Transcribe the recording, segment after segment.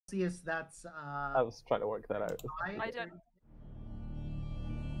That's I was trying to work that out. I don't.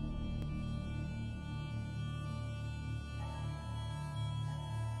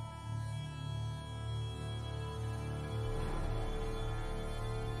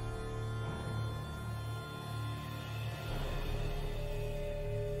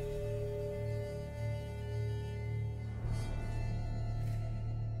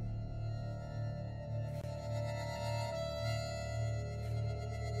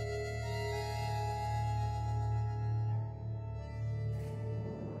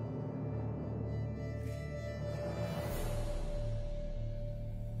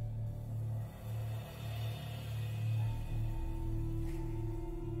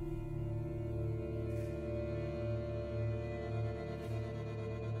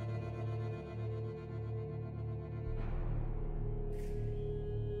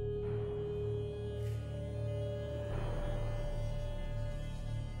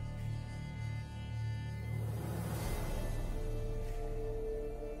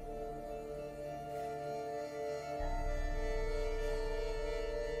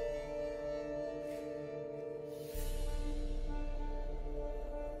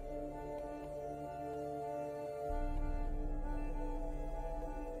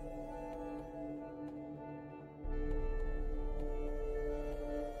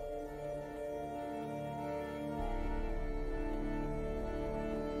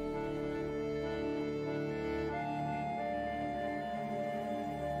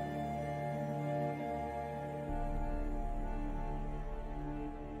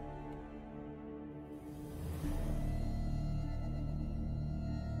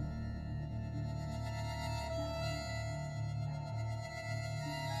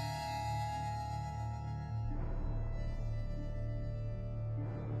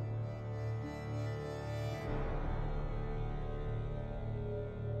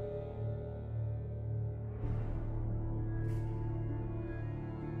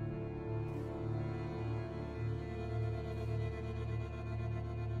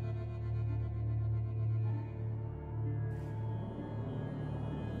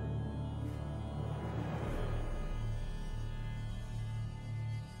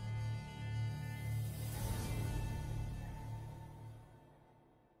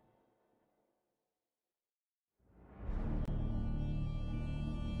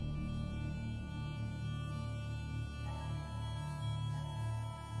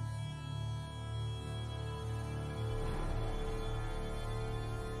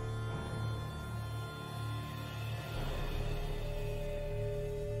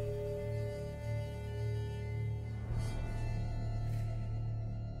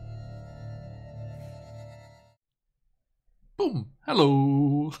 Boom.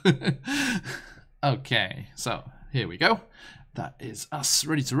 Hello. Okay, so here we go. That is us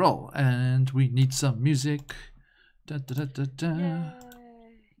ready to roll, and we need some music. Da, da, da, da, da. Yay.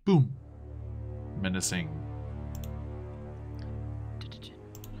 Boom. Menacing.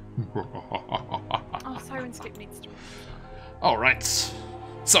 Oh, Sirenscape needs to. All right.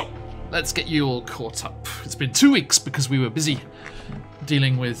 So let's get you all caught up. It's been 2 weeks because we were busy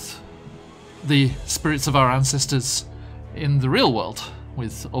dealing with the spirits of our ancestors in the real world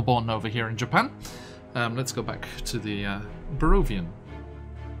with Obon over here in Japan. Let's go back to the Barovian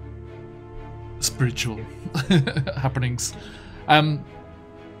spiritual happenings.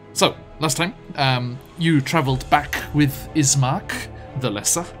 So, last time, you travelled back with Ismark the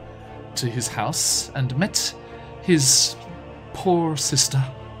Lesser to his house and met his poor sister,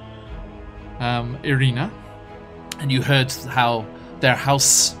 Irina, and you heard how their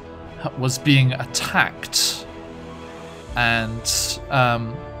house was being attacked. And,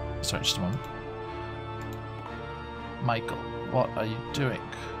 sorry, just a moment. Michael, what are you doing?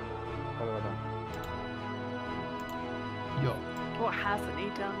 You're What hasn't he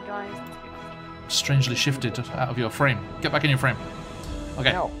done, guys? strangely shifted out of your frame. Get back in your frame.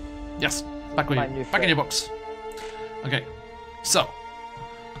 Okay. No. Yes, back with you. Back in your box. Okay, so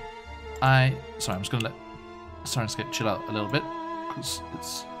sorry, I'm just gonna let Sirenscape chill out a little bit because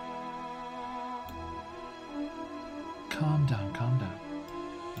it's. Calm down, calm down.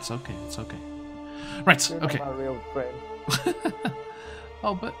 It's okay, it's okay. Right, You're okay. not my real friend.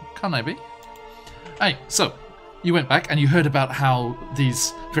 Oh, but can I be? Hey, so you went back and you heard about how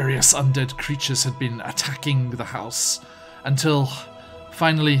these various undead creatures had been attacking the house until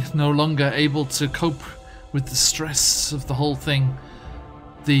finally, no longer able to cope with the stress of the whole thing,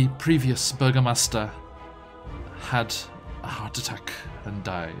 the previous burgomaster had a heart attack and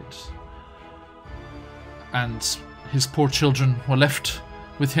died. And his poor children were left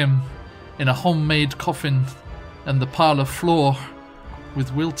with him in a homemade coffin on the parlour floor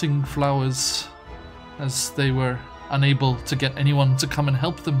with wilting flowers as they were unable to get anyone to come and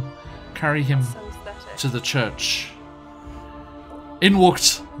help them carry him So aesthetic. to the church. In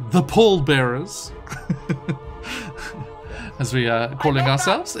walked the pallbearers, as we are calling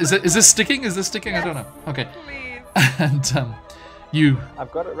ourselves. Is this sticking? Is this sticking? I don't know. Okay. Please. And you...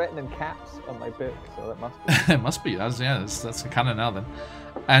 I've got it written in caps on my book, so it must be. It must be. That's canon now then.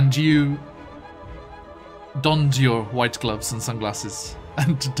 And you donned your white gloves and sunglasses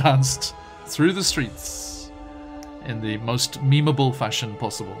and danced through the streets in the most memeable fashion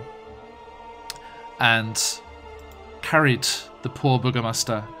possible. And carried the poor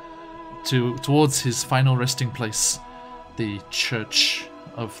burgomaster towards his final resting place, the church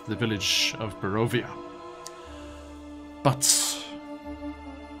of the village of Barovia. But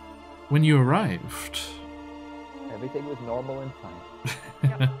when you arrived, Everything was normal and fine.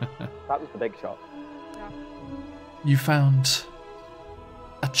 Yep. That was the big shock. Yeah. you found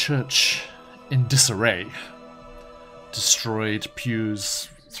a church in disarray. Destroyed pews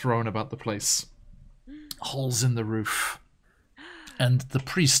thrown about the place, holes in the roof, and the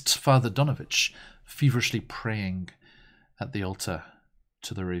priest, Father Donovich, feverishly praying at the altar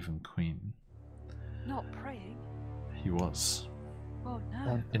to the Raven Queen. Not praying. He was, Oh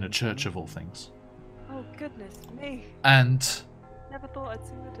no. in a church of all things. Oh goodness me. And Never thought I'd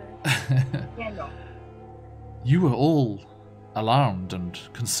see the day. you were all alarmed and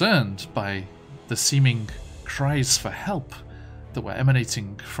concerned by the seeming cries for help that were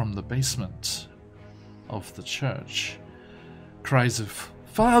emanating from the basement of the church. Cries of,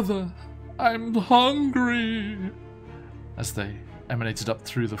 "Father, I'm hungry," as they emanated up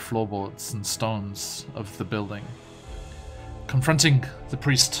through the floorboards and stones of the building. Confronting the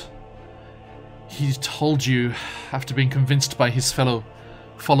priest, he told you, after being convinced by his fellow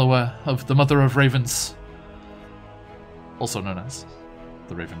follower of the Mother of Ravens, also known as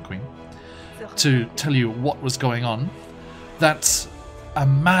the Raven Queen, to tell you what was going on, that a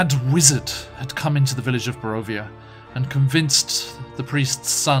mad wizard had come into the village of Barovia and convinced the priest's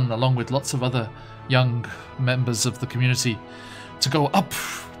son, along with lots of other young members of the community, to go up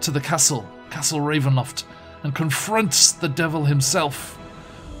to the Castle Ravenloft, and confront the devil himself.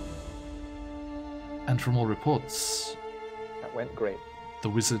 And from all reports, That went great. the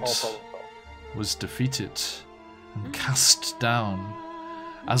wizard All problem solved. was defeated and cast down,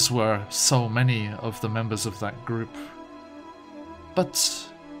 as were so many of the members of that group. But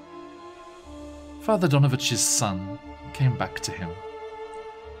Father Donovich's son came back to him,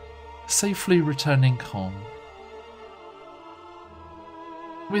 safely returning home,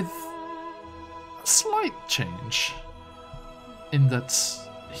 with a slight change, in that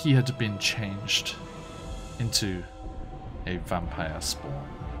he had been changed into a vampire spawn.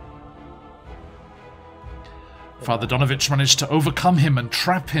 Father Donovich managed to overcome him and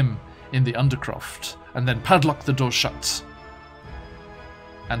trap him in the Undercroft, and then padlock the door shut,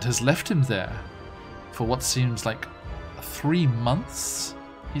 and has left him there for what seems like 3 months,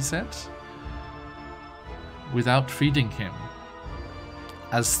 he said, without feeding him,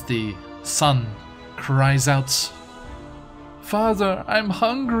 as the son cries out, "Father, I'm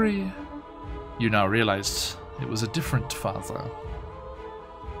hungry." You now realized it was a different father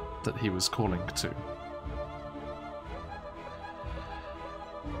that he was calling to.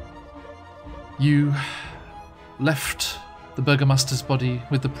 You left the burgomaster's body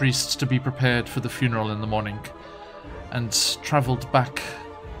with the priest to be prepared for the funeral in the morning, and travelled back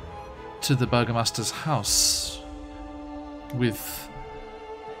to the burgomaster's house with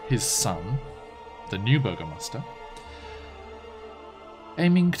his son, the new burgomaster,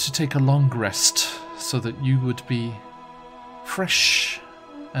 aiming to take a long rest so that you would be fresh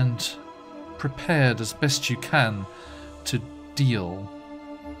and prepared as best you can to deal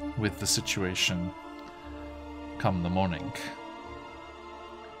with the situation come the morning.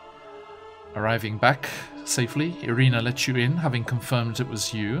 Arriving back safely, Irina let you in, having confirmed it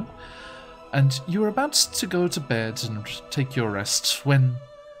was you, and you were about to go to bed and take your rest when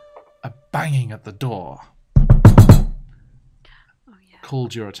a banging at the door Oh yeah.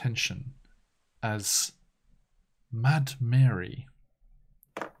 called your attention as Mad Mary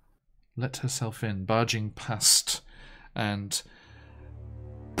let herself in, barging past and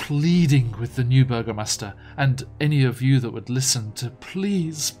pleading with the new burgomaster and any of you that would listen to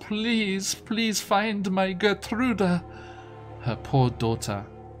please, please, please find my Gertruda, her poor daughter,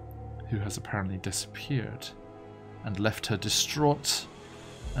 who has apparently disappeared, and left her distraught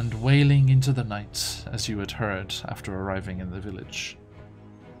and wailing into the night, as you had heard after arriving in the village.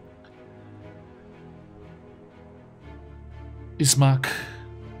 Ismark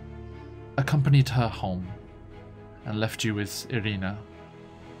accompanied her home and left you with Irina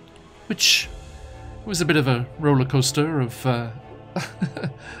which was a bit of a roller coaster of a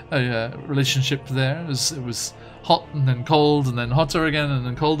relationship there. It was hot and then cold and then hotter again and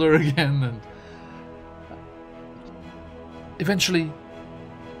then colder again, and eventually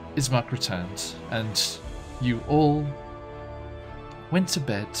Ismark returned and you all went to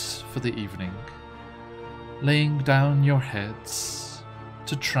bed for the evening, laying down your heads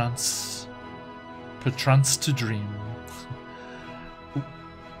to perchance to dream. Ooh.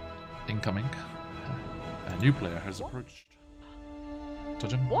 Incoming. A new player has approached.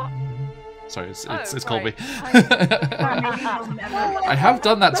 What? Sorry, it's Oh, Colby. right. I have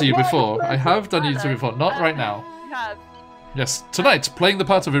done that to you before. I have done it to you before. Not right now. You have. Yes, tonight, playing the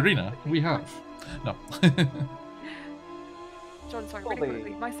part of Irina, we have. No. John, sorry, really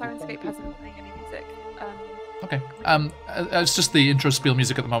quickly. My Sirenscape hasn't been playing any music. Okay. It's just the intro spiel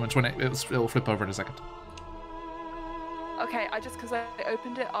music at the moment. When it'll flip over in a second. Okay, because I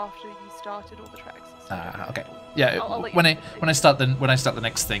opened it after you started all the tracks. So Okay. Yeah. I'll let when you I start the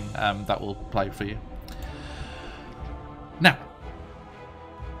next thing, that will play for you. Now,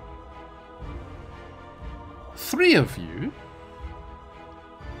 3 of you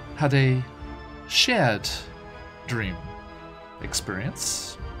had a shared dream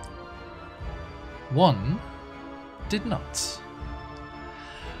experience. 1 did not.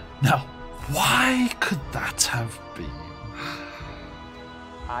 Now, why could that have been?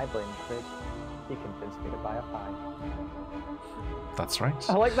 I blame Craig. He convinced me to buy a pie. That's right.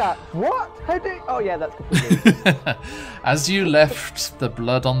 I like that. What? How did? Oh yeah, that's completely. As you left the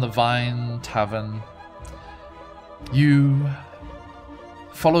Blood on the Vine tavern, you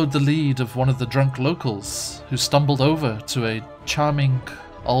followed the lead of one of the drunk locals who stumbled over to a charming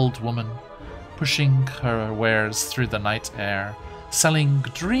old woman, pushing her wares through the night air, selling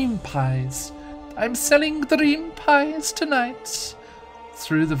dream pies. I'm selling dream pies tonight,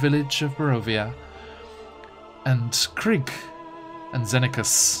 through the village of Barovia. And Krieg and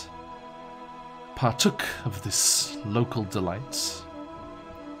Xenicus partook of this local delight.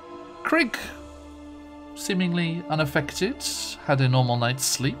 Krieg, seemingly unaffected, had a normal night's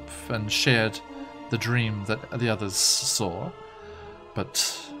sleep and shared the dream that the others saw. But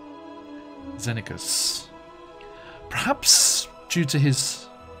Xenicus, perhaps due to his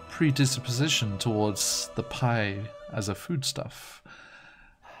predisposition towards the pie as a foodstuff,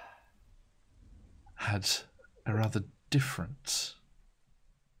 had a rather different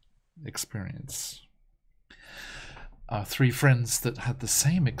experience. Our 3 friends that had the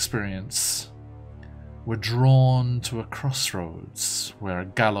same experience were drawn to a crossroads where a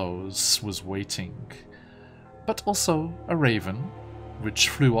gallows was waiting, but also a raven, which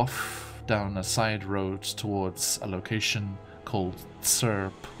flew off down a side road towards a location called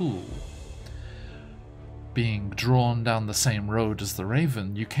Sir Pool. Being drawn down the same road as the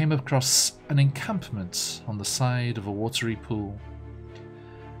raven, you came across an encampment on the side of a watery pool,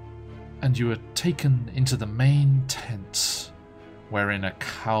 and you were taken into the main tent, wherein a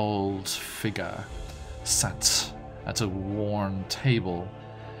cowled figure sat at a worn table,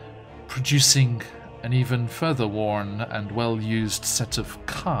 producing an even further worn and well-used set of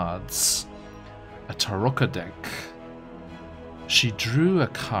cards, a Tarokka deck. She drew a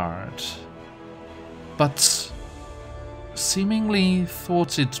card, but seemingly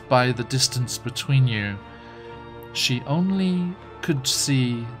thwarted by the distance between you, she only could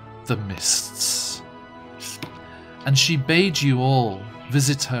see the mists. And she bade you all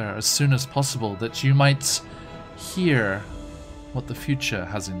visit her as soon as possible, that you might hear what the future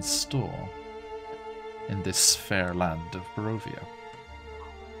has in store in this fair land of Barovia.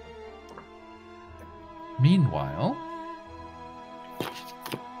 Meanwhile,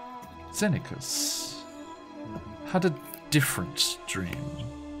 Xenicus had a different dream.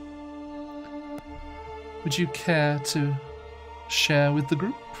 Would you care to share with the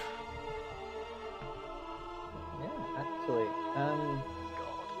group? Yeah, actually,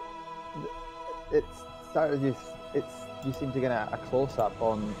 it started. You seem to get a close up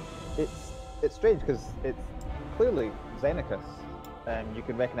on. It's strange because it's clearly Xenicus, and you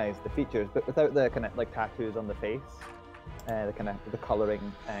can recognise the features, but without the kind of like tattoos on the face, the kind of the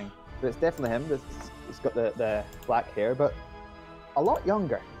colouring thing. But it's definitely him. It's got the black hair, but a lot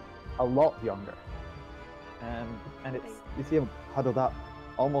younger, and you see him huddled up,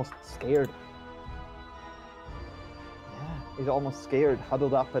 almost scared. Yeah, he's almost scared,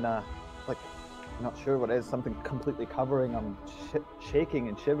 huddled up in a not sure what it is, something completely covering him, shaking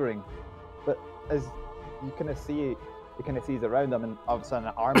and shivering. But as you kind of sees around him, and all of a sudden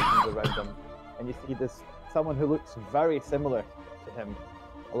an arm comes around him, and you see this someone who looks very similar to him,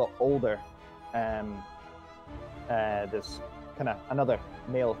 a lot older. This kind of another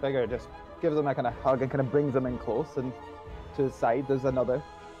male figure just gives him a kind of hug and kind of brings him in close. And to his side, there's another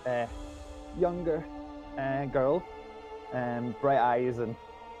younger girl, bright eyes and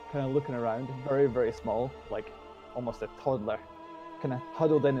kind of looking around, very, very small, like almost a toddler, kind of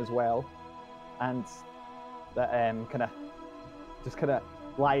huddled in as well. And that kind of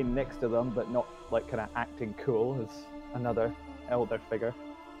lying next to them, but not like kind of acting cool, is another elder figure.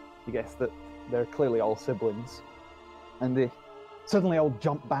 You guess that they're clearly all siblings, and they suddenly all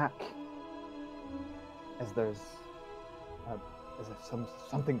jump back as there's as if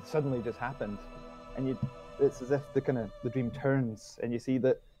something suddenly just happened, and it's as if the dream turns, and you see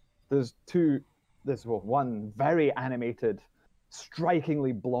that there's one very animated,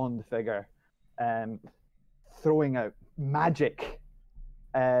 strikingly blonde figure, throwing out magic,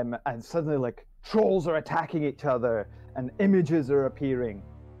 and suddenly like trolls are attacking each other, and images are appearing,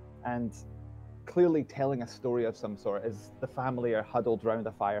 and clearly telling a story of some sort as the family are huddled round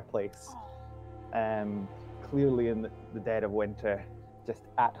a fireplace, clearly in the dead of winter, just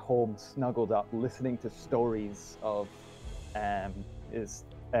at home, snuggled up, listening to stories of his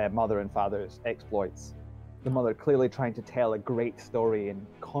mother and father's exploits. The mother clearly trying to tell a great story and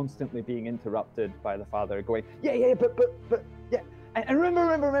constantly being interrupted by the father going, yeah, but yeah, and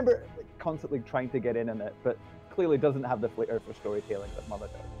remember, like, constantly trying to get in on it, but clearly doesn't have the flair for storytelling that mother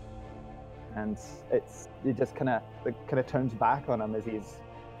does. And it just kind of turns back on him as he's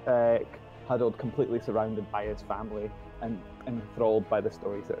huddled, completely surrounded by his family and enthralled by the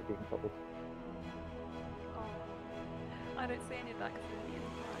stories that are being told. Oh, I don't see any of that because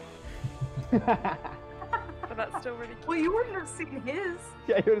it's bright. But that's still really cute. Well, you wouldn't have seen his.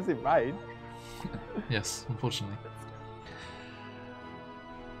 Yeah, you would have seen mine. Yes, unfortunately. But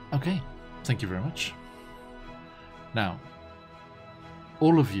still. Okay, thank you very much. Now,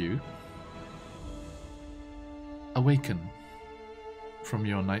 all of you awaken from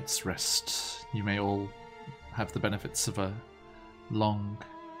your night's rest. You may all have the benefits of a long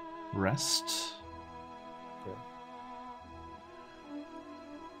rest.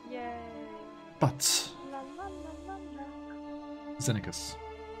 Yay. But, La, la, la, la, la. Xenicus,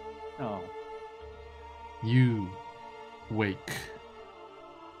 Oh. you wake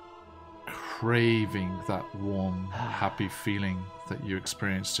craving that warm, happy feeling that you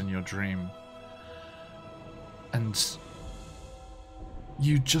experienced in your dream. And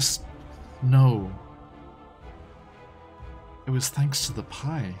you just know it was thanks to the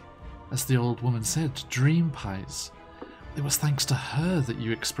pie. As the old woman said, dream pies. It was thanks to her that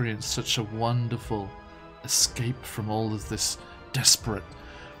you experienced such a wonderful escape from all of this desperate,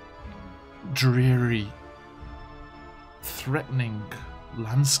 dreary, threatening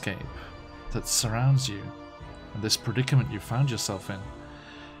landscape that surrounds you, and this predicament you found yourself in.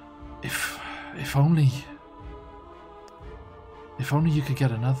 If only you could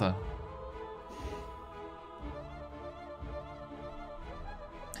get another.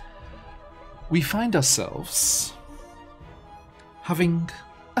 We find ourselves having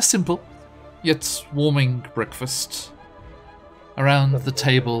a simple yet warming breakfast around the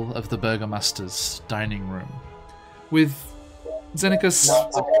table of the Burgomaster's dining room, with Xenicus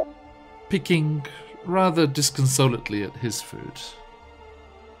picking rather disconsolately at his food.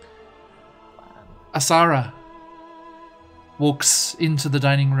 Asara walks into the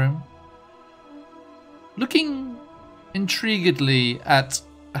dining room, looking intriguedly at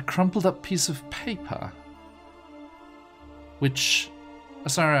a crumpled up piece of paper, which,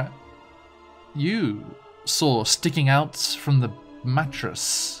 Asara, you saw sticking out from the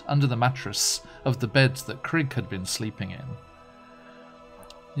mattress, under the mattress of the bed that Krigg had been sleeping in.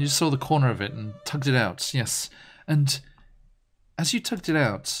 You saw the corner of it and tugged it out, yes. And as you tugged it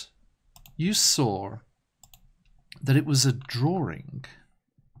out, you saw that it was a drawing.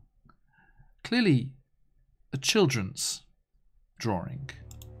 Clearly a children's drawing.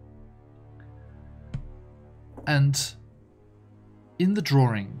 And in the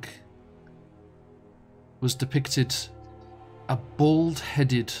drawing was depicted a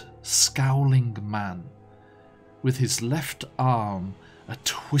bald-headed, scowling man with his left arm a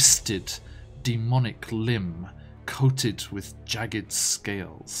twisted, demonic limb coated with jagged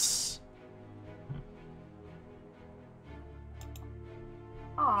scales.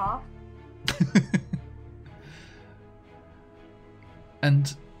 Aww.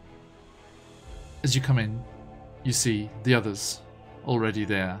 And as you come in, you see the others already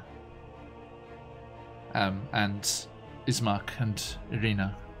there. And Ismark and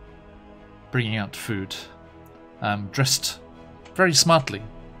Irina bringing out food, dressed very smartly,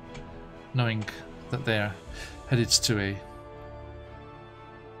 knowing that they're headed to a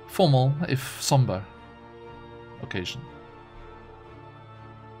formal, if somber, occasion.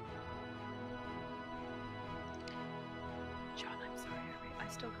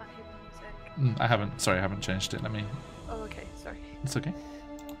 still can't hear the music. I haven't changed it. Let me. Oh, okay. Sorry. It's okay.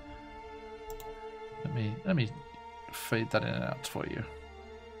 Let me fade that in and out for you.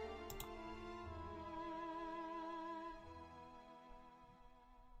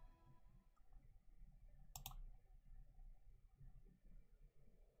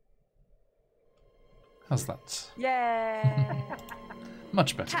 How's that? Yay!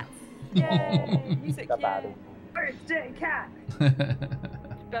 Much better. Cats! Yay! Music, The yay! baddie. Birthday cat.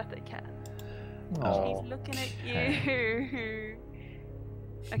 Birthday cat. Oh. She's looking at you.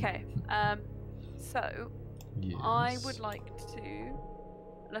 Okay. So Yes. I would like to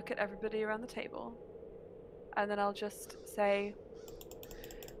look at everybody around the table, and then I'll just say,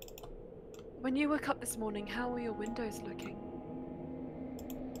 when you woke up this morning, how were your windows looking?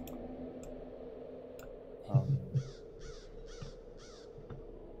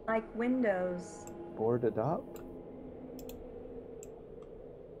 Like windows. Boarded up.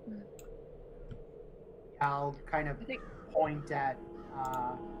 I'll kind of I think point at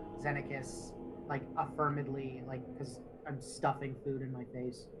Xenakis, like affirmatively, like because I'm stuffing food in my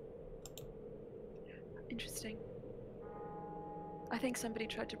face. interesting. I think somebody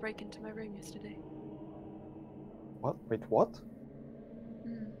tried to break into my room yesterday. What? Wait, what?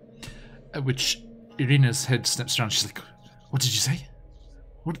 Mm. Which Irina's head snaps around. She's like, "What did you say?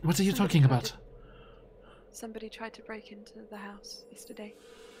 What are you Somebody talking tried about?" to- Somebody tried to break into the house yesterday.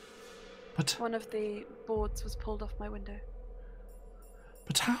 But One of the boards was pulled off my window.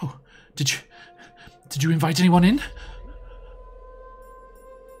 how? Did you invite anyone in?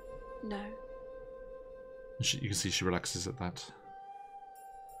 No. You can see she relaxes at that.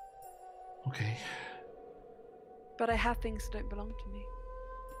 Okay. But I have things that don't belong to me.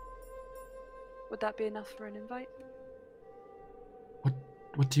 Would that be enough for an invite?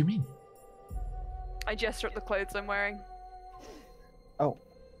 What do you mean? I gesture at the clothes I'm wearing. Oh,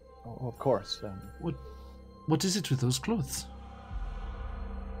 of course. What is it with those clothes?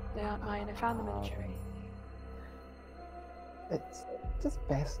 They aren't mine. I found them in a tree. It's just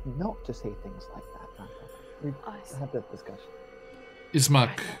best not to say things like that, Randall. We've I see. had this discussion.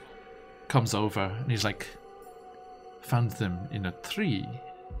 Ismark comes over and he's like, "Found them in a tree.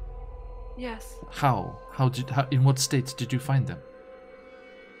 Yes. How? In what state did you find them?"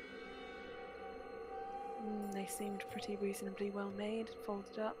 They seemed pretty reasonably well made,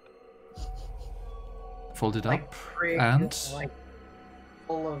 folded up. Folded Like up prig, and like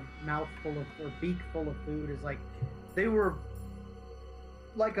mouth full of or beak full of food is like they were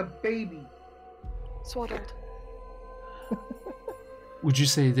like a baby. Swaddled. would you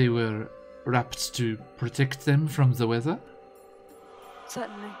say they were wrapped to protect them from the weather?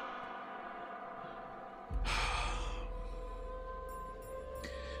 Certainly.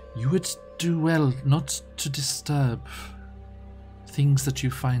 You would do well not to disturb things that you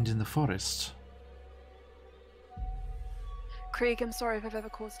find in the forest. Krieg, I'm sorry if I've ever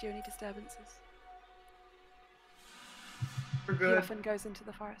caused you any disturbances. We're He good. often goes into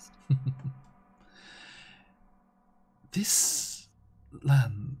the forest. This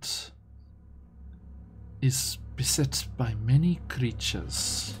land is beset by many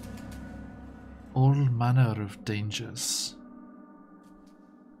creatures, all manner of dangers.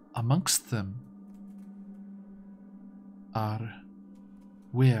 Amongst them are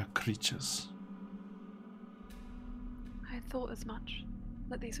were creatures. I had thought as much,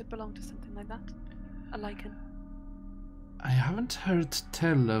 that these would belong to something like that. A lichen. I haven't heard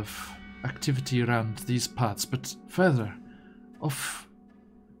tell of activity around these parts, but further off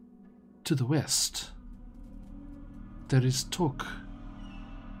to the west, there is talk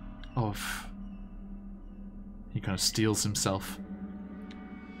of. He kind of steels himself.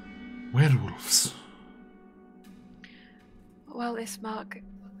 Werewolves. Well, Ismark,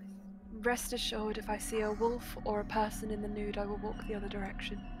 rest assured if I see a wolf or a person in the nude, I will walk the other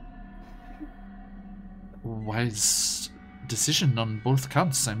direction. Wise decision on both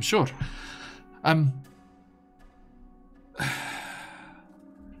counts, I'm sure.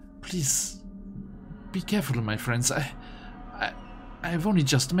 Please be careful, my friends. I've only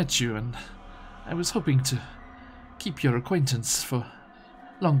just met you, and I was hoping to keep your acquaintance for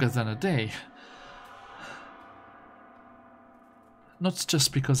longer than a day. Not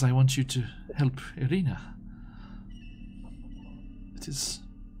just because I want you to help Irina. It is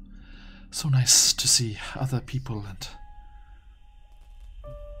so nice to see other people, and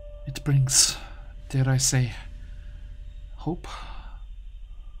it brings, dare I say, hope.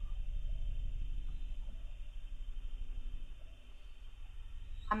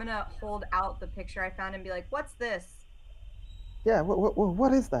 I'm gonna hold out the picture I found and be like, "What's this?" Yeah,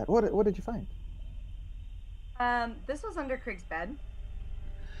 what is that? What did you find? This was under Krieg's bed.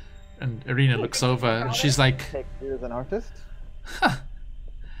 And Irina looks over and she's like, Take you as an artist. huh,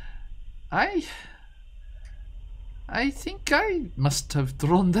 I think I must have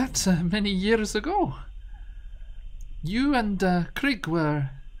drawn that many years ago. You and Krieg were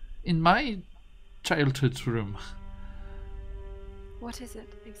in my childhood room. What is it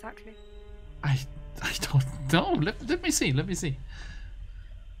exactly? I don't know. Let me see. Let me see.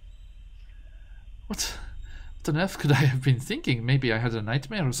 What on earth could I have been thinking? Maybe I had a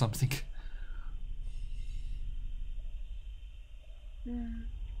nightmare or something.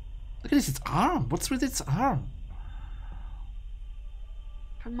 Look at this, its arm. What's with its arm?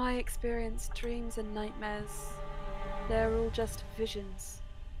 From my experience, dreams and nightmares, they're all just visions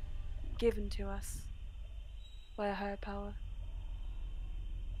given to us by a higher power.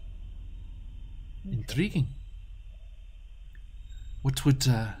 Intriguing. What would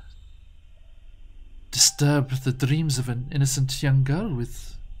disturb the dreams of an innocent young girl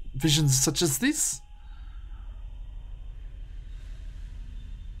with visions such as this?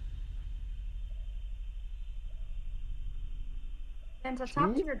 And to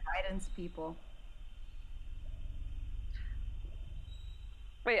talk to your guidance people.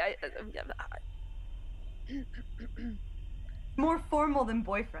 Wait, More formal than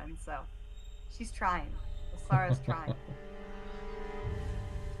boyfriend, so she's trying. Sara's trying.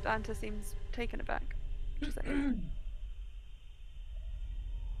 Danta seems taken aback. She's like,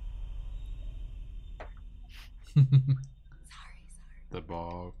 Sorry. The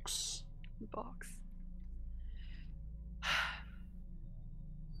box. box.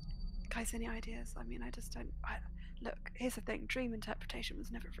 Guys, any ideas? I mean, I just don't. Look, here's the thing. Dream interpretation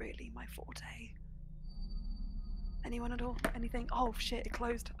was never really my forte. Anyone at all? Anything? Oh shit! It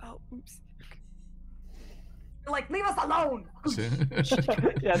closed. Oh, oops. You're like, leave us alone.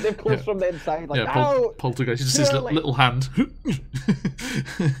 Yeah, they've closed from the inside. Like, Yeah, no, poltergeist. Just his Surely. little hand.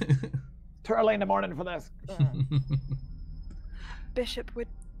 too early in the morning for this. Bishop, would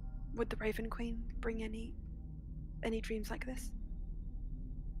the Raven Queen bring any dreams like this?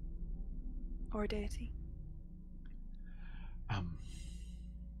 Or a deity?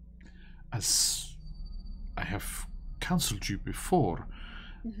 As I have counseled you before,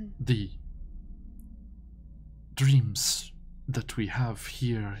 Mm-hmm. the dreams that we have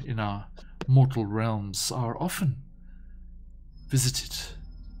here in our mortal realms are often visited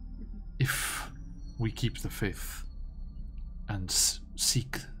if we keep the faith and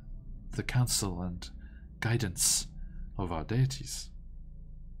seek the counsel and guidance of our deities.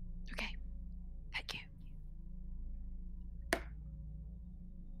 Okay. Thank you.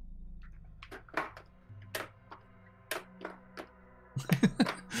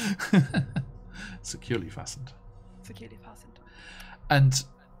 Securely fastened. Securely fastened. And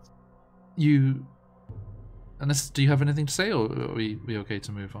you, unless, do you have anything to say, or are we okay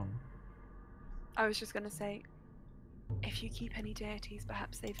to move on? I was just going to say, if you keep any deities,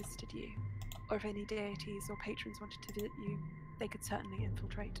 perhaps they visited you. Or if any deities or patrons wanted to visit you, they could certainly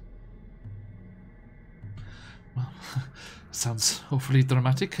infiltrate. Well, sounds awfully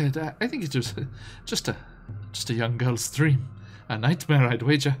dramatic. I think it was just a young girl's dream, a nightmare, I'd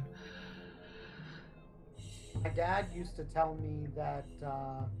wager. My dad used to tell me that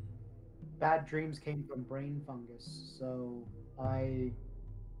bad dreams came from brain fungus, so I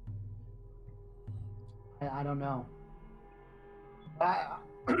don't know. I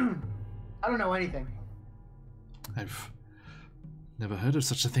don't know anything. I've never heard of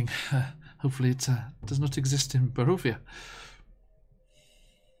such a thing. Hopefully it does not exist in Barovia.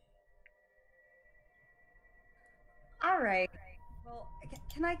 All right. Well,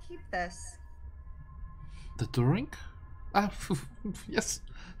 can I keep this? The drink? Ah, yes,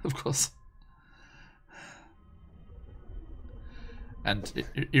 of course. And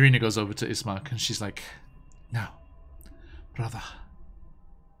Irina goes over to Ismark and she's like, now, brother,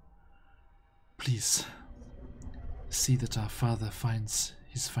 please see that our father finds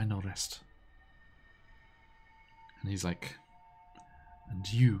his final rest. And he's like,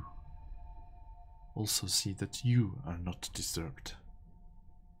 and you also see that you are not disturbed.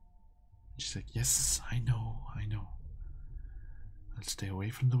 And she's like, yes, I know. I'll stay away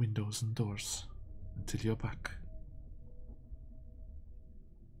from the windows and doors until you're back.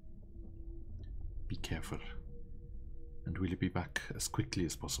 Be careful, and we'll be back as quickly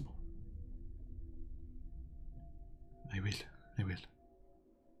as possible. I will.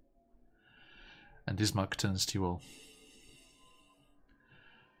 And Ismark turns to you all.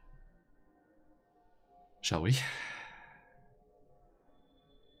 Shall we?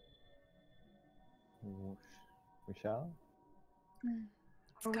 We shall.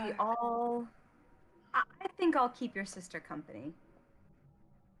 Are we all? I think I'll keep your sister company.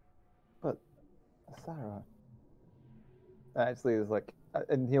 Sarah. Actually, is like,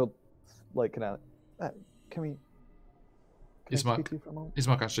 and he'll like kind of, can we? Can I Ismark, speak to you for a moment?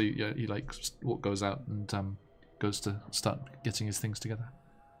 Ismark actually, yeah, he like goes out and goes to start getting his things together.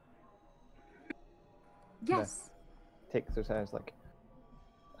 Yes. Takes her hands like,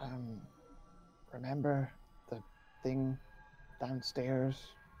 remember the thing downstairs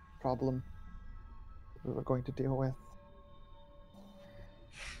problem we were going to deal with?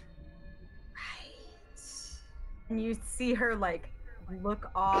 Right. And you see her like look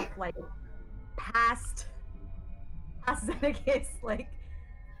off like past Xenakis, like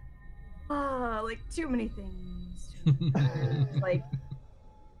like too many things. Like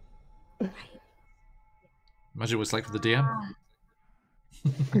right. Imagine what it's like for the DM.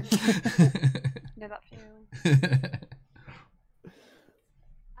 Know that feel.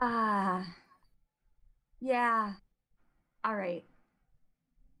 Yeah. All right.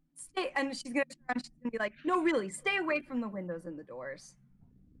 Stay, and she's gonna turn around, she's gonna be like, no, really, stay away from the windows and the doors.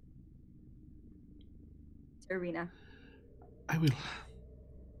 To Arena. I will.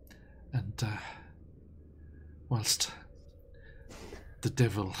 And whilst the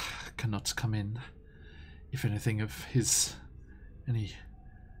devil cannot come in, if anything of his, any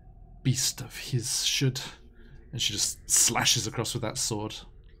beast of his should, and she just slashes across with that sword,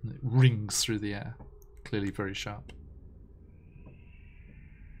 and it rings through the air, clearly very sharp.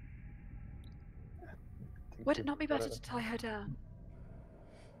 Would it not be better to tie her down?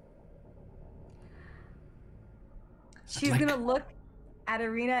 She's like- gonna look at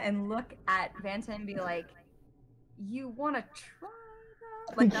Arena and look at Vanta and be like, you wanna try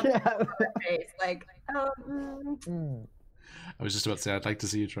that? Like, that's Yeah. on her face. Like, I was just about to say, I'd like to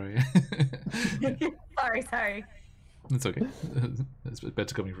see you try. sorry. It's okay. It's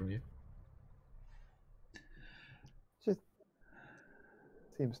better coming from you. She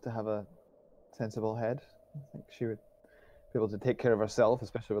seems to have a sensible head. I think she would be able to take care of herself,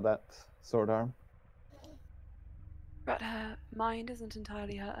 especially with that sword arm. But her mind isn't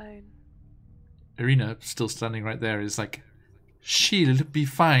entirely her own. Irina, still standing right there, is like, she'll be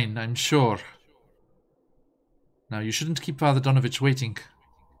fine, I'm sure. Now, you shouldn't keep Father Donovich waiting. Do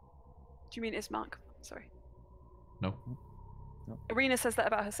you mean Ismark? Sorry. No. Irina says that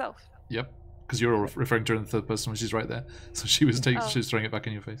about herself. Yep. Because you're all referring to her in the third person when she's right there. So she was Oh. she was throwing it back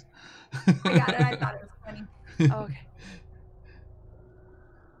in your face. I got it. I thought it was funny. Oh, okay.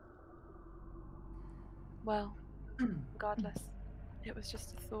 Well, regardless, it was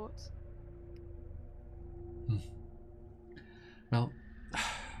just a thought. Well,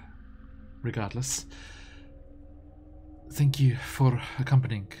 regardless, thank you for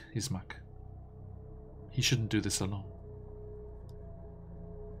accompanying Ismark. He shouldn't do this alone.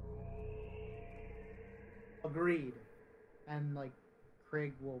 Agreed. And like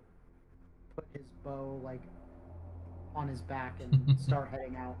Craig will put his bow like on his back and start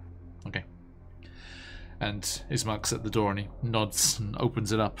heading out. Okay. And Ismark's at the door and he nods and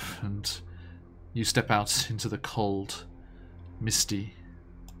opens it up, and you step out into the cold, misty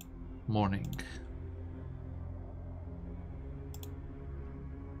morning.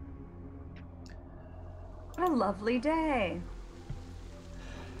 What a lovely day.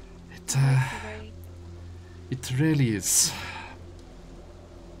 It really is.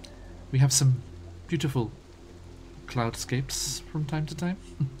 We have some beautiful cloudscapes from time to time.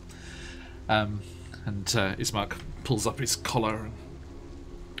 And Ismark pulls up his collar and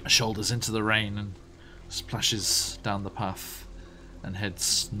shoulders into the rain and splashes down the path and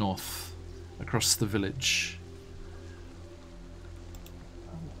heads north across the village.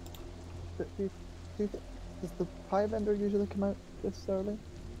 Does the pie vendor usually come out this early?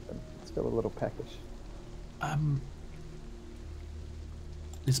 I'm still a little peckish.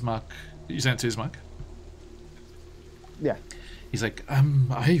 Ismark, you saying to Ismark? Yeah. He's like,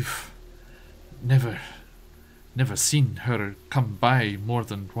 I've never seen her come by more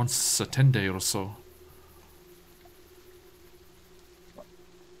than once a 10-day or so.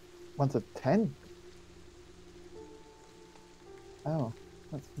 Once a 10? Oh,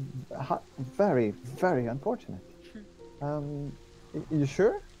 that's very, very unfortunate. You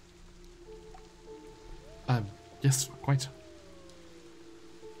sure? Yes, quite.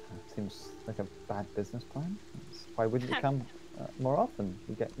 Seems like a bad business plan. Why wouldn't you come more often?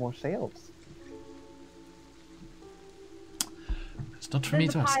 You get more sales. It's not for me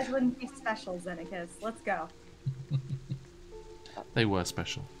The to ask. pies wouldn't be special, Xenakis. Let's go. They were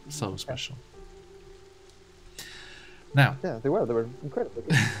special. So special. Now, Yeah, they were. They were incredibly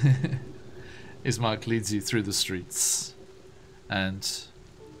good. Ismark leads you through the streets, and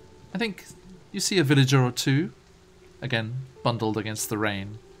I think you see a villager or two, again bundled against the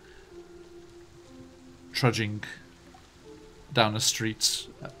rain. trudging down a street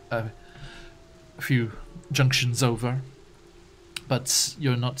a few junctions over, but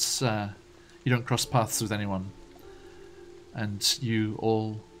you're not you don't cross paths with anyone, and you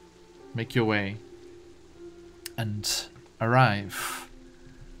all make your way and arrive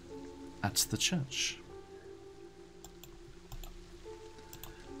at the church.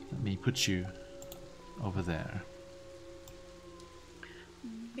 Let me put you over there.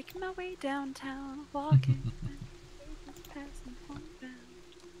 Making my way downtown, walking, passing homebound.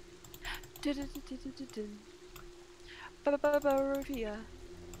 Barovia.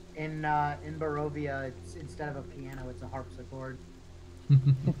 In Barovia, it's instead of a piano, it's a harpsichord.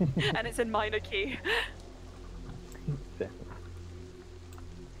 And it's in minor key.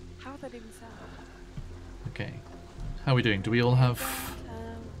 How would that even sound? Okay. How are we doing? Do we all have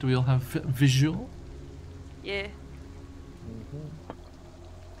visual? Yeah.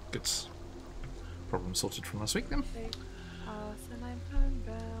 Good. Problem sorted from last week then. And I'm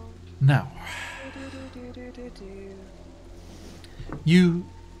homebound. Now, you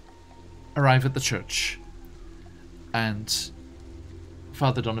arrive at the church, and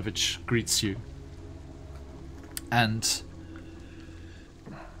Father Donovich greets you, and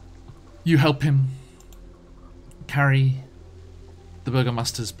you help him carry the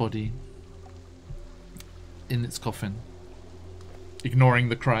Burgomaster's body in its coffin, ignoring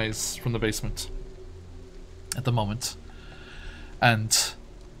the cries from the basement at the moment. And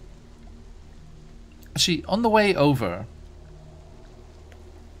actually, on the way over,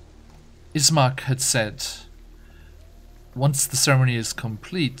 Ismark had said, once the ceremony is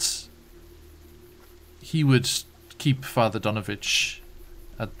complete, he would keep Father Donovich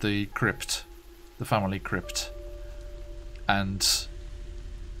at the crypt, the family crypt, and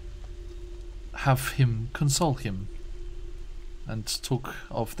have him console him and talk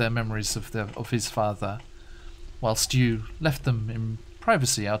of their memories of his father, whilst you left them in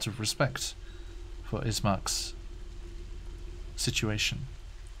privacy out of respect for Ismark's situation,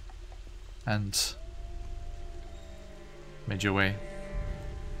 and made your way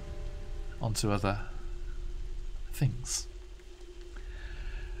onto other things.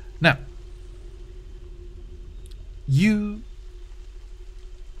 Now, you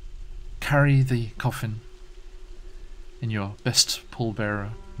carry the coffin in your best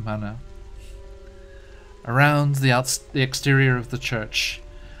pallbearer manner around the exterior of the church,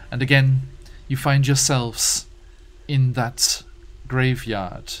 and again you find yourselves in that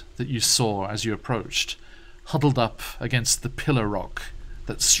graveyard that you saw as you approached, huddled up against the pillar rock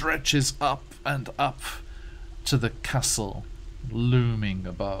that stretches up and up to the castle looming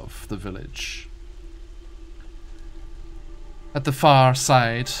above the village. At the far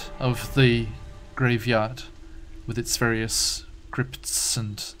side of the graveyard, with its various crypts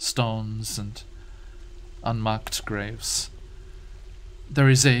and stones and unmarked graves, there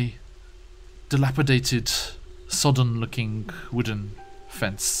is a dilapidated, sodden-looking wooden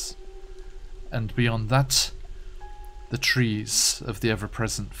fence, and beyond that, the trees of the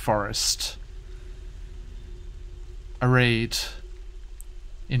ever-present forest, arrayed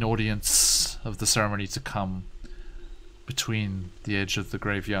in audience of the ceremony to come between the edge of the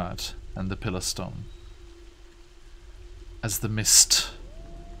graveyard and the pillar stone. As the mist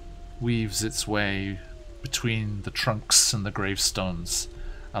weaves its way between the trunks and the gravestones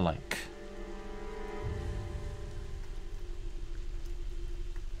alike.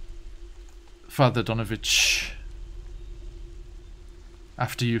 Father Donovich,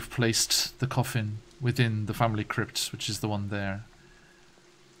 after you've placed the coffin within the family crypt, which is the one there,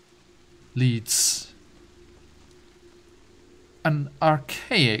 leads an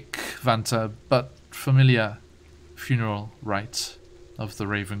archaic, Vanta, but familiar funeral rite of the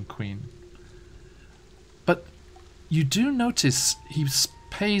Raven Queen. But you do notice he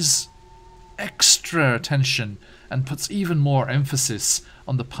pays extra attention and puts even more emphasis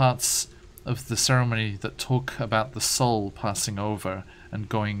on the parts of the ceremony that talk about the soul passing over and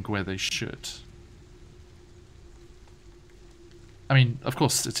going where they should. I mean, of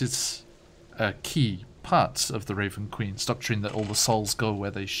course, it is a key part of the Raven Queen's doctrine that all the souls go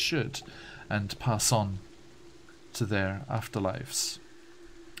where they should and pass on to their afterlives.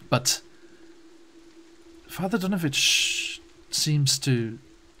 But Father Donovich seems to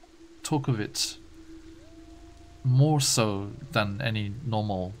talk of it more so than any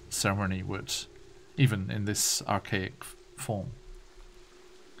normal ceremony would, even in this archaic form.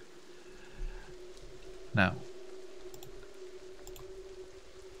 Now,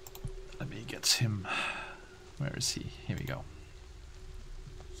 let me get him. Where is he? Here we go.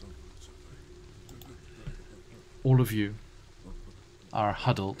 All of you are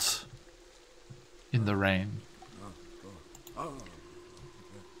huddled in the rain.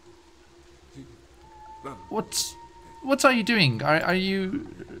 What are you doing? Are you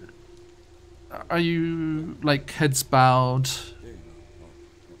like heads bowed,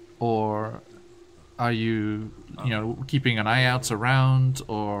 or are you keeping an eye out around,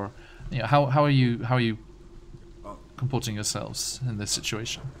 or how are you comporting yourselves in this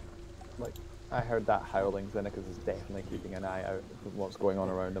situation? Like, I heard that howling. Xenicus is definitely keeping an eye out for what's going on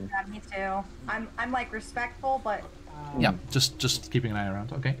around him. Yeah, me too. I'm like respectful, but Yeah, just keeping an eye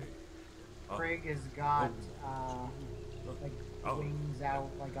around. Okay. Craig has got like wings out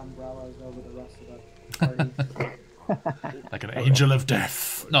like umbrellas over the rest of the party. Like an angel of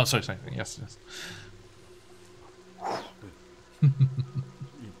death. No, sorry. Yes.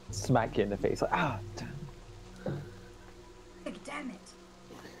 Smack you in the face, like, ah! damn it.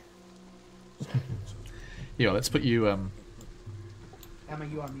 Yeah, let's put you Emma,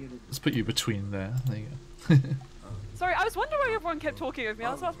 you are muted. let's put you between there. There you go. Sorry, I was wondering why everyone kept talking over me.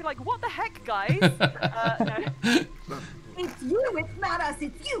 I was about to be like, what the heck, guys? No. It's you. It's not us.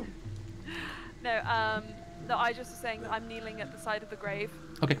 It's you. No, I just was saying that I'm kneeling at the side of the grave.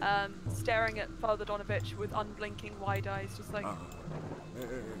 Okay. Staring at Father Donovich with unblinking wide eyes, just like...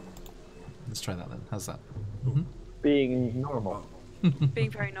 Let's try that then. How's that? Being normal. being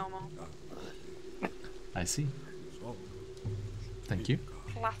very normal. I see. Thank you.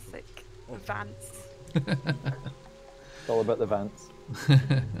 Classic Vance. It's all about the Vance.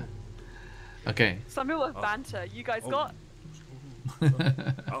 Okay. Some people have banter. You guys got... I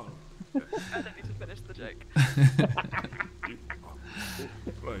don't need to finish the joke.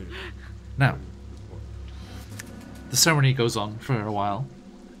 Now, the ceremony goes on for a while,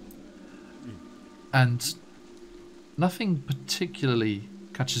 and nothing particularly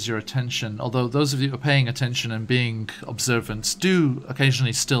catches your attention, although those of you who are paying attention and being observant do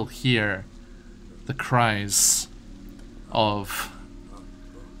occasionally still hear the cries of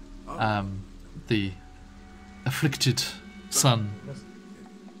the afflicted son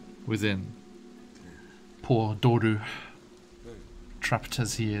within. Poor Doru, trapped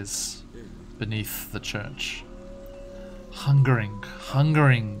as he is beneath the church, hungering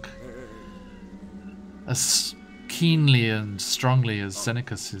as keenly and strongly as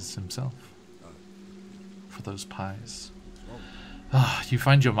Xenicus is himself for those pies. You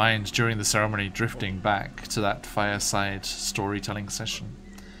find your mind during the ceremony drifting back to that fireside storytelling session,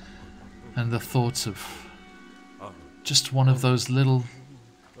 and the thought of just one of those little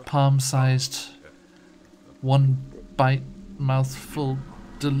palm-sized, one bite mouthful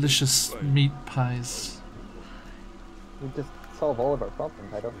delicious meat pies. We just solve all of our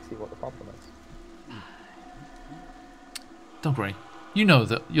problems. I don't see what the problem is. Don't worry. You know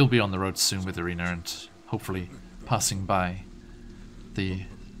that you'll be on the road soon with Arena and hopefully passing by the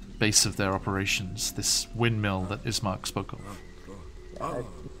base of their operations, this windmill that Ismark spoke of.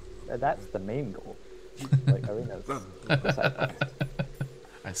 Yeah, that's the main goal. Like, Arena's the side quest.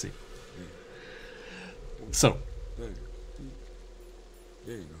 I see. So,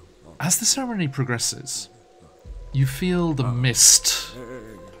 as the ceremony progresses, you feel the mist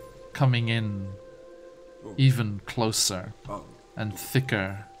coming in even closer and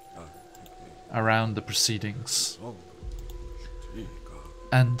thicker around the proceedings.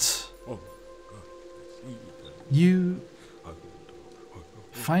 And you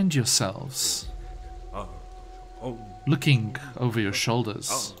find yourselves looking over your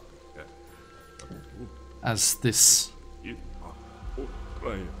shoulders as this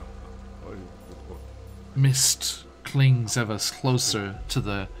mist clings ever closer to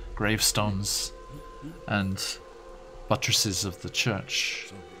the gravestones and buttresses of the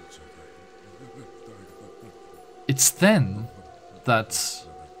church. It's then that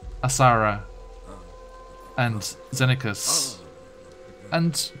Asara and Xenicus,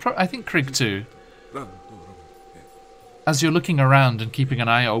 and I think Krieg too, as you're looking around and keeping an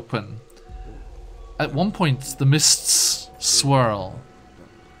eye open, at one point the mists swirl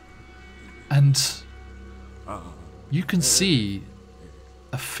and you can see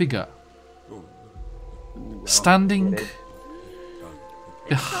a figure standing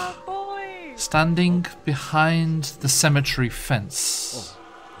behind the cemetery fence,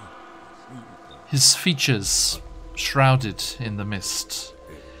 his features shrouded in the mist.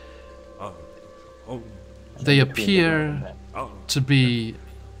 They appear to be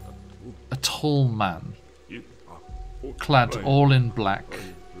a tall man, clad all in black,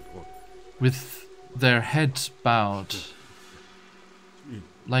 with their head bowed,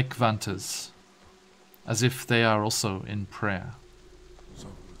 like Vanta's, as if they are also in prayer.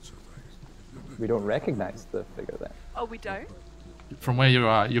 We don't recognize the figure then. Oh, we don't? from where you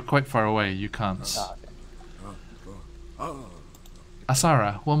are, you're quite far away. You can't. Ah, okay.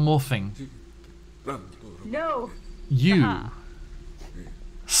 Asara, one more thing. No. You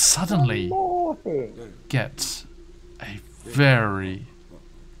suddenly More thing. get a very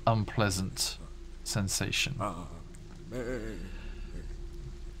unpleasant sensation.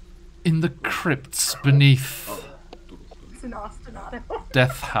 In the crypts beneath It's an ostinato.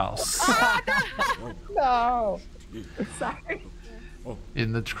 Death House. No. Sorry.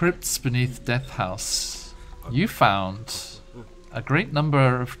 In the crypts beneath Death House, you found a great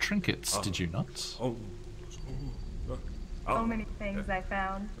number of trinkets, did you not? So many things I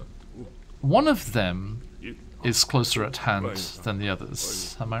found. One of them is closer at hand than the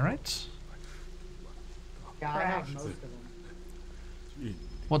others, am I right? Yeah, I have most of them.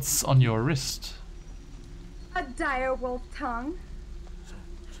 What's on your wrist? A dire wolf tongue.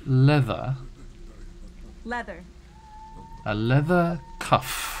 Leather. Leather. A leather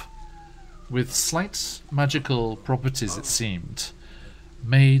cuff with slight magical properties, it seemed,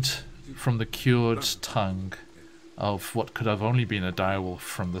 made from the cured tongue of what could have only been a direwolf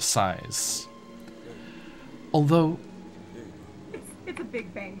from the size. Although, It's a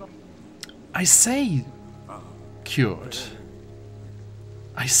big bangle. I say cured.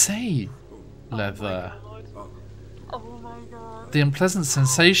 I say leather. Oh my god. The unpleasant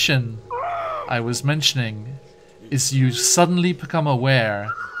sensation I was mentioning is you suddenly become aware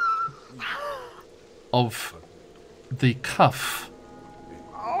of the cuff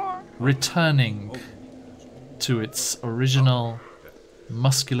returning to its original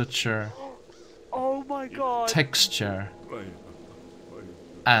musculature, Oh my god. texture,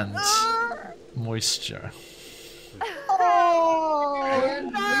 and moisture.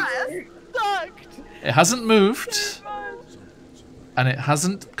 That sucked. It hasn't moved, and it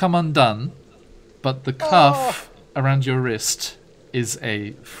hasn't come undone, but the cuff around your wrist is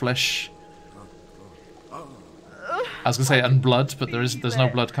a flesh. I was gonna say and blood, but there's no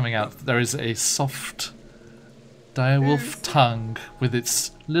blood coming out. There is a soft direwolf tongue with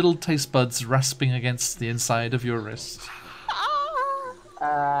its little taste buds rasping against the inside of your wrist.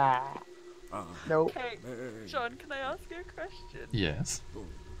 Nope. Okay, John, can I ask you a question? Yes.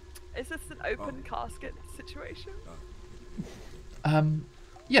 Is this an open casket situation?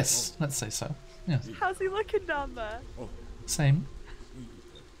 Yes, let's say so. Yes. How's he looking down there? Same.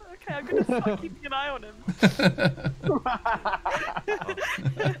 Okay, I'm gonna start keeping an eye on him.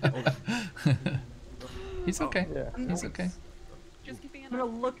 He's okay. Yeah. He's okay. Just keeping I'm an eye.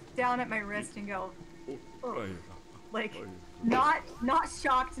 gonna look down at my wrist and go, "Ugh." Like, not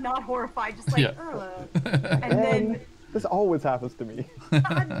shocked, not horrified, just like, Yeah. ugh. And then, This always happens to me.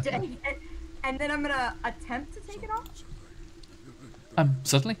 God dang it. And then I'm gonna attempt to take it off.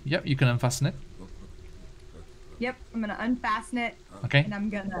 Certainly. Yep, you can unfasten it. Yep, I'm gonna unfasten it, Okay. and I'm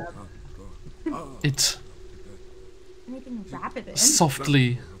gonna It anything wrap it in.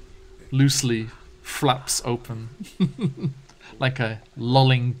 softly, loosely flaps open like a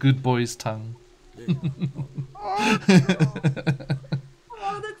lolling good boy's tongue.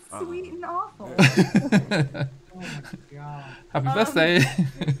 Oh, that's sweet and awful. Oh my god. Happy birthday! The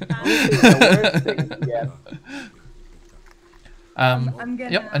worst thing, yeah. I'm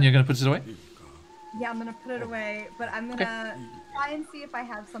gonna. Yep, and you're gonna put it away. Yeah, I'm gonna put it away, but I'm gonna try and see if I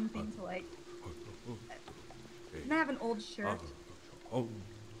have something to like. Can I have an old shirt?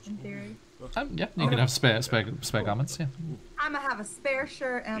 In theory, Yeah, you can have spare garments. Yeah. I'm gonna have a spare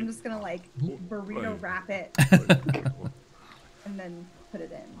shirt, and I'm just gonna like burrito wrap it, and then put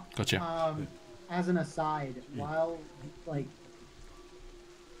it in. Gotcha. As an aside, while like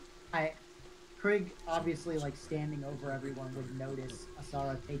Krieg obviously like standing over everyone would notice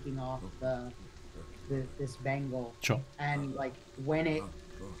Asara taking off this bangle, Sure. and like when it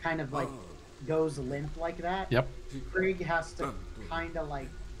kind of like goes limp like that, Yep. Krieg has to kind of like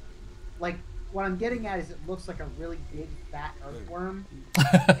what I'm getting at is it looks like a really big fat earthworm. And,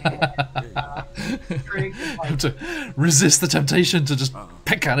 Krieg is Have like, to resist the temptation to just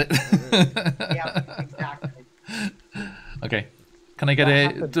peck at it. yeah, exactly. Okay. Can I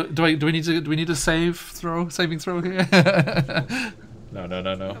get do we need a saving throw here? No. Oh my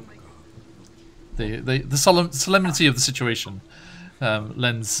god. The solemnity of the situation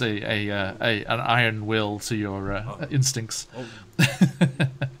lends an iron will to your instincts.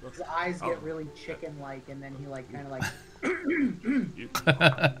 His eyes get really chicken-like, and then he like kind of like.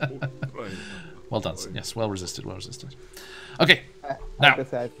 Well done. Yes, well resisted. Okay. Like Now. I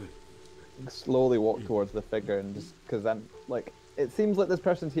said, slowly walk towards the figure, and just because I'm like, it seems like this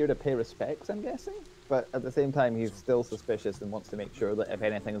person's here to pay respects, I'm guessing, but at the same time, he's still suspicious and wants to make sure that if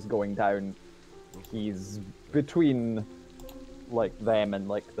anything is going down, he's between like them and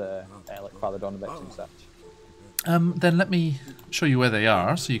like the like Father Donovich and such. Then let me show you where they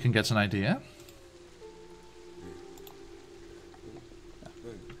are, so you can get an idea.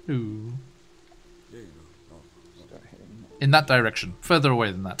 Ooh. In that direction, further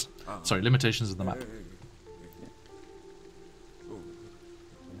away than that. Sorry, limitations of the map.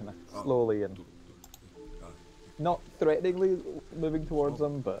 Slowly and not threateningly moving towards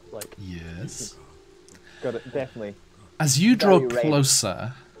them, but like Yes. got it definitely. As you draw Very red.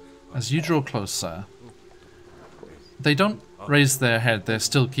 closer, they don't raise their head. They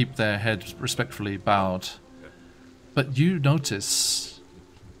still keep their head respectfully bowed. But you notice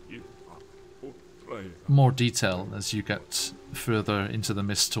more detail as you get further into the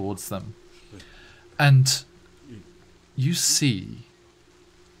mist towards them. And you see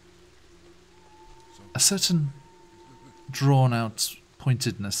a certain drawn-out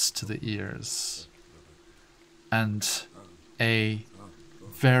pointedness to the ears and a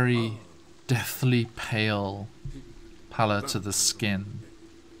very deathly pale pallor to the skin.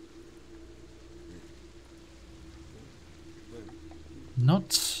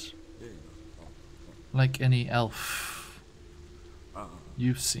 Not like any elf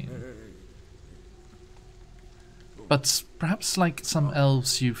you've seen, but perhaps like some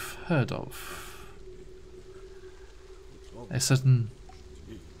elves you've heard of. A certain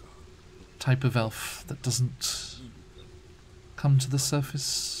type of elf that doesn't come to the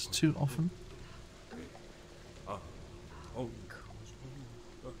surface too often.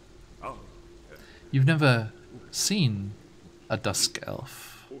 You've never seen a dusk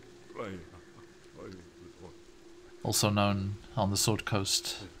elf, also known on the Sword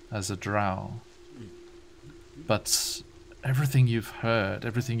Coast as a drow. But everything you've heard,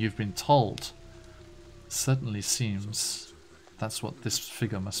 everything you've been told, certainly seems that's what this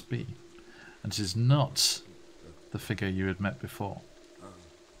figure must be. And it is not the figure you had met before.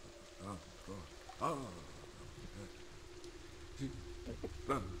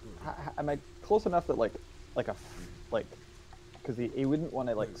 Am I close enough that like because he wouldn't want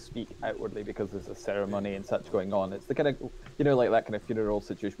to like speak outwardly because there's a ceremony and such going on. It's the kind of, you know, like that kind of funeral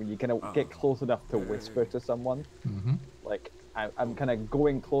situation when you kind of get close enough to whisper to someone. Mm-hmm. Like I'm kind of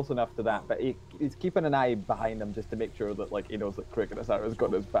going close enough to that, but he's keeping an eye behind him just to make sure that like he knows that Cricket has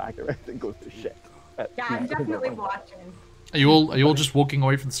got his back or everything goes to shit. Yeah, I'm definitely watching. Are you all just walking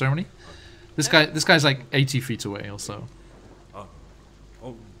away from the ceremony? This guy's like 80 feet away or so.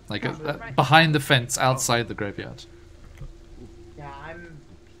 Like behind the fence outside the graveyard. Yeah, I'm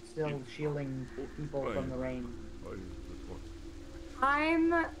still shielding people from the rain.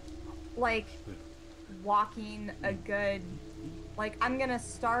 I'm like walking a good, like I'm gonna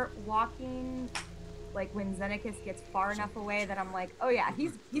start walking like when Xenakis gets far enough away that I'm like, oh yeah,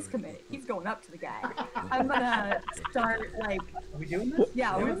 he's committed. He's going up to the guy. I'm gonna start like. Are we doing this?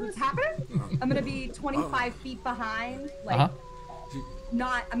 Yeah, what's happening? I'm gonna be 25 feet behind, like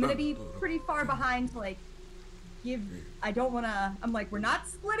not. I'm gonna be pretty far behind to like give. I don't wanna. I'm like, we're not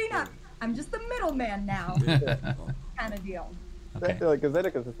splitting up. I'm just the middleman now, kind of deal. Okay. Like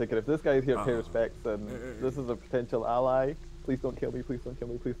Xenakis is thinking, if this guy's here to pay respects, then this is a potential ally. Please don't kill me. Please don't kill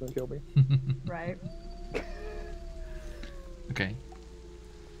me. Please don't kill me. Right. Okay.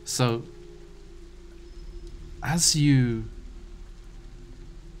 So, as you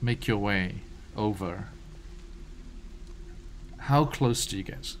make your way over, how close do you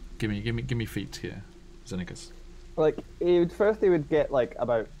get? Give me feet here, Xenakis. Like he would get like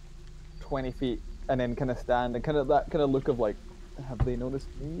about 20 feet, and then kind of stand and kind of that kind of look of like, have they noticed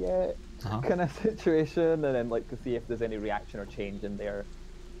me yet? Kind of situation, and then like to see if there's any reaction or change in their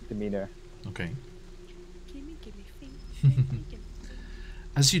demeanor. Okay. Gimme feet.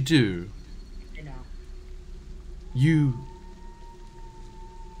 As you do, You know. you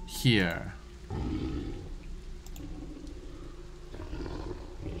hear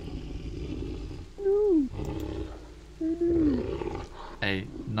a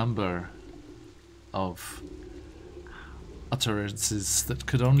number of utterances that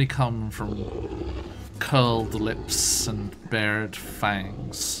could only come from curled lips and bared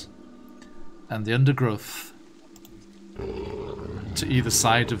fangs, and the undergrowth to either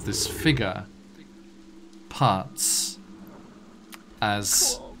side of this figure parts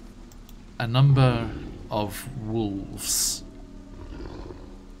as a number of wolves,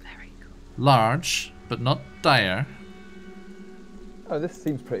 Very cool. large but not dire, Oh, this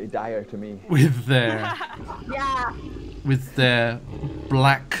seems pretty dire to me. with their Yeah. with their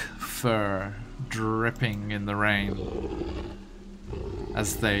black fur dripping in the rain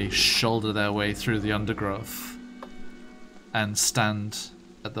as they shoulder their way through the undergrowth and stand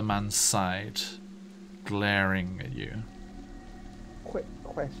at the man's side, glaring at you. quick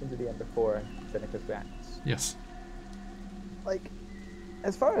question to the end before Seneca's reacts. Yes. Like,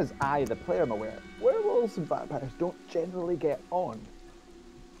 as far as I, the player, am aware, werewolves and vampires don't generally get on.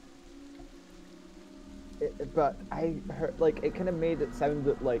 But I heard, like, it kind of made it sound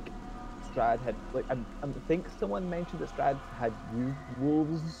that, like, Strahd had, like, I think someone mentioned that Strahd had used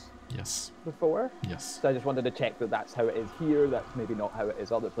wolves Yes. before. Yes. So I just wanted to check that that's how it is here. That's maybe not how it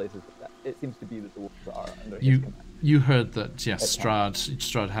is other places. But it seems to be that the wolves are under his command. You heard that, yes, Okay.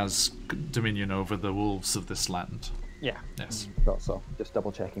 Strahd has dominion over the wolves of this land. Yeah. Yes. Thought so. Just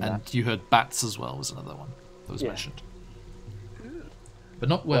double checking And that. you heard bats as well was another one that was Yeah. mentioned. But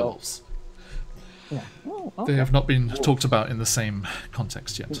not werewolves. Yeah. Oh, They okay. have not been talked about in the same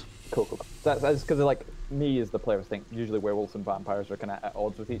context yet. Cool. That's because, like, me as the player think usually werewolves and vampires are kind of at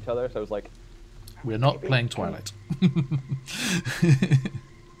odds with each other. So I was like, We're not playing Twilight.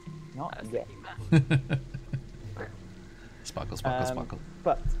 not That's yet. thinking that. Sparkle, sparkle, sparkle.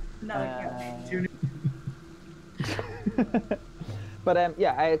 But No, but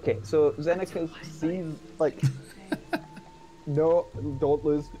yeah, okay. So Zeneca sees, like, no, don't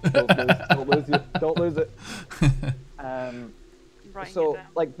lose it. Writing So it down.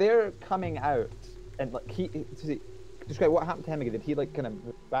 like they're coming out, and like describe what happened to him again. Did he like kind of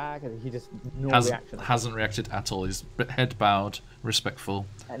move back, and he just no reaction? Hasn't reacted at all. He's head bowed, respectful,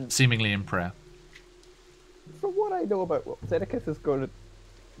 And- seemingly in prayer. From what I know about Zeneca is going to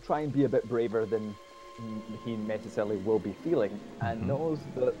try and be a bit braver than he necessarily will be feeling, and knows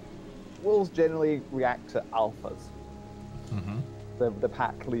that wolves generally react to alphas, the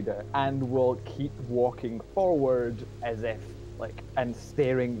pack leader, and will keep walking forward as if like and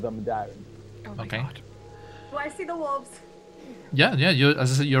staring them down. Oh my Okay. god. do I see the wolves? Yeah. You're,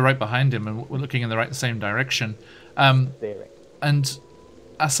 as I said, you're right behind him, and we're looking in the same direction. Staring. And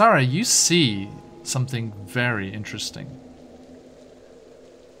Asara, you see something very interesting.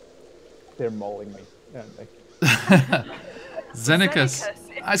 They're mauling me. Aren't they? Zeneca's. Zeneca's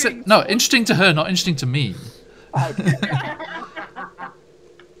I said doing no. so- Interesting to her, not interesting to me.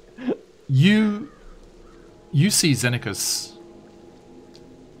 You see Zeneca's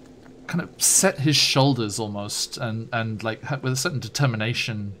kind of set his shoulders almost, and like with a certain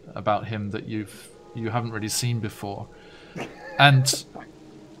determination about him that you haven't really seen before, and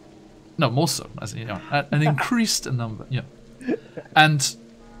no more so, as you know, an increased number, yeah, and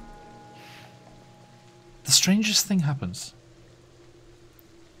the strangest thing happens.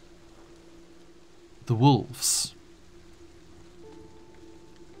 The wolves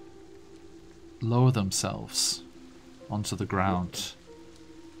lower themselves onto the ground,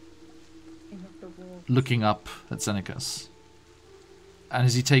 looking up at Xenacus. And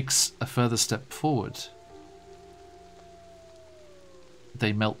as he takes a further step forward,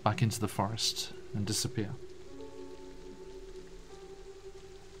 they melt back into the forest and disappear.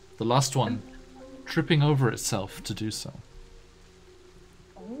 The last one tripping over itself to do so.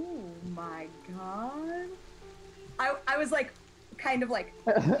 Oh my god. I was like, kind of like,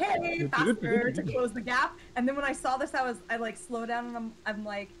 hey, faster to close the gap. And then when I saw this, I like slow down and I'm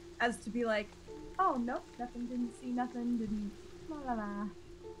like, as to be like, oh nope, nothing, didn't see nothing, didn't, la la la.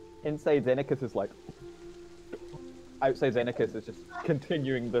 Inside Xenacus is like. Outside Xenacus is just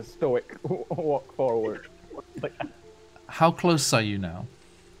continuing the stoic walk forward. Like, How close are you now?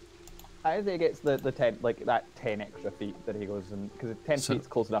 I think it's the 10, like that 10 extra feet that he goes in, because 10 So- feet's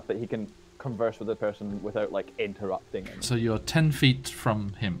close enough that he can converse with the person without like interrupting him. So you're 10 feet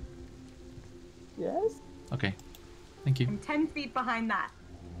from him. Yes? Okay. Thank you. I'm 10 feet behind that.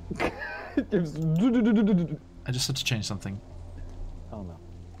 Gives- I just had to change something. Oh no.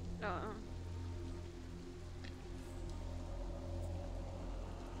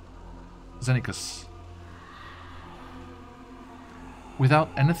 Xenacus. Without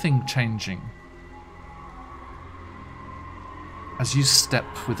anything changing, as you step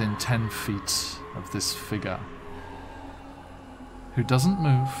within 10 feet of this figure, who doesn't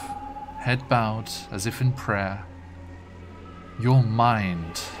move, head bowed as if in prayer, your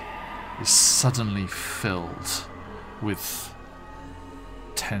mind is suddenly filled with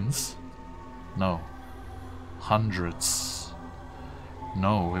tens? No. Hundreds.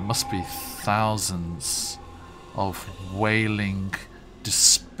 No, it must be thousands of wailing,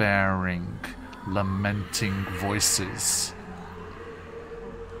 despairing, lamenting voices.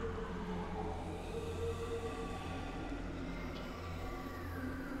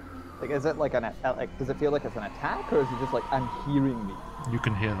 Like, is it like like, does it feel like it's an attack, or is it just like, I'm hearing me? You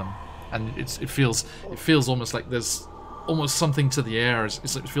can hear them, and it feels almost like there's almost something to the air. It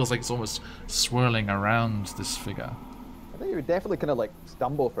feels like it's almost swirling around this figure. I think you would definitely kind of like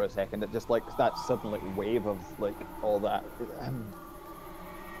stumble for a second at just like that sudden like wave of like all that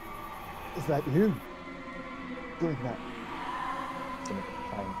Is that you? Doing that? Gonna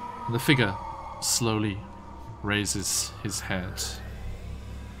try and The figure slowly raises his head.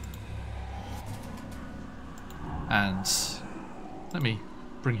 And let me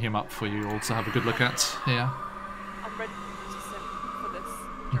bring him up for you all to have a good look at here. I'm ready to sit for this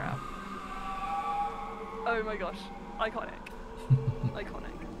drow. Oh my gosh. Iconic.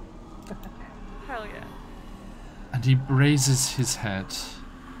 Iconic. Hell yeah. And he raises his head.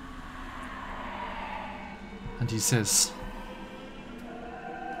 And he says,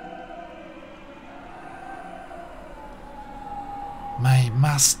 "My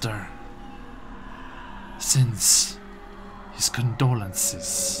master sends his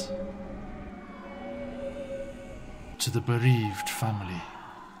condolences to the bereaved family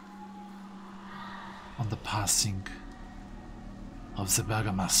on the passing of the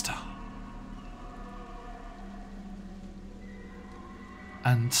Burgomaster.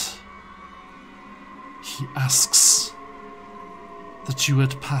 And he asks that you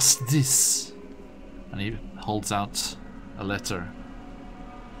would pass this." And he holds out a letter.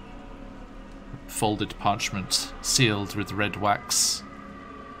 Folded parchment, sealed with red wax.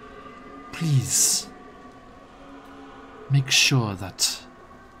 "Please make sure that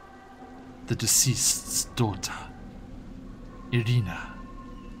the deceased's daughter, Irina,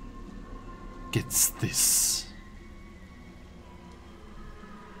 gets this."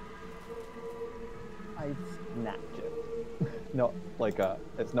 I snatch it. Not like a.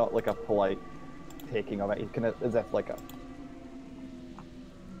 It's not like a polite taking of it. He's kind of as if like a.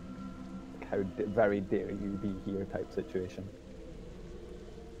 How very dare you be here type situation.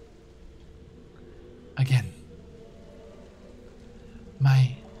 Again,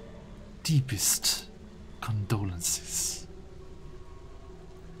 my deepest condolences.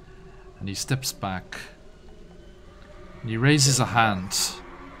 And he steps back. And he raises a hand.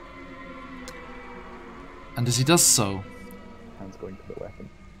 And as he does so, Hand's going to the weapon.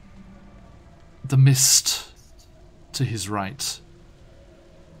 the mist to his right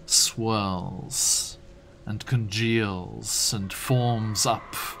swirls and congeals and forms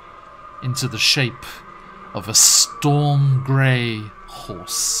up into the shape of a storm grey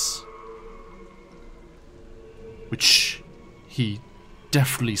horse, which he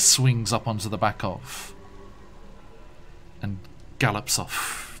deftly swings up onto the back of and gallops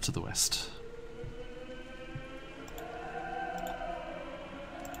off to the west.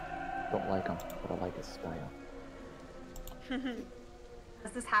 Don't like him, but I like his style.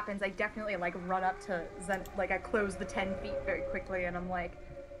 As this happens, I definitely like run up to Zen, like I close the 10 feet very quickly, and I'm like,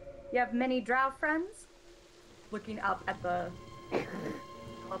 "You have many drow friends?" Looking up at the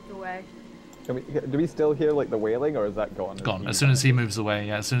clubbed away. Do we still hear like the wailing, or is that gone? It's gone. As soon as he moves away,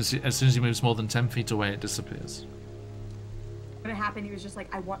 yeah, as soon as he moves more than 10 feet away, it disappears. When it happened, he was just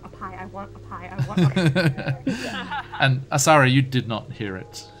like, "I want a pie, I want a pie, I want a pie." And Asara, you did not hear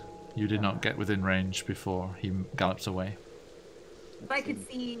it. You did not get within range before he gallops away. But I could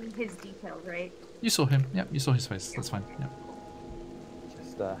see his details, right? You saw him. Yeah, you saw his face. That's fine. Yeah.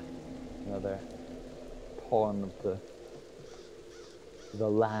 Just another pawn of the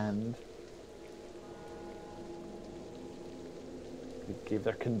land. He gave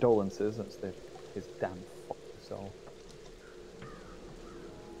their condolences. That's his damn fuck. So,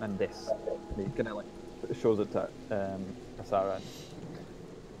 and this, he kind of like shows it to Asara and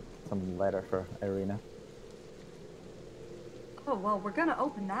some letter for Irina. Oh, well, we're gonna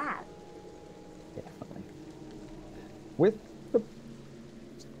open that. Definitely. With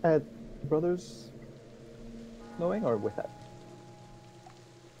the brothers knowing, or without?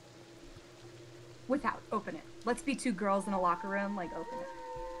 Without, open it. Let's be two girls in a locker room, like, open it.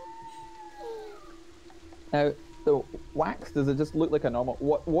 Now, the wax, does it just look like a normal...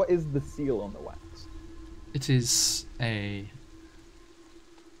 What is the seal on the wax? It is a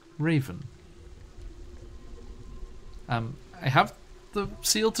raven. I have the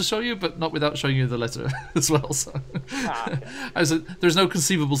seal to show you, but not without showing you the letter as well. So, as there's no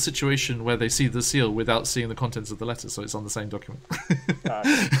conceivable situation where they see the seal without seeing the contents of the letter, so it's on the same document.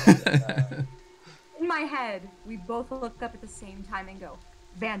 In my head, we both look up at the same time and go,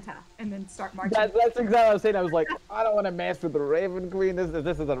 "Vanta," and then start marching. That's exactly what I was saying. I was like, I don't want to mess with the Raven Queen.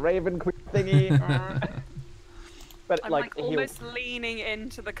 This is a Raven Queen thingy. But I'm like almost leaning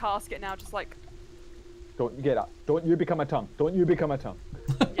into the casket now, just like... Don't get up. Don't you become a tongue. Don't you become a tongue.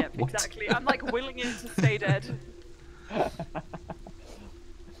 Yep, exactly. I'm like willing it to stay dead.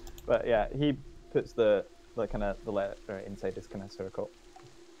 But yeah, he puts the letter inside his kind of circle.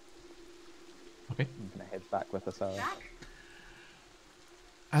 Okay. And kind of heads back with us.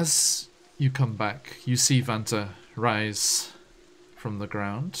 As you come back, you see Vanta rise from the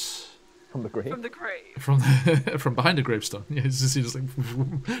ground, From the grave. From the grave. From behind a gravestone. Yeah, it's just like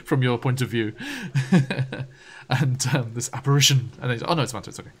from your point of view, and this apparition. And oh no, it's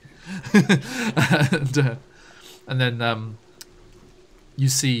Manta. It's okay. and then you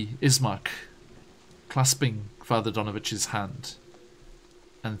see Ismark clasping Father Donovich's hand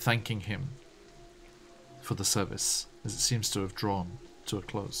and thanking him for the service, as it seems to have drawn to a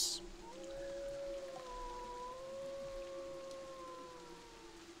close.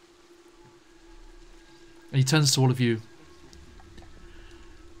 And he turns to all of you.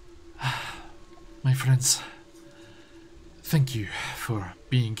 My friends, thank you for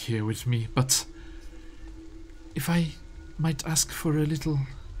being here with me, but if I might ask for a little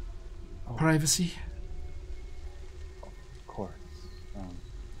privacy? Of course.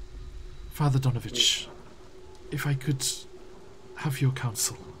 Father Donovich, if I could have your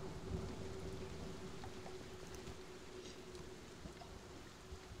counsel.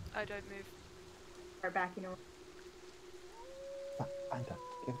 I don't move. Start backing away. Anta,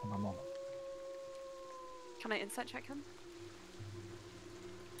 give them a moment. Can I insight check him?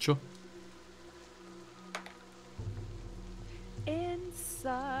 Sure.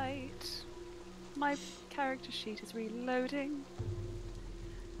 Insight. My character sheet is reloading.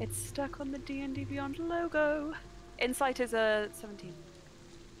 It's stuck on the D&D Beyond logo. Insight is a 17.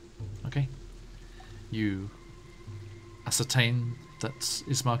 Okay. You ascertain that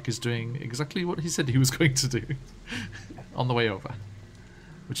Ismark is doing exactly what he said he was going to do on the way over,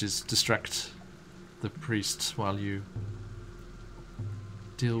 which is distract the priest while you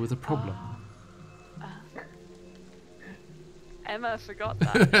deal with a problem. Emma forgot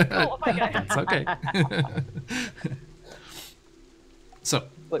that. Oh my god. It's okay. So,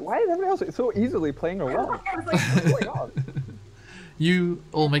 Like, why is everyone else so easily playing her well? What's going on? you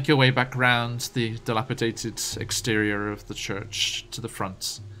all make your way back round the dilapidated exterior of the church to the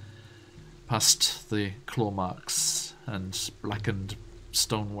front, past the claw marks and blackened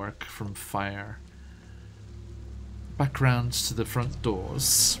stonework from fire. Back round to the front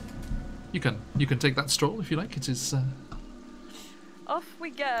doors. You can take that stroll if you like. It is Off we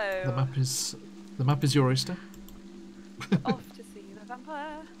go. the map is your oyster. Off to see the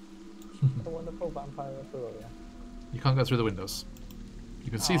vampire. The wonderful vampire Australia. You can't go through the windows. You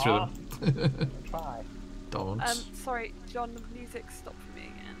can see through them. Try. Don't. Sorry, John, the music stopped for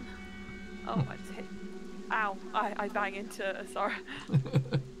me again. Oh, I just hit. Ow, I bang into Sarah.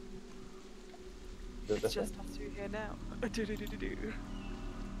 It's just us two here now.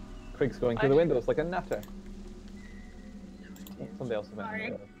 Craig's going through the windows like a nutter. Somebody else went.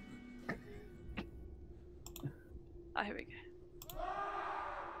 Sorry. Oh, here we go.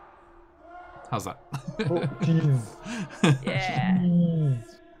 How's that? Oh, jeez. Yeah. Jeez.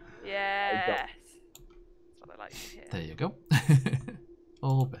 Yes. That's what I like to hear. There you go.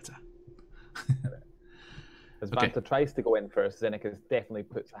 All better. As Okay. Vanta tries to go in first, Zeneca definitely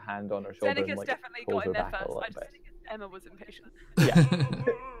puts a hand on her shoulder Zeneca's and like, definitely pulls got in her there back a first. little I just bit. think Emma was impatient. Yeah.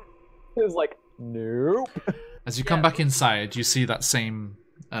 It was like, nope. As you come Yeah. back inside, you see that same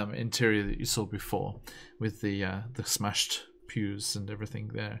interior that you saw before, with the smashed pews and everything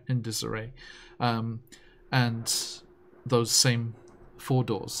there in disarray, and those same 4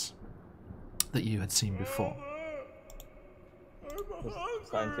 doors that you had seen before. Does the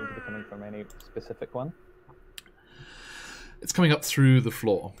sound seem to be coming from any specific one? It's coming up through the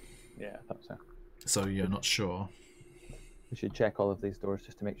floor, Yeah, I thought so. so you're not sure. We should check all of these doors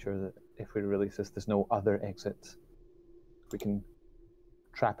just to make sure that if we release this, there's no other exits. We can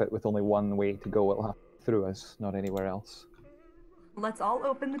trap it with only one way to go. It'll have through us, not anywhere else. Let's all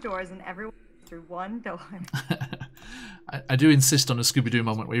open the doors and everyone through one door. I do insist on a Scooby-Doo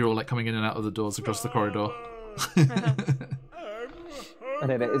moment where you're all like coming in and out of the doors across the corridor. And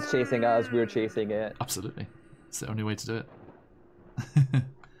then it is chasing us, we're chasing it. Absolutely. It's the only way to do it.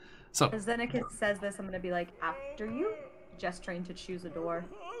 So, As Zeneca says this, I'm gonna be like, after you, gesturing to choose a door.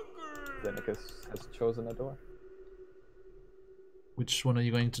 Zeneca has chosen a door. which one are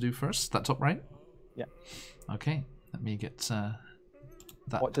you going to do first? That top right? Yeah. Okay, let me get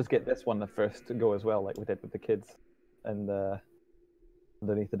that. Watch us get this one the first to go as well, like we did with the kids and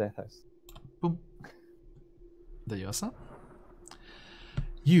underneath the death house. Boom. There you are, sir.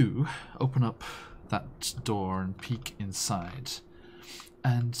 You open up that door and peek inside,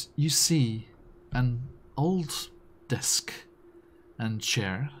 and you see an old desk and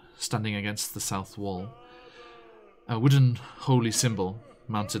chair standing against the south wall, a wooden holy symbol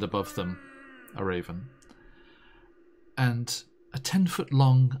mounted above them, a raven, and a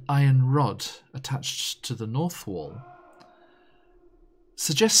 10-foot-long iron rod attached to the north wall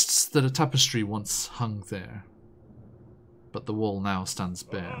suggests that a tapestry once hung there, but the wall now stands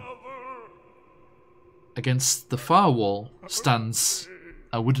bare. Against the far wall stands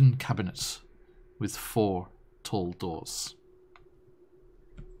a wooden cabinet with 4 tall doors.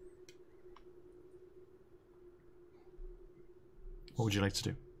 What would you like to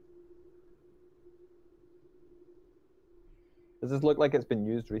do? Does this look like it's been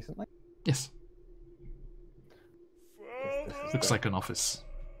used recently? Yes. This is Looks the- like an office.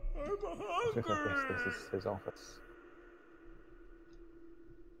 looks like this is his office.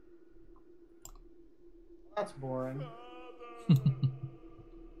 That's boring.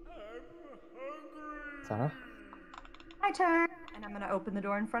 Sarah? My turn. And I'm gonna open the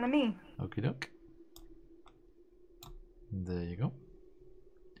door in front of me. Okie doke. There you go.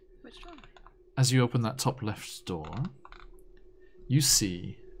 Which door? As you open that top left door, you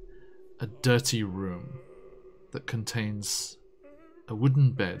see a dirty room that contains a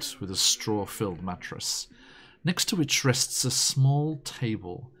wooden bed with a straw-filled mattress, next to which rests a small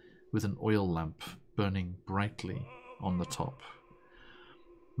table with an oil lamp burning brightly on the top.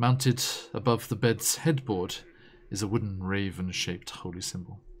 Mounted above the bed's headboard is a wooden raven-shaped holy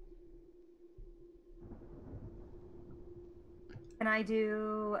symbol. Can I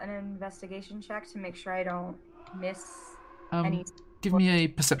do an investigation check to make sure I don't miss any? Give me a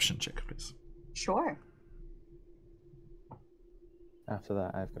perception check, please. Sure. After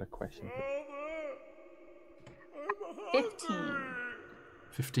that, I've got a question. 15.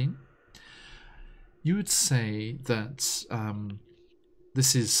 15. You would say that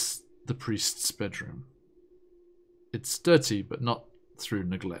this is the priest's bedroom. It's dirty, but not through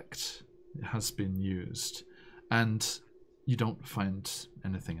neglect. It has been used. And you don't find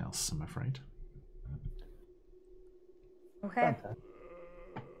anything else, I'm afraid. Okay. Fantastic.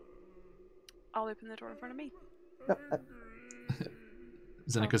 I'll open the door in front of me. No,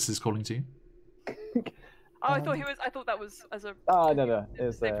 Xenicus is calling to you. Oh, I thought that was as a. Oh, no.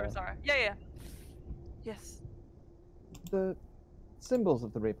 It's Same for Sarah. Yeah. Yes. the symbols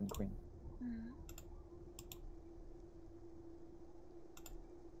of the Raven Queen.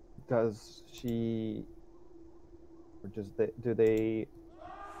 Does she, or do they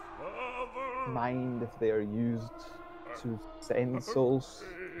mind if they are used to send souls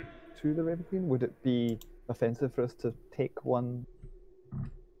to the Raven Queen? Would it be offensive for us to take one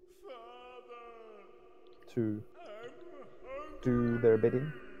to do their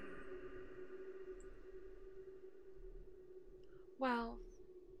bidding? Well,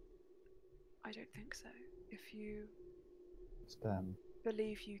 I don't think so. If you Just,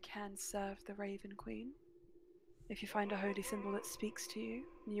 believe you can serve the Raven Queen, if you find a holy symbol that speaks to you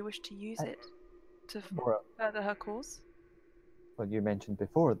and you wish to use it to further her cause. Well, you mentioned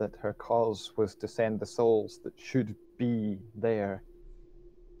before that her cause was to send the souls that should be there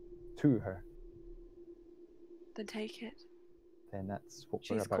to her. Then take it. Then that's what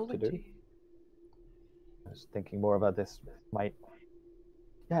we're She's about to calling do. to you. I was thinking more about this might.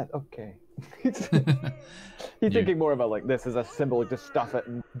 Yeah, okay. He's thinking more about like this is a symbol, like just stuff it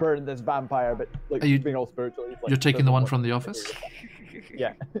and burn this vampire, but like Are you- being all spiritual. He's like, You're taking the doesn't one want from to the do office? that.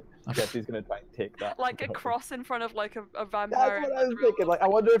 Yeah. Yes, he's gonna try and take that. Like a cross in front of like a That's vampire. what in I was the real thinking. world. Like, I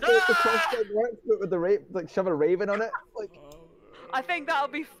wonder if the cross thing works, but with the like shove a raven on it. Like, I think that'll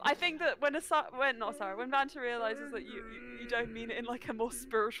be. I think that when when Vanta realizes that you don't mean it in like a more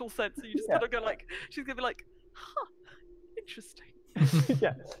spiritual sense, you just Yeah. gotta go like, she's gonna be like, huh, interesting.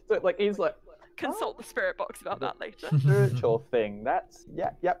 yeah. So like he's like Consult the spirit box about that later. spiritual thing. That's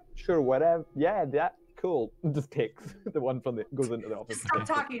yep, sure, whatever. Yeah, that cool. Just takes the one from the goes into the office. Stop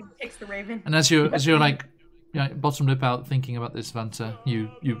talking. Takes the raven. And as you're like, bottom lip out thinking about this, Vanta, you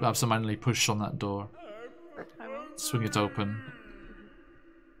absentmindedly push on that door, I will. swing it open,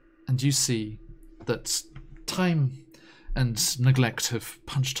 and you see that time and neglect have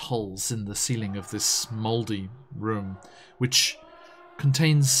punched holes in the ceiling of this mouldy room, which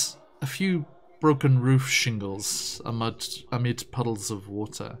contains a few broken roof shingles amid puddles of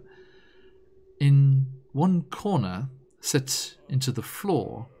water. In one corner, set into the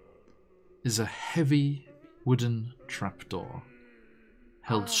floor, is a heavy wooden trapdoor,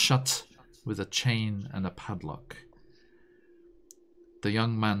 held shut with a chain and a padlock. The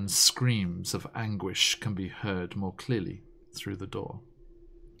young man's screams of anguish can be heard more clearly through the door.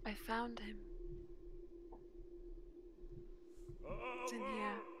 I found him. It's in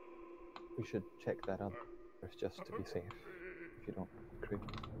here. We should check that out first, just to be safe. If you don't agree.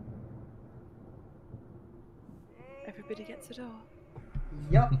 Everybody gets a door.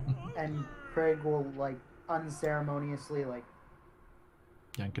 Yup. And Craig will like unceremoniously like,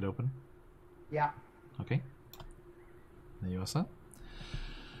 Yank it open. yeah. Okay. There you are, sir.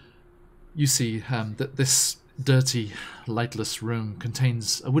 You see that this dirty, lightless room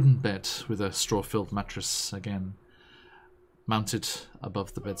contains a wooden bed with a straw-filled mattress again. Mounted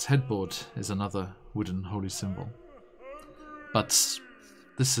above the bed's headboard is another wooden holy symbol. But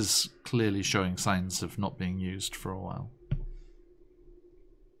this is clearly showing signs of not being used for a while.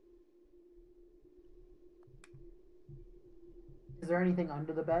 Is there anything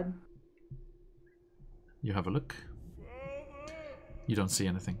under the bed? You have a look. You don't see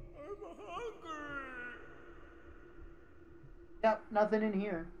anything. Yep, nothing in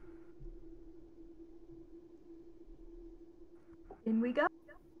here. In we go.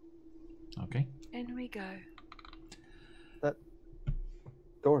 Okay. In we go. That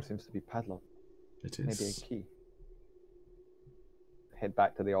door seems to be padlocked. It Maybe a is. key. Head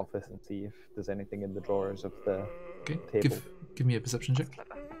back to the office and see if there's anything in the drawers of the Okay. table. Give me a perception check.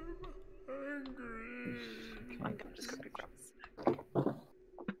 Clever. Okay. I'm just gonna grab this.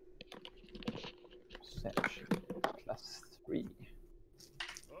 Perception plus 3.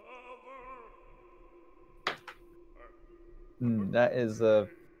 That is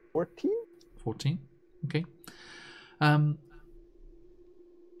 14? 14. Okay.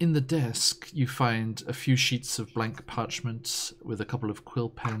 In the desk, you find a few sheets of blank parchment with a couple of quill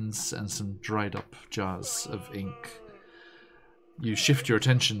pens and some dried up jars of ink. You shift your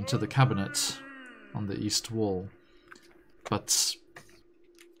attention to the cabinet on the east wall, but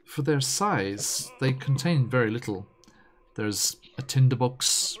for their size, they contain very little. There's a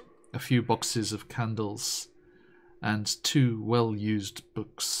tinderbox, a few boxes of candles, and 2 well-used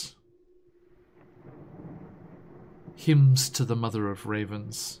books. Hymns to the Mother of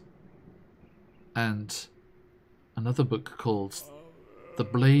Ravens, and another book called The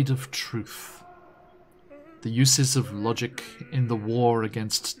Blade of Truth, The Uses of Logic in the War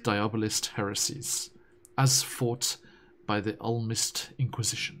Against Diabolist Heresies, as fought by the Ulmist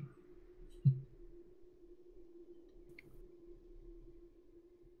Inquisition.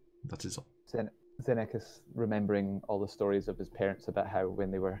 That is all. Xenakis remembering all the stories of his parents about how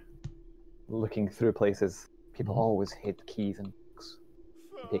when they were looking through places, people always hid keys and books.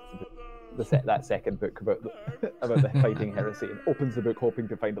 He takes that second book about the fighting heresy and opens the book hoping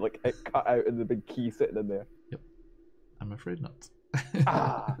to find it cut out and the big key sitting in there. Yep. I'm afraid not.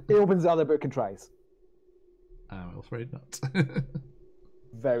 He opens the other book and tries. I'm afraid not.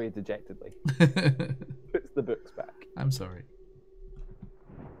 Very dejectedly. Puts the books back. I'm sorry.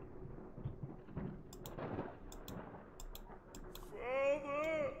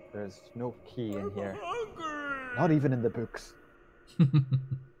 There's no key in here. Not even in the books.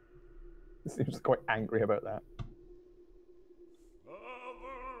 He seems quite angry about that.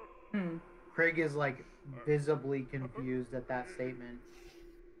 Craig is like visibly confused at that statement.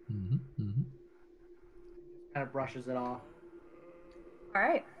 Kind of brushes it off. All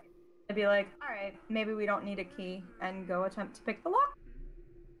right. I'd be like, all right, maybe we don't need a key, and go attempt to pick the lock.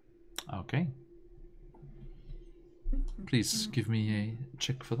 Okay. Please give me a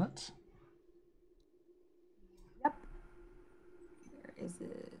check for that. Yep. Where is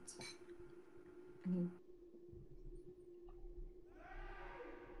it?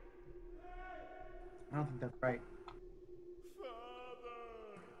 I don't think that's right.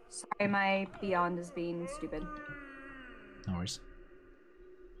 Sorry, my beyond is being stupid. No worries.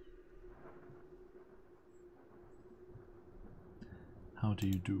 How do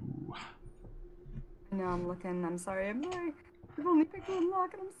you do? No, I'm looking. I'm sorry. I've only picked one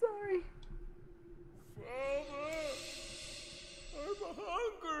lock, and I'm sorry. I'm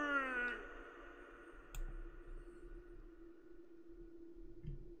hungry.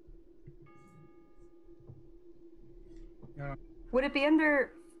 Would it be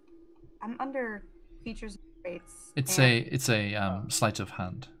under? I'm under features and traits. It's and- a sleight of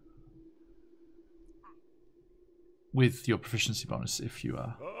hand with your proficiency bonus if you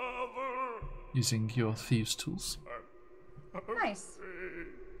are using your thieves' tools. Nice.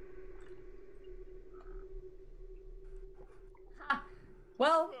 Ha.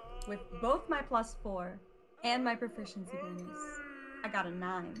 Well, with both my +4 and my proficiency bonus, I got a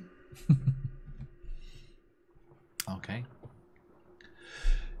 9. Okay.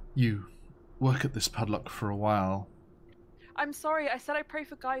 You work at this padlock for a while. I'm sorry, I said I pray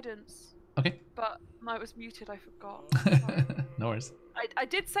for guidance, Okay. but no, it was muted, I forgot. Sorry. No worries. I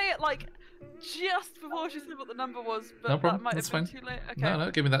did say it like just before she said what the number was, but No problem, that might that's have been fine. too late. Okay. No,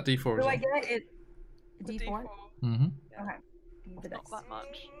 give me that D4 Do as I well. get it? The D4? Mm-hmm. Okay. The Not dice. that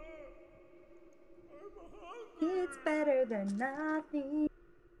much. It's better than nothing.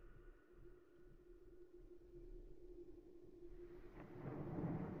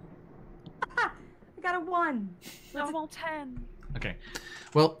 I got a 1. No, I'm all 10. Okay.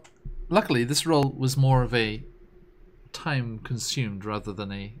 Well, luckily this roll was more of a time consumed rather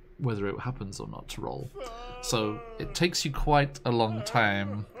than a whether it happens or not roll. So it takes you quite a long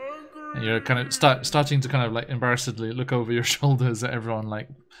time, and you're kind of starting to kind of like embarrassedly look over your shoulders at everyone, like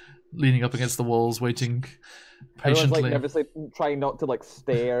leaning up against the walls, waiting Everyone's patiently. like nervously trying not to like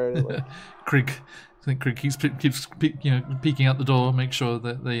stare. Like... Krieg, I think Krieg keeps peeking out the door, make sure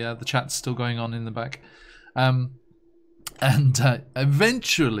that the chat's still going on in the back, and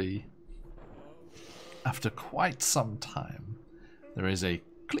eventually, after quite some time, there is a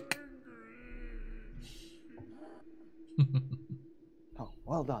click. Oh,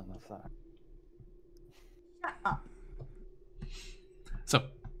 well done, that's that. Shut up. So,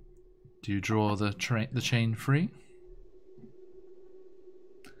 do you draw the chain free?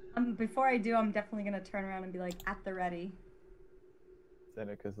 Before I do, I'm definitely gonna turn around and be like, at the ready.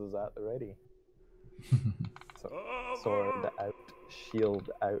 Zenekas is at the ready. So, sword out,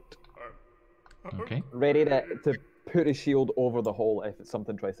 shield out. Okay. Ready to put a shield over the hole if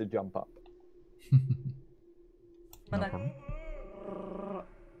something tries to jump up. No problem.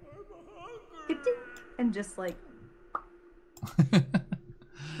 And just like,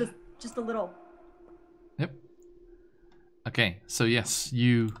 just a little. Yep. Okay, so yes,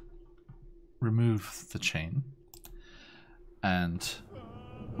 you remove the chain, and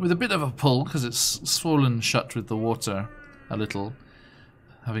with a bit of a pull, because it's swollen shut with the water a little,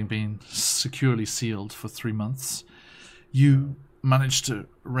 having been securely sealed for 3 months, you manage to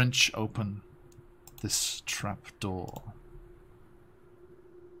wrench open this trap door.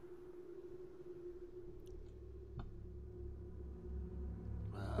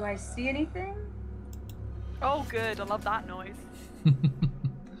 Do I see anything? Oh, good. I love that noise. I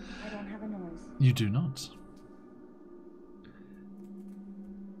don't have a noise. You do not.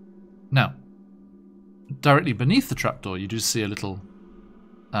 Now, directly beneath the trapdoor, you do see a little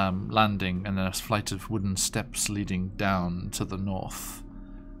landing and a flight of wooden steps leading down to the north.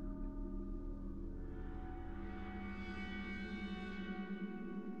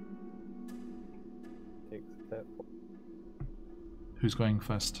 Take a step. Who's going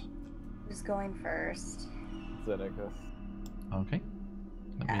first? Who's going first? Zenekas. Okay.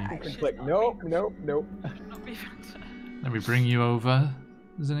 Let me, Like, nope. Not be fantastic. let me bring you over,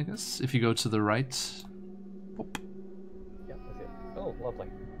 Zenegas. If you go to the right. Whoop. Yeah, that's it. Oh, lovely.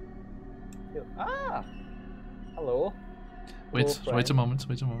 Ah! Hello. Wait Hello, a friend. moment.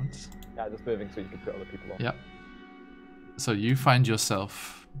 Yeah, just moving so you can put other people on. Yep. So you find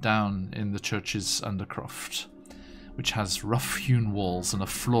yourself down in the church's undercroft, which has rough-hewn walls and a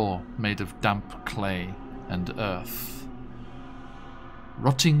floor made of damp clay and earth.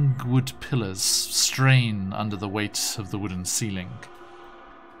 Rotting wood pillars strain under the weight of the wooden ceiling,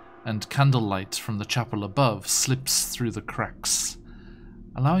 and candlelight from the chapel above slips through the cracks,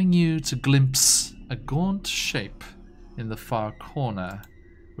 allowing you to glimpse a gaunt shape in the far corner,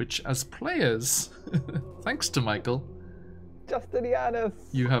 which, as players, thanks to Michael, Justinianus!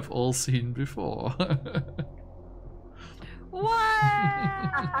 you have all seen before.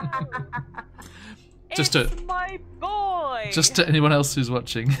 Wow! Just it's to- my boy! Just to anyone else who's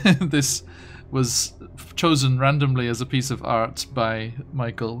watching, this was chosen randomly as a piece of art by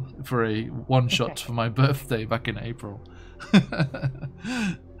Michael for a one-shot for my birthday back in April.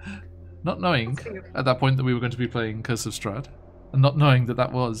 Not knowing at that point that we were going to be playing Curse of Strahd, and not knowing that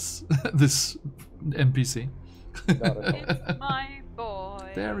that was this NPC. Not at all. It's my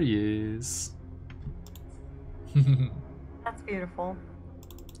boy. There he is. That's beautiful.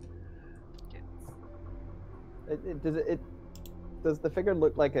 Does the figure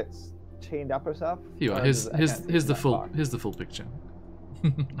look like it's chained up herself? Here you are. Or Here's, does it- I here's, can't see here's the that full far. here's the full picture.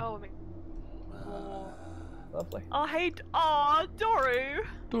 Oh, I mean. Lovely. Oh, hey. Aw, Doru!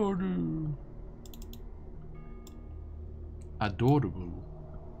 Adorable. Adorable.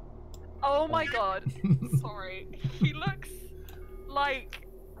 Oh my god. Sorry. He looks like.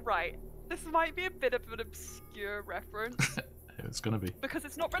 Right. This might be a bit of an obscure reference It's gonna be. because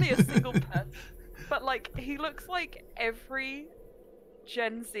it's not really a single person. But, like, he looks like every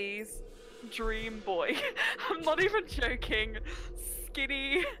Gen Z's dream boy. I'm not even joking.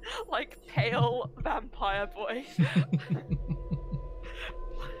 Skinny, like, pale vampire boy.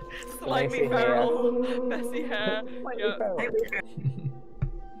 Slightly Messy hair. feral, messy hair. Yeah.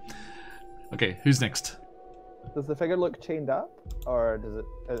 Okay, who's next? Does the figure look chained up, or does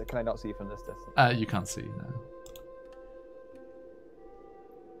it? Can I not see from this distance? You can't see now.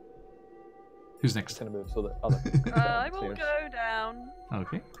 Who's Just next? gonna move so that other people can get I will upstairs. go down.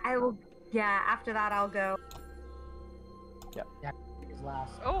 Okay. I will. Yeah. After that, I'll go. Is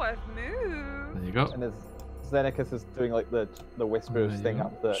last. Oh, I've moved. There you go. And as Zenekas is doing like the whispers There you thing go.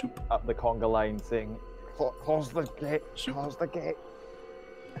 up the Shoop. conga line, saying, Close the gate. Shoot. Close the gate.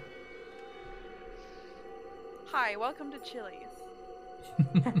 Hi, welcome to Chili's.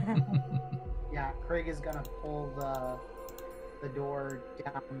 Yeah, Craig is gonna pull the door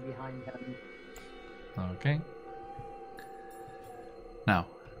down behind him. Okay. Now,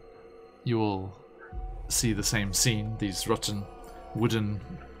 you will see the same scene, these rotten wooden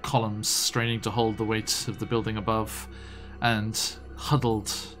columns straining to hold the weight of the building above, and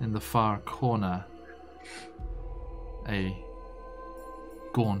huddled in the far corner, a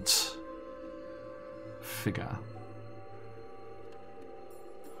gaunt figure.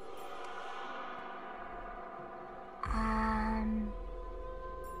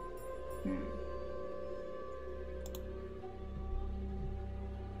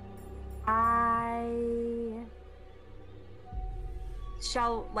 I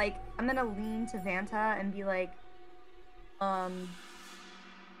shall, like, I'm gonna lean to Vanta and be like,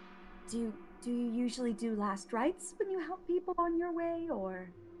 do you usually do last rites when you help people on your way, or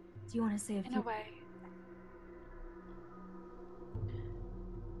do you want to say a few? In a way.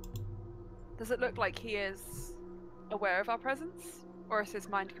 Does it look like he is aware of our presence? Or is his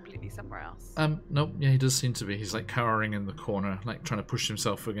mind completely somewhere else? Nope, yeah, he does seem to be. He's like cowering in the corner, like trying to push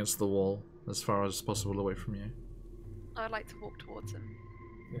himself against the wall as far as possible away from you. I'd like to walk towards him.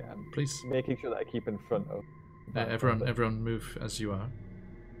 Yeah, I'm Please. making sure that I keep in front of. Everyone move as you are.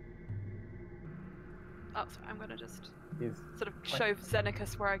 Oh, sorry, I'm gonna just He's sort of show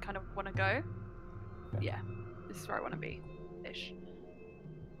Xenicus where I kind of want to go. Yeah, this is where I want to be, ish.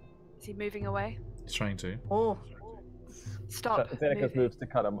 Is he moving away? He's trying to. Oh, Stop. Zeneca's moving. moves to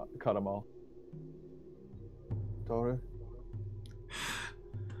cut him off. Toru,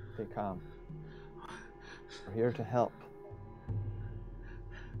 stay calm. We're here to help.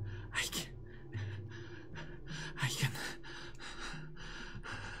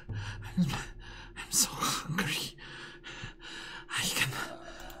 I'm so hungry. I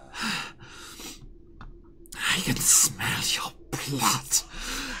can smell your blood.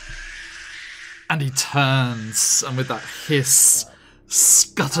 And he turns, and with that hiss,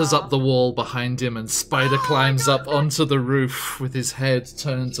 scutters up the wall behind him, and Spider climbs up onto the roof with his head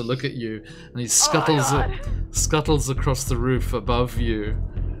turned to look at you, and he scuttles across the roof above you.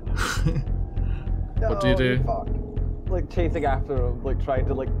 What do you do? Fuck. Like chasing after him, like trying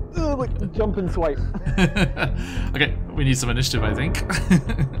to like jump and swipe. Okay, we need some initiative, I think.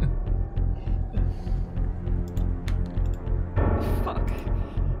 Fuck.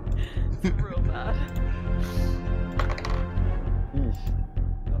 It's real bad. Yeesh.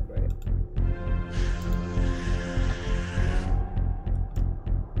 Not great.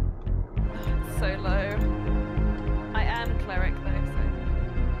 So low. I am cleric though, so.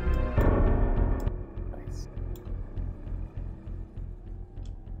 Nice.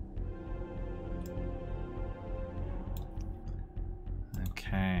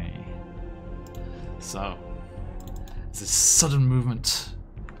 Okay. So, this sudden movement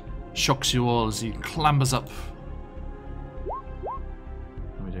shocks you all as he clambers up.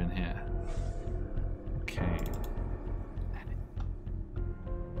 What are we doing here? Okay.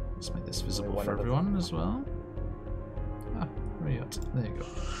 Let's make this visible one for of us. everyone as well. Ah, where are you at? There you go.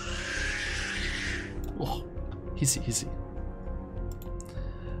 Oh, easy.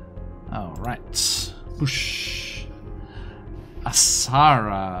 Alright. Whoosh.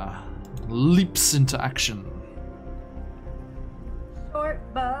 Asara leaps into action.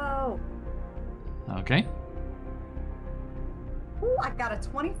 short bow. Okay. Ooh, I got a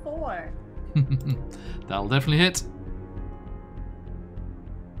 24. That'll definitely hit.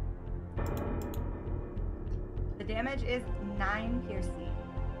 The damage is 9 piercing.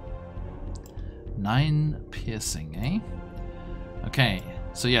 9 piercing, eh? Okay,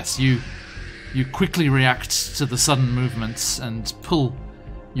 so yes, you quickly react to the sudden movements and pull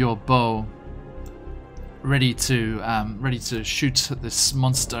your bow, ready to shoot at this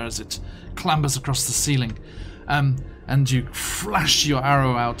monster as it clambers across the ceiling, and you flash your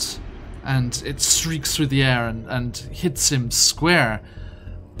arrow out, and it streaks through the air and hits him square,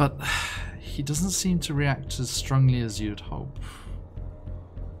 but he doesn't seem to react as strongly as you'd hope.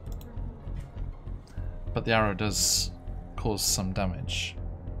 But the arrow does cause some damage.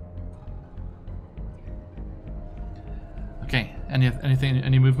 Okay,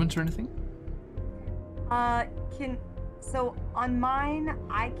 any movement or anything? So on mine,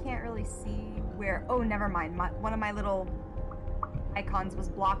 I can't really see where. Oh, never mind. One of my little icons was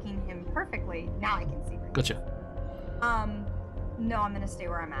blocking him perfectly. Now I can see. Gotcha. No, I'm gonna stay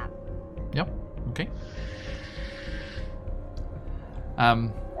where I'm at. Yep. Okay.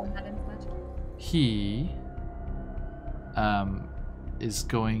 He is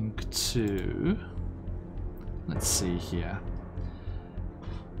going to Let's see here.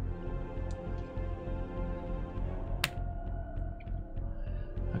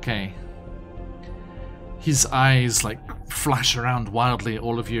 Okay. His eyes like flash around wildly at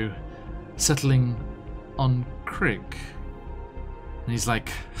all of you, settling on Krig. And he's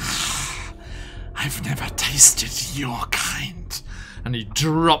like, I've never tasted your kind. And he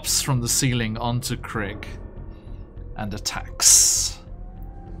drops from the ceiling onto Krig and attacks.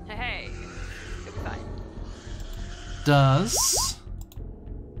 Hey, it'll be fine. Does...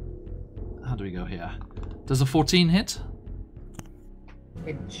 How do we go here? Does a 14 hit?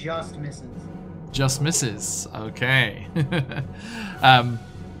 It just misses. Just misses. Okay.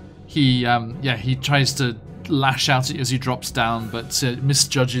 He tries to lash out at you as he drops down, but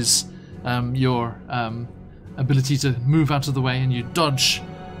misjudges your ability to move out of the way, and you dodge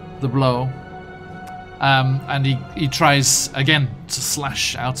the blow. And he tries again to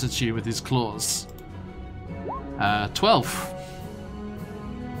slash out at you with his claws. 12.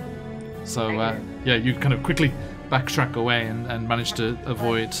 So you kind of quickly backtrack away and manage to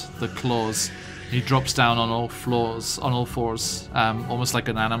avoid the claws. He drops down on all fours, almost like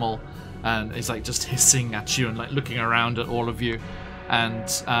an animal, and he's like just hissing at you and like looking around at all of you. And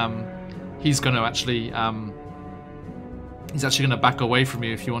he's going to actually going to back away from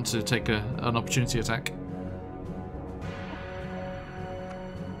you if you want to take an opportunity attack.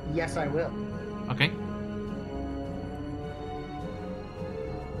 Yes, I will. Okay.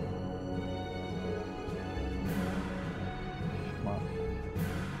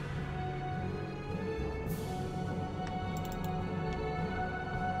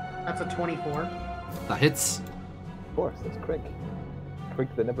 That's a 24. That hits. Of course, that's Krig.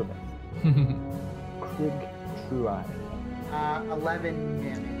 Krig the never miss. Krig True Eye. 11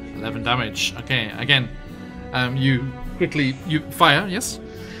 damage. 11 damage. Okay, again, you fire, yes?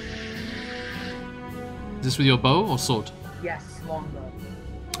 Is this with your bow or sword? Yes, longbow.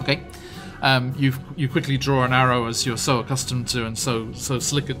 Okay. You quickly draw an arrow as you're so accustomed to and so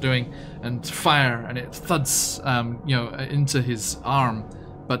slick at doing, and fire, and it thuds into his arm,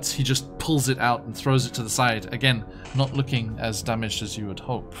 but he just pulls it out and throws it to the side, again not looking as damaged as you would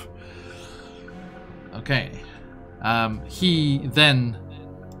hope. Okay. He then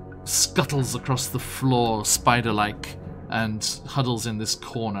scuttles across the floor spider-like and huddles in this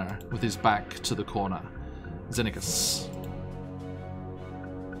corner with his back to the corner. Xenicus.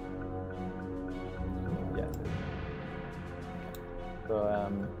 Yeah. So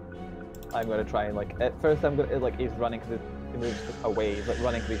I'm gonna try and at first I'm gonna he's running because he moves away. He's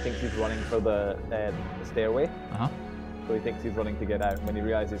running because he thinks he's running for the stairway. So he thinks he's running to get out. When he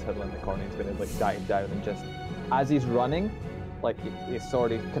realizes he's huddling in the corner, he's gonna dive down and just as he's running, his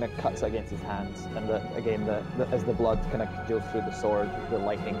sword kind of cuts against his hands, and as the blood kind of congeals through the sword, the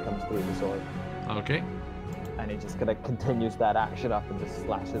lightning comes through the sword. Okay. And he just kind of continues that action up and just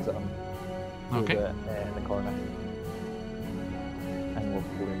slashes at him through in the corner. And we'll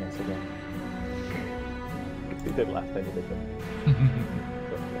probably miss again. He did last time he did that.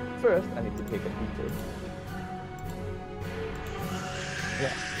 But first, I need to take a detour.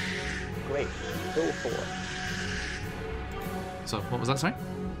 Yeah. Great. Roll 4. So, what was that, sorry?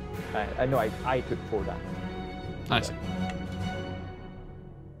 I know I took 4 damage. Nice.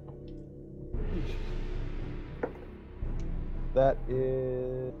 That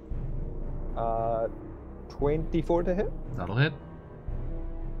is 24 to hit. That'll hit.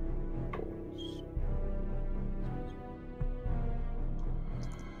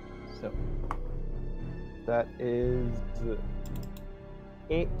 So that is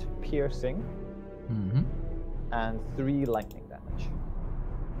 8 piercing and 3 lightning damage.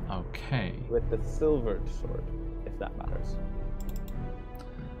 Okay. With the silvered sword, if that matters.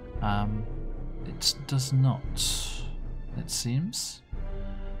 It does not. It seems.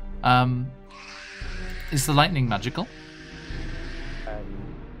 Is the lightning magical?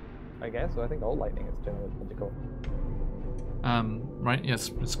 I guess. So I think all lightning is generally magical. Right.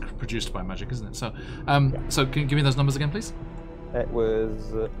 Yes, it's produced by magic, isn't it? So, so can you give me those numbers again, please? It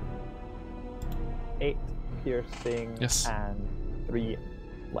was 8 piercing Yes. and 3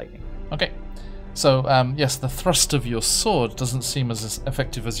 lightning. Okay. So, yes, the thrust of your sword doesn't seem as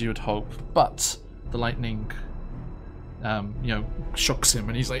effective as you would hope, but the lightning, shocks him,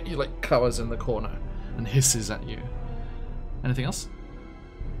 and he cowers in the corner and hisses at you. Anything else?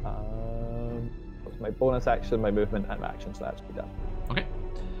 That's my bonus action, my movement, and my action, so that's be done. Okay.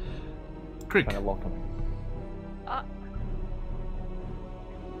 Krig. Kind of lock him.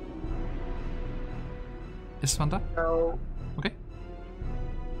 Yes, Vanda? So, Okay.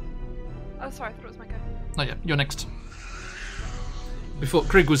 Oh, sorry, I thought it was my go. Oh yeah, you're next. Before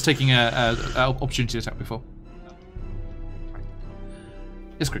Krig was taking a opportunity attack before.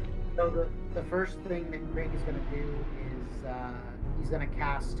 Yes, Craig. So the first thing that Craig is going to do is he's going to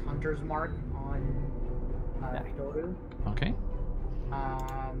cast Hunter's Mark on Doru. Okay.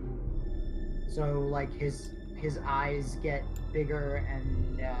 So like his eyes get bigger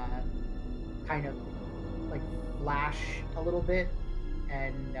and kind of like flash a little bit,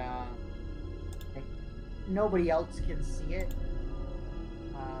 and like nobody else can see it,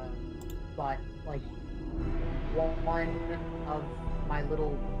 but like one of my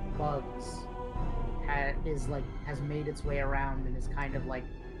little bugs has made its way around and is kind of like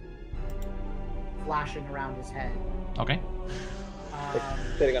flashing around his head. Okay.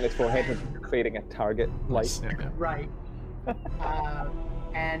 Sitting on his forehead and creating a target light. Nice, yeah. Right.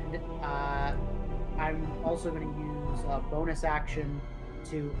 And I'm also going to use a bonus action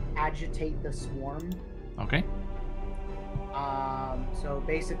to agitate the swarm. Okay. So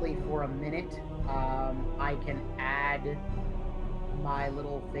basically, for a minute, I can add my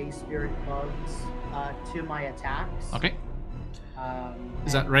little phase spirit bugs to my attacks. Okay.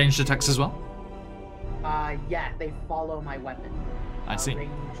 Is that ranged attacks as well? Yeah, they follow my weapon. I see.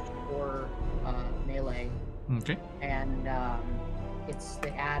 Ranged or melee. Okay. And they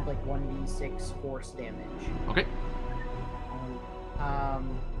add like 1d6 force damage. Okay.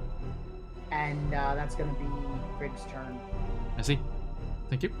 And that's gonna be Grig's turn. I see.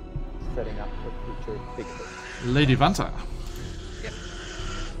 Thank you. Setting up for future big hits. Lady Vanta. Yep.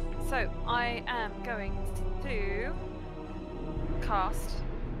 So I am going to cast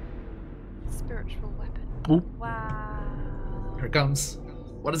spiritual weapon. Ooh. Wow. Here it comes.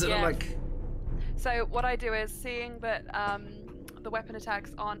 What does it look Yes. like? So what I do is, seeing that the weapon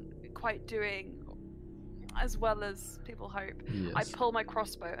attacks aren't quite doing as well as people hope, Yes. I pull my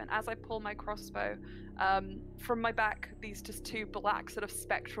crossbow, and as I pull my crossbow, from my back, these just two black sort of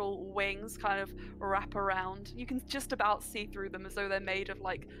spectral wings kind of wrap around. You can just about see through them as though they're made of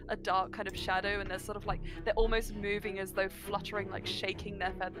like a dark kind of shadow, and they're sort of like, they're almost moving as though fluttering, like shaking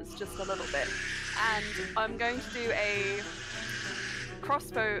their feathers just a little bit. And I'm going to do a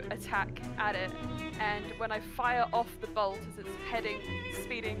crossbow attack at it, and when I fire off the bolt as it's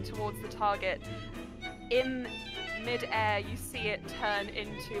speeding towards the target, in mid-air you see it turn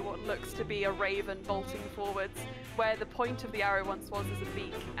into what looks to be a raven bolting forwards, where the point of the arrow once was as a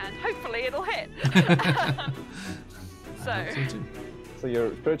beak, and hopefully it'll hit. So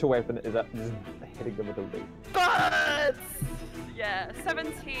your spiritual weapon is just hitting them with a ray. But yeah,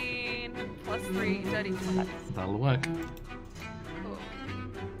 17 plus 3, dirty 20. That'll work. Cool.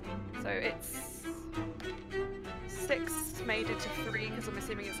 So it's 6 made it to 3 because I'm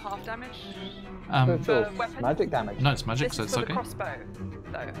assuming it's half damage. Spiritual the weapon? magic damage. No, it's magic, This so is it's for okay. the crossbow,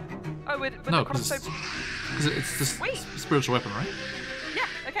 though. Oh, with No, the because crossbow. it's the Sweet. spiritual weapon, right? Yeah.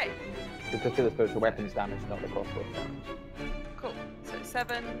 Okay. It's just the spiritual weapons damage, not the crossbow damage. Cool. So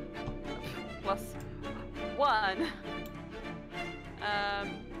 7 plus 1.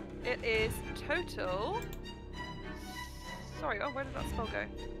 It is total. Sorry. Oh, where did that spell go?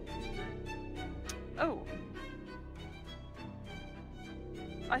 Oh.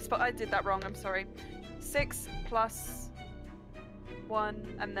 I did that wrong. I'm sorry. 6 plus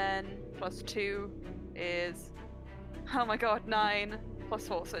 1, and then plus 2 is, oh my god, 9 plus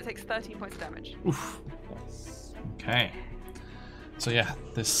 4. So it takes 13 points of damage. Oof. Yes. Okay. So yeah,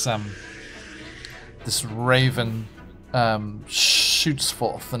 this raven shoots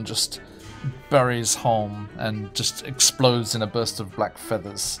forth and just buries home and just explodes in a burst of black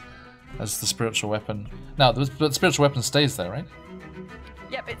feathers as the spiritual weapon. Now, the spiritual weapon stays there, right?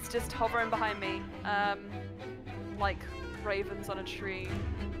 Yep, it's just hovering behind me, like ravens on a tree,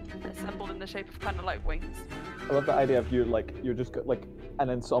 assembled in the shape of kind of like wings. I love the idea of you're just got like an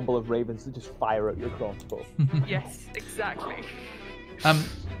ensemble of ravens that just fire at your crossbow. Yes, exactly.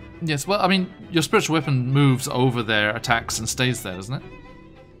 Yes. Well, I mean, your spiritual weapon moves over their attacks and stays there, doesn't it?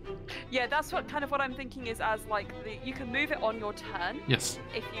 Yeah, that's what I'm thinking is as like you can move it on your turn. Yes.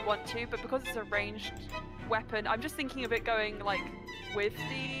 If you want to, but because it's a ranged weapon, I'm just thinking of it going like with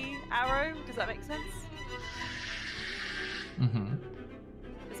the arrow. Does that make sense? Mm-hmm.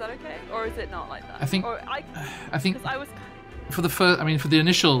 Is that okay, or is it not like that? I think. Or I think. because I was. For the first, I mean, for the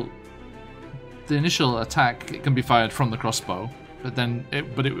initial attack, it can be fired from the crossbow, but then it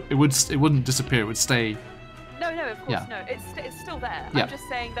wouldn't disappear. It would stay. No, of course, Yeah. no. It's still there. Yeah. I'm just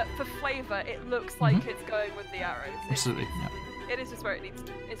saying that for flavour, it looks like it's going with the arrows. Absolutely. It is just where it needs.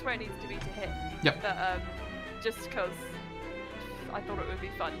 It's where it needs to be to hit. Yep. But just because I thought it would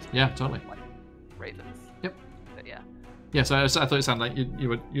be fun. To Yeah, totally. Like ravens. Yep. But yeah. Yeah. So I thought it sounded like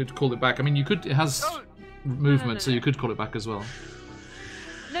you'd call it back. I mean, you could. It has Oh, movement, no, so no. you could call it back as well.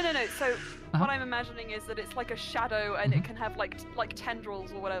 No. So what I'm imagining is that it's like a shadow, and it can have like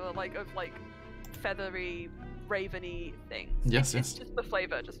tendrils or whatever, like of like feathery, raveny things. Yes, It's just the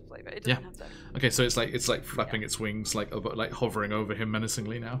flavor. It doesn't have that. Okay, so it's like flapping its wings, like hovering over him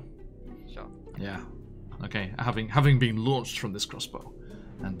menacingly now. Sure. Yeah. Okay. Having been launched from this crossbow,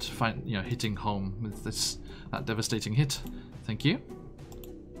 and hitting home with that devastating hit. Thank you.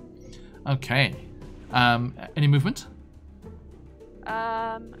 Okay. Any movement?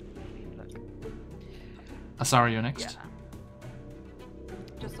 Let me look. Asari, you're next. Yeah.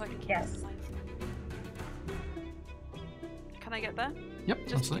 Just so I can keep Yes. it in mind. Can I get there? Yep, Just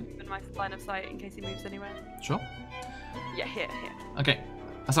to absolutely. keep him in my line of sight in case he moves anywhere. Sure. Yeah, here. Okay.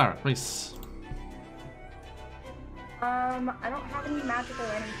 Asara, please. I don't have any magical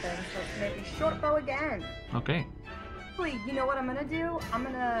anything, so it's gonna be short bow again. Okay. Actually, you know what I'm gonna do?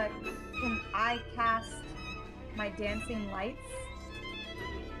 Can I cast my dancing lights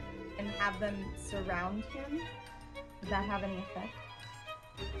and have them surround him? Does that have any effect?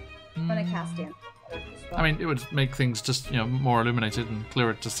 I'm gonna cast dancing lights as well. I mean, it would make things just more illuminated and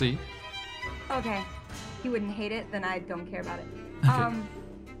clearer to see. Okay. He wouldn't hate it, then I don't care about it. Okay.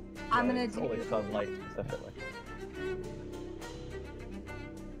 I'm gonna It's only do. sunlight specifically.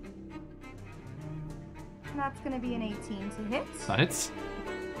 That's gonna be an 18 to hit. That hits.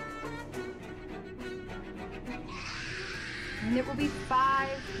 And it will be 5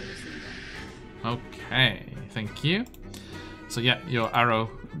 piercing. Okay, thank you. So yeah, your arrow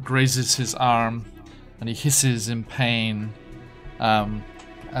grazes his arm, and he hisses in pain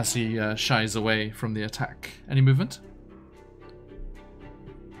as he shies away from the attack. Any movement?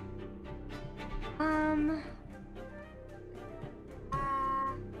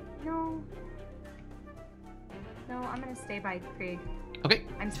 No. No, I'm gonna stay by Krieg. Okay.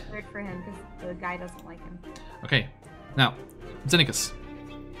 I'm scared for him because the guy doesn't like him. Okay. Now, Xenicus,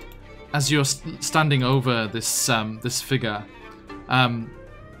 as you're standing over this figure,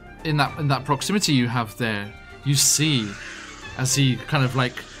 in that proximity you have there, you see as he kind of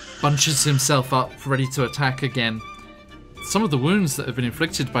like bunches himself up, ready to attack again. Some of the wounds that have been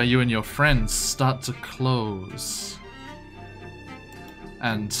inflicted by you and your friends start to close,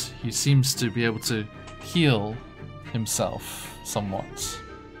 and he seems to be able to heal himself somewhat.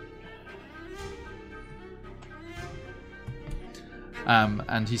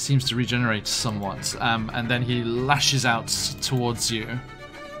 And he seems to regenerate somewhat, and then he lashes out towards you.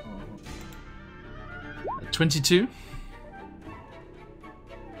 22?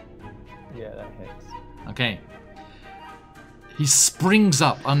 Yeah, that hits. Okay. He springs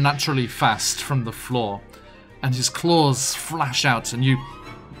up unnaturally fast from the floor, and his claws flash out, and you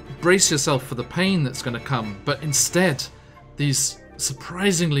brace yourself for the pain that's going to come, but instead, these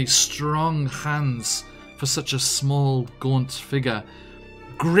surprisingly strong hands for such a small, gaunt figure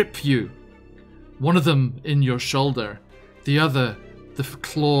grip you. One of them in your shoulder, the other, the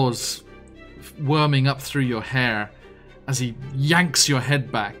claws worming up through your hair as he yanks your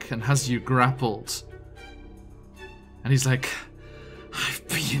head back and has you grappled. And he's like, I've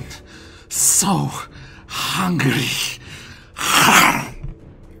been so hungry.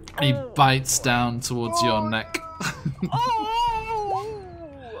 And he bites down towards your neck.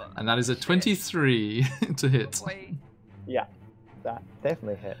 And that is a 23 to hit. Wait. Yeah, that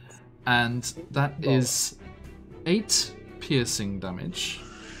definitely hits. And that is 8 piercing damage.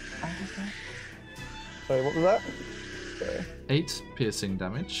 Sorry, what was that? Sorry. 8 piercing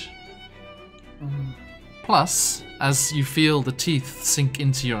damage. Plus, as you feel the teeth sink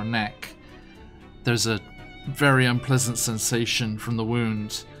into your neck, there's a very unpleasant sensation from the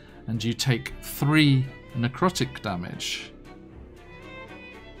wound, and you take 3 necrotic damage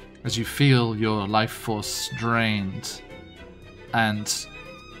as you feel your life force drained, and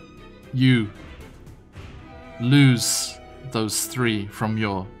you lose those 3 from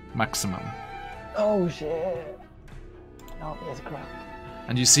your maximum. Oh shit! Not this crap.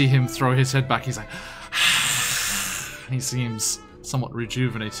 And you see him throw his head back. He's like, and he seems somewhat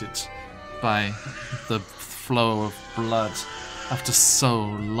rejuvenated by the flow of blood after so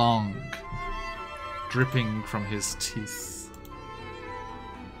long, dripping from his teeth.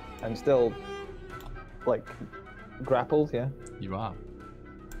 I'm still, like, grappled, yeah? You are.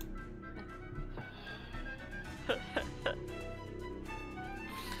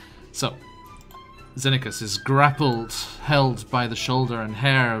 So, Xenicus is grappled, held by the shoulder and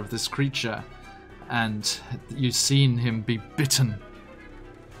hair of this creature, and you've seen him be bitten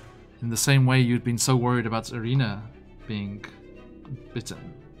in the same way you'd been so worried about Irina being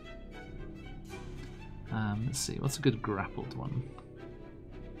bitten. Let's see, what's a good grappled one?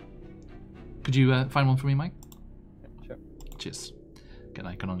 Could you find one for me, Mike? Sure. Cheers. Get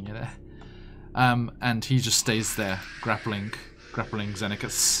an icon on you there. And he just stays there, grappling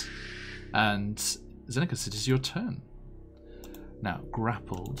Xenacus. And Xenacus, it is your turn. Now,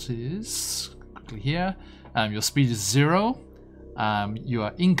 grappled is quickly here. Your speed is 0. You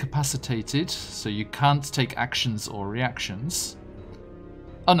are incapacitated, so you can't take actions or reactions.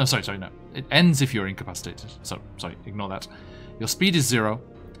 Oh no, sorry, no. It ends if you're incapacitated. So, sorry, ignore that. Your speed is 0,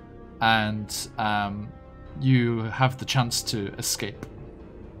 and you have the chance to escape.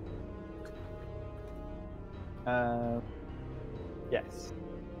 Yes.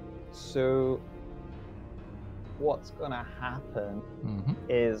 So, what's gonna happen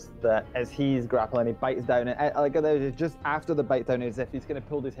is that as he's grappling, he bites down, and like just after the bite down, as if he's gonna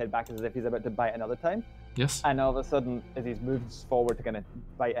pull his head back, as if he's about to bite another time. Yes. And all of a sudden, as he moves forward to kind of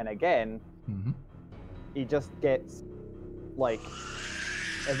bite in again, he just gets like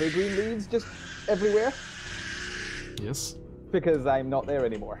evergreen leaves just everywhere. Yes. Because I'm not there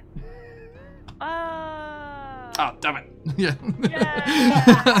anymore. Ah, damn it! Yeah.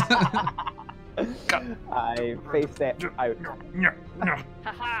 I face step out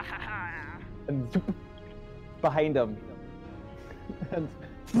and behind him, and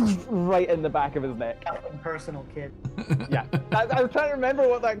right in the back of his neck. Nothing personal, kid. Yeah, I was trying to remember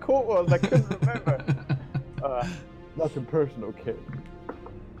what that quote was. I couldn't remember. Nothing personal, kid.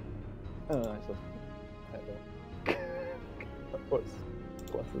 What's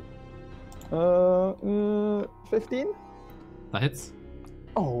 15? That hits.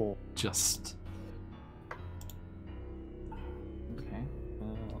 Oh, Just. okay.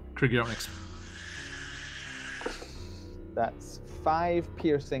 Krieg, you're up next. That's 5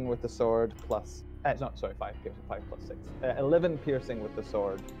 piercing with the sword plus. No, sorry, 5 piercing, 5 plus 6. 11 piercing with the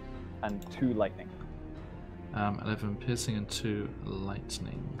sword, and 2 lightning. 11 piercing and 2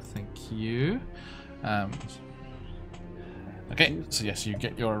 lightning. Thank you. Okay, so yes, you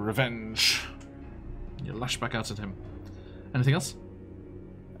get your revenge. You lash back out at him. Anything else?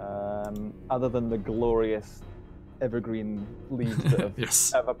 Other than the glorious evergreen leaves that have,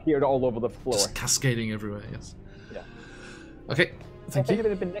 Yes. have appeared all over the floor. Just cascading everywhere, yes. Yeah. Okay, thank If you. they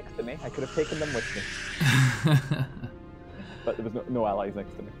had been next to me, I could have taken them with me. But there was no allies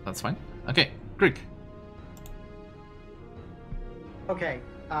next to me. That's fine. Okay, Greek. Okay,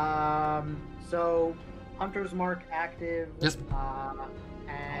 so Hunter's Mark active. Yes.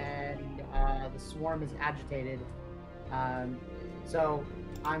 And the swarm is agitated. So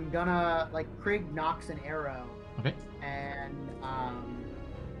I'm gonna Krieg knocks an arrow. Okay. And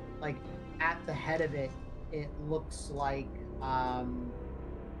like at the head of it, it looks like a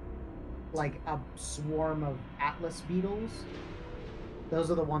swarm of Atlas beetles. Those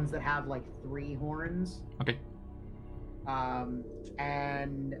are the ones that have 3 horns. Okay.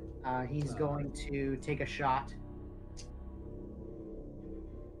 And he's going to take a shot.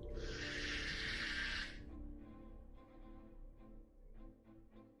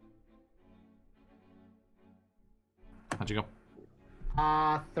 How'd you go?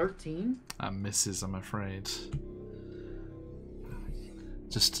 13. Misses, I'm afraid.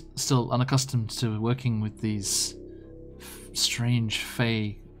 Just still unaccustomed to working with these strange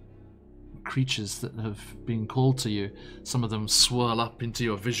fey creatures that have been called to you. Some of them swirl up into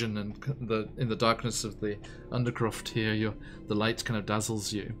your vision, and in the darkness of the undercroft here, the light kind of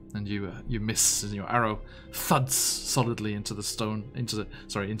dazzles you, and you miss, and your arrow thuds solidly into the stone, into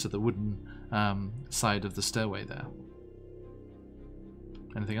the wooden side of the stairway there.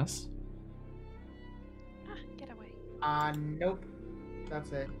 Anything else? Get away. Nope.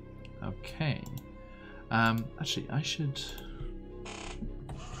 That's it. Okay. Actually, I should.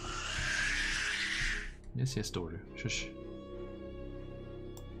 Yes, Doru. Shush.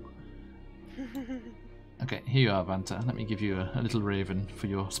 Okay, here you are, Vanta. Let me give you a little raven for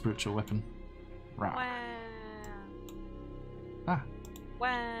your spiritual weapon. Rah. Wow. Ah,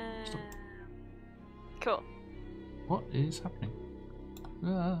 Wow. Stop. Cool. what is happening?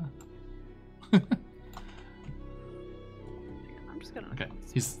 Ah. I'm just gonna. Okay,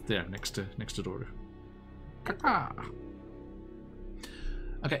 he's there next to Doru. Caca.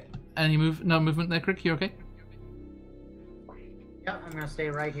 Okay, any no movement there, Crick? You okay? Yep, I'm gonna stay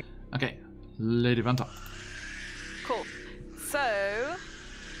right here. Okay, Lady Vanta. Cool. So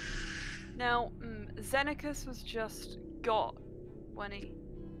now Xenacus was just got when he.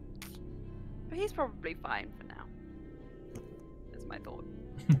 But he's probably fine for now. Is my thought.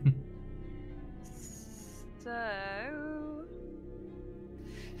 So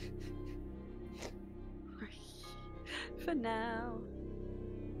for now.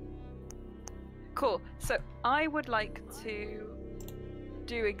 Cool. So I would like to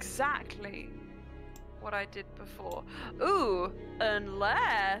do exactly what I did before. Ooh,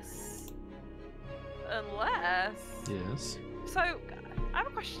 unless Unless. Yes. So, I have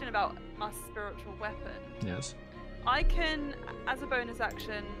a question about my spiritual weapon. Yes. I can, as a bonus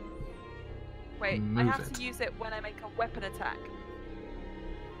action. Wait, I Move have it. to use it when I make a weapon attack.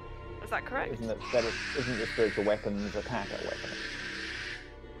 Is that correct? Isn't the spiritual weapons attack a weapon?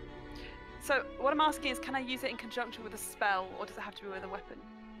 So, what I'm asking is, can I use it in conjunction with a spell, or does it have to be with a weapon?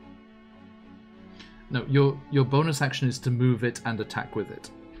 No, your bonus action is to move it and attack with it.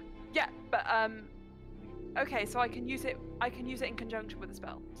 Yeah, but okay, so I can use it. I can use it in conjunction with a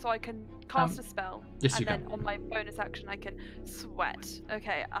spell. So I can cast a spell, yes, and you then can. on my bonus action I can sweat.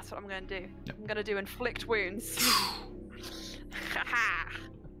 Okay, that's what I'm going to do. Yep. I'm going to do inflict wounds.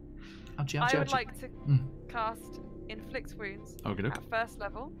 Ouchie, ouchie, I would ouchie. like to cast inflict wounds Okay, at first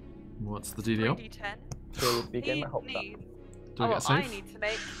level. What's the dealio? 3d10. So speaking, He I hope that. needs. Do I get a I save? need to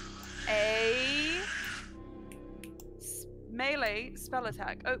make a melee spell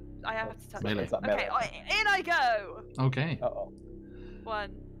attack. Oh, I have to touch Melee. it. Is that Okay, melee? in I go. Okay. Uh-oh.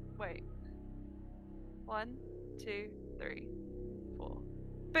 1, 2, 3, 4.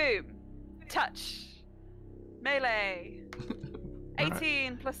 Boom! Touch! Melee!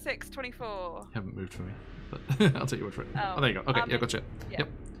 18 plus 6, 24. You haven't moved for me, but I'll take your word for it. Oh, there you go. Okay, yeah, gotcha. yeah. Yep.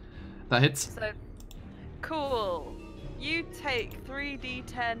 That hits. So, cool. You take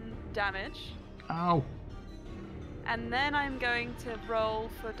 3d10 damage, Ow. and then I'm going to roll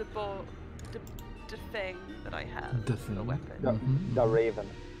for the thing that I have. The thing. weapon. The Raven.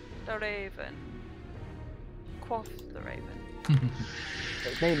 The Raven. Quoth the Raven.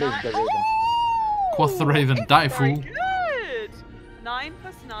 Its name is the Raven. Quoth the Raven, It's die, very fool. Good! 9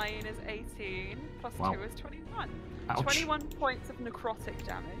 plus 9 is 18, plus Wow. 2 is 21. Ouch. 21 points of necrotic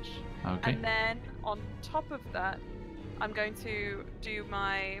damage. Okay. And then on top of that, I'm going to do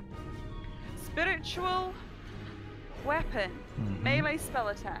my spiritual weapon, melee spell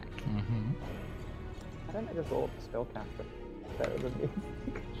attack. Mm-hmm. I don't just roll up the spellcaster. Better than me.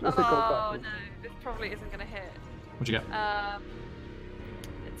 Oh no, this probably isn't going to hit. What'd you get?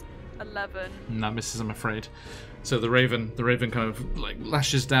 It's 11. That misses, I'm afraid. So the raven kind of like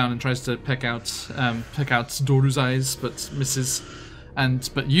lashes down and tries to peck out Doru's eyes, but misses.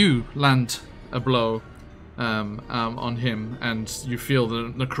 But you land a blow on him, and you feel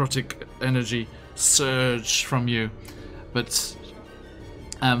the necrotic energy surge from you. But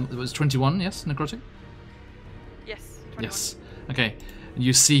it was 21, yes, necrotic. Yes, 21. Yes. Okay. And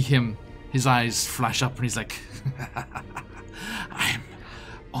you see him, his eyes flash up, and he's like, I'm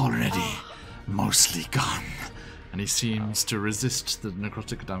already mostly gone. And he seems to resist the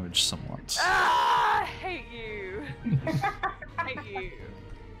necrotic damage somewhat. Ah, I hate you. I hate you.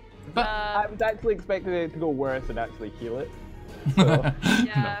 But I was actually expecting it to go worse and actually heal it. So.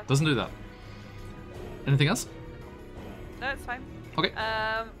 Yeah. no, doesn't do that. Anything else? No, it's fine. Okay.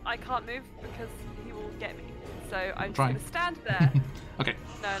 I can't move because he will get me. So I'm just Trying. gonna stand there. Okay.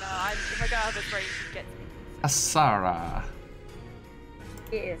 No, if I go out of his range, he gets me. Asara.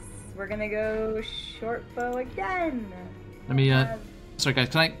 Yes, we're gonna go short bow again. Let me. Sorry, guys.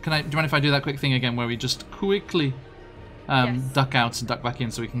 Can I? Do you mind if I do that quick thing again, where we just quickly Yes. duck out and duck back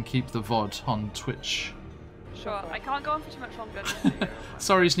in, so we can keep the VOD on Twitch? Sure, I can't go on for too much longer. just so you know.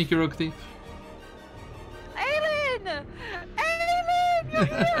 Sorry, sneaky rogue thief. Aelin! Aelin, you're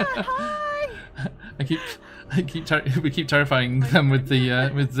here! Hi! We keep terrifying them with the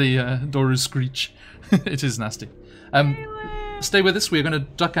Doru screech. It is nasty. Aelin! Stay with us. We're going to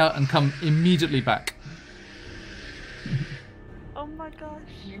duck out and come immediately back. Oh my gosh.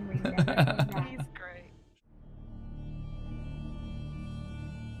 He's great.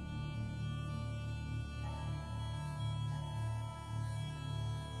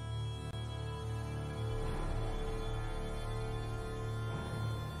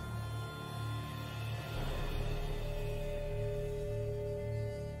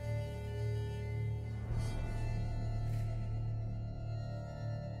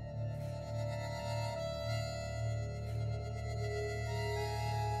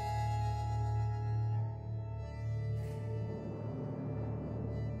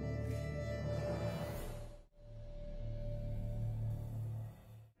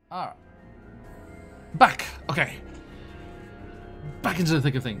 Alright. Back. Okay. Back into the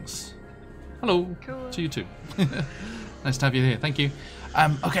thick of things. Hello. Cool. To you too. Nice to have you here. Thank you.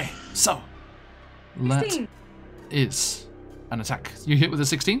 Okay. So that 16. is an attack. You hit with a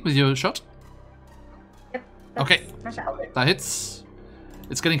 16 with your shot. Yep. Okay. My shot. That hits.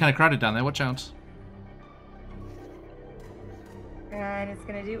 It's getting kind of crowded down there. Watch out. And it's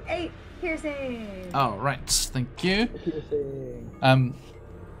gonna do 8 piercing. All right. Thank you. Piercing.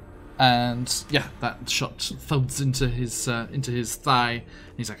 And yeah, that shot thuds into his thigh. And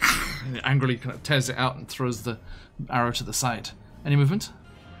he's like, and he angrily kind of tears it out and throws the arrow to the side. Any movement?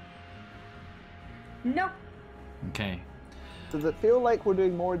 Nope. Okay. Does it feel like we're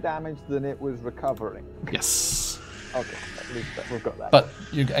doing more damage than it was recovering? Yes. Okay, at least we've got that. But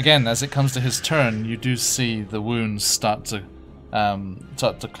you, again, as it comes to his turn, you do see the wounds start to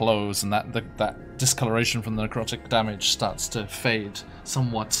close, and that discoloration from the necrotic damage starts to fade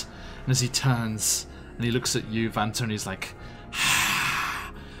somewhat. And as he turns and he looks at you, Vanta, and he's like,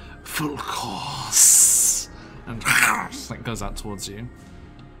 "Full course," and that goes out towards you.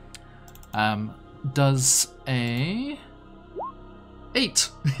 Does a 8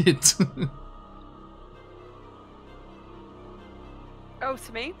 hit? Oh,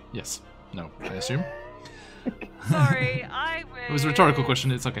 to me? Yes. No, I assume. Sorry, I will. It was a rhetorical question.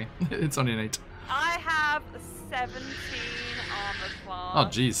 It's okay. It's only an 8. I have 17 armor class. Oh,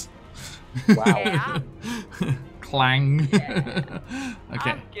 jeez. Wow. Yeah. Clang. Yeah.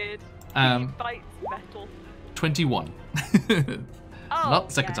 Okay. I'm good. Um, He bites metal. 21. Oh,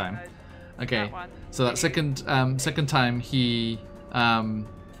 Not second yeah, time. no, Okay. that one. So that second time he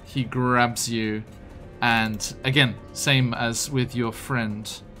grabs you, and again, same as with your friend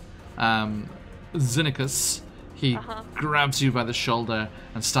Zinnicus, he grabs you by the shoulder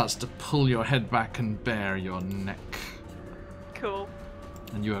and starts to pull your head back and bare your neck. Cool.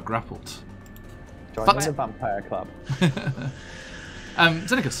 And you are grappled. Join the vampire club.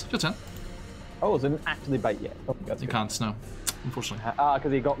 Zinnicus, your turn. Oh, it didn't actually bite yet. Oh, that's You good. can't, no. Unfortunately.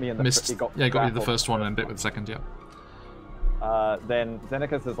 Because he got me in the Missed. He got He got you the grappled. first one and bit with the second, yeah. Then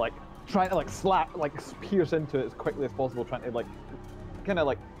Xenicus is like trying to pierce into it as quickly as possible, trying to kind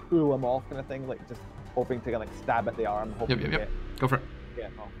of pull him off, kind of thing, like just hoping to stab at the arm, hoping Yep. Go for it. to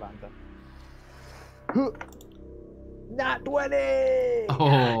get off Vanta. Nat 20!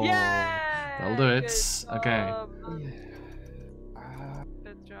 Oh. Yeah. That'll do it. Okay.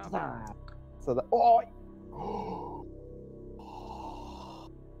 Good job. So that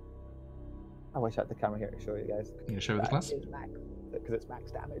I wish I had the camera here to show you guys. Can you show me the class? Because it's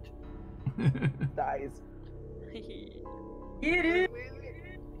max damage. Dies. Get it.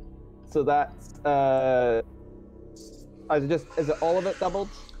 So that's is it all of it doubled?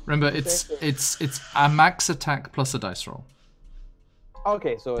 Remember, it's a max attack plus a dice roll.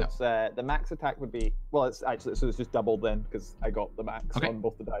 Okay, so it's the max attack would be it's just doubled then because I got the max Okay. on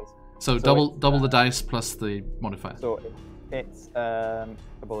both the dice. So double the dice plus the modifier. So it's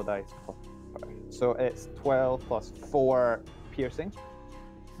double the dice. So it's 12 plus 4 piercing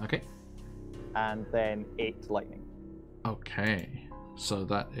Okay. and then 8 lightning. Okay. So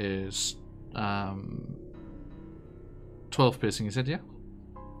that is 12 piercing, you said, yeah?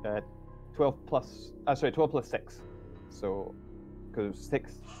 12 plus 6. So because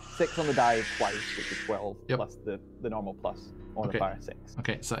 6 on the die twice, which is 12 Yep. plus the normal plus modifier 6.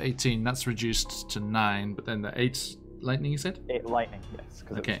 Okay, so 18, that's reduced to 9, but then the 8 lightning, you said? 8 lightning, yes,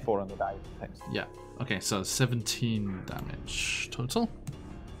 because Okay. it's 4 on the die times. Yeah. Okay, so 17 damage total.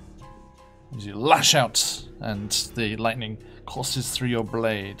 As you lash out, and the lightning courses through your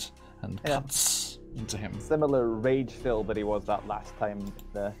blade and cuts into him. Similar rage fill that he was that last time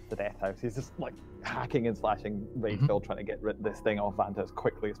the death house. He's just hacking and slashing rage fill, trying to get this thing off Vanta as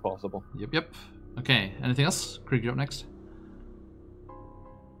quickly as possible. Yep. Okay, anything else? Krieg, you're up next.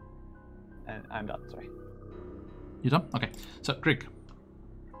 And I'm done. Sorry. You done? Okay. So, Krieg.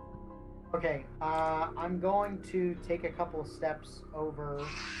 Okay, I'm going to take a couple steps over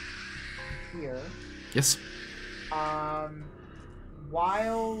here. Yes.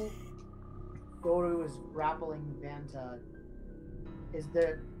 While Doru is grappling Vanta, does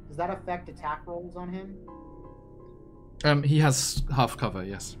that affect attack rolls on him? He has half cover,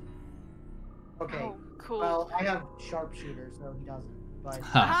 yes. Okay. Oh, cool. Well, I have sharpshooter, so he doesn't. But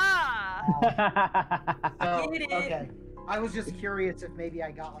Ah! so, Get it. okay. I was just curious if maybe I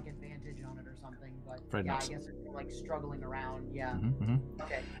got advantage on it or something, but Very nice. I guess it's struggling around. Yeah.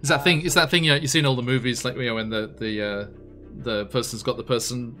 Okay. Is that thing? Is that thing? You see in all the movies, when the person's got the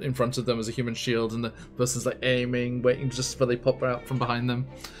person in front of them as a human shield, and the person's aiming, waiting just for they pop out from behind them.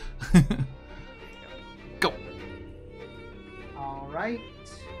 Go. All right.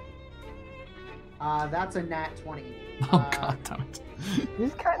 That's a nat 20. Oh god damn it! You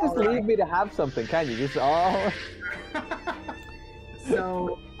just can't just leave me to have something, can you? Just So,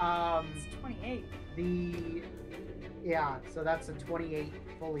 It's 28. so that's a 28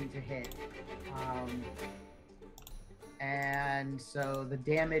 fully to hit. And so the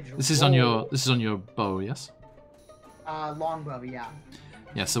damage. This is on your bow, yes? Longbow, yeah.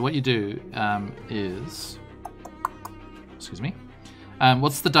 Yeah. So what you do is, excuse me,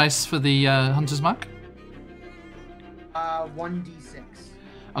 What's the dice for the hunter's mark? 1d6.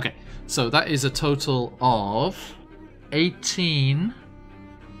 Okay, so that is a total of 18.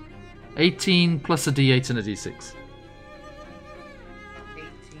 18 plus a d8 and a d6. 18.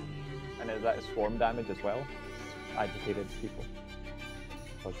 And is that swarm damage as well? Agitated people.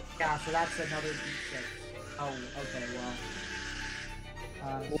 Yeah, so that's another d6. Oh, okay, well.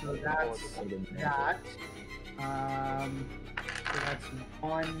 So that's that. So that's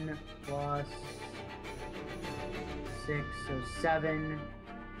 1 plus 6, so 7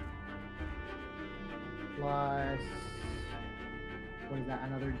 plus, what is that,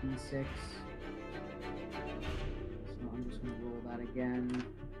 another d6. So I'm just going to roll that again.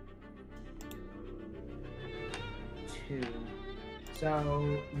 2.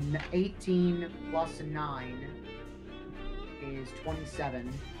 So 18 plus 9 is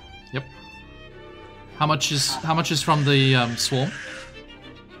 27. Yep. How much is from the swarm?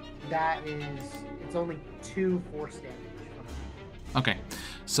 That is, it's only 2 force damage. Okay,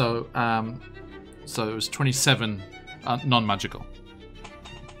 so so it was 27 non-magical.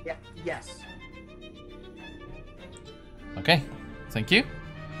 Yeah. Yes. Okay, thank you.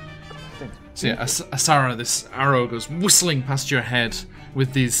 So yeah, Asara, this arrow goes whistling past your head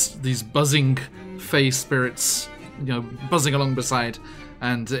with these buzzing fey spirits, buzzing along beside,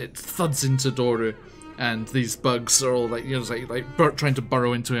 and it thuds into Doru, and these bugs are all trying to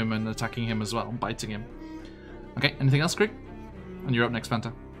burrow into him and attacking him as well, biting him. Okay, anything else, Greg? And you're up next,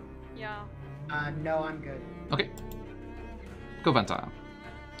 Vanta. Yeah. No, I'm good. Okay. Go, Vanta.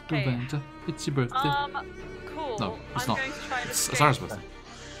 Go, Okay. Vanta. It's your birthday. Cool. No, it's I'm not. going to try and It's escape. Asara's birthday.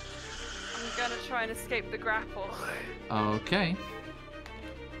 I'm going to try and escape the grapple. Okay.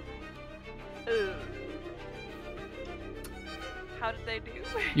 Ugh. How did they do?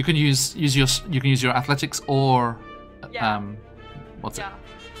 You can use your athletics or Yeah. what's Yeah.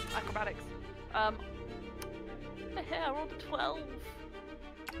 Acrobatics. I rolled a 12. it?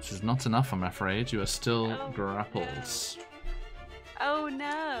 Which is not enough, I'm afraid. You are still Oh, grappled. Oh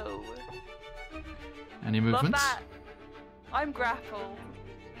no. Any Love movements? that. I'm grappled.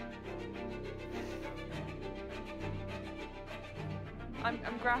 I'm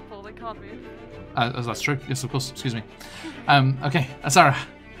grappled. I can't move. That's true. Yes, of course. Excuse me. Okay, Asara.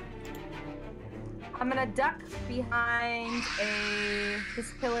 I'm gonna duck behind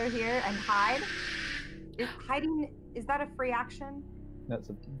this pillar here and hide. Is that a free action? That's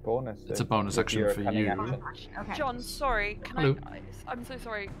a bonus. It's a bonus with action your for cunning you. action. Okay. John, sorry. Can Hello. I'm so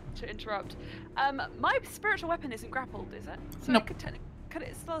sorry to interrupt. My spiritual weapon isn't grappled, is it? So Nope. Could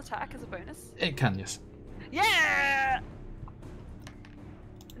it still attack as a bonus? It can, yes. Yeah.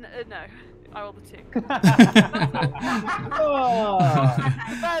 No, I rolled a 2. Oh.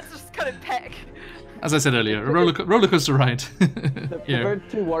 That's just kind of peck. As I said earlier, a roller coaster ride. The Here. bird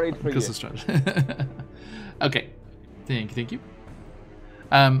too worried for you. Because of Strahd. Okay. Thank you.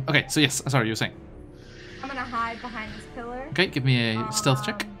 Okay, so yes, sorry, you were saying. I'm gonna hide behind this pillar. Okay, give me a stealth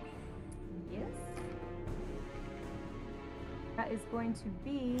check. Yes. That is going to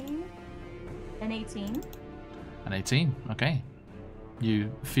be an 18. An 18, okay.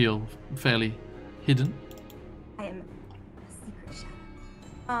 You feel fairly hidden. I am a secret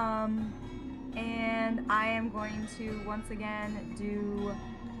shadow. And I am going to once again do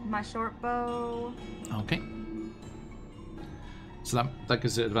my short bow. Okay. So that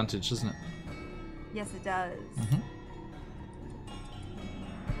gives it advantage, doesn't it? Yes, it does. Mm-hmm.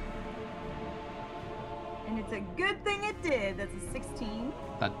 And it's a good thing it did. That's a 16.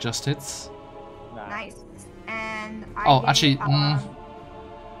 That just hits. Nice. And I Oh, get, actually,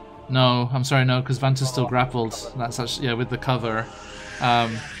 no, I'm sorry, no, because Vanta's still grappled. That's actually, with the cover.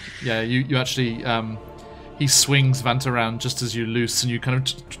 You actually, he swings Vanta around just as you loose, and you kind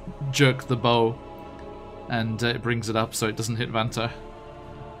of jerk the bow, and it brings it up so it doesn't hit Vanta.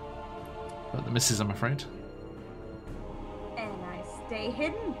 But the misses, I'm afraid. And I stay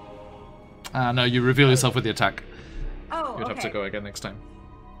hidden. No, you reveal yourself with the attack. Oh, You'd okay. have to go again next time.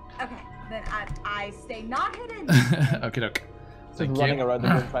 Okay, then I stay not hidden. Okay, doke. Just Thank running you. around the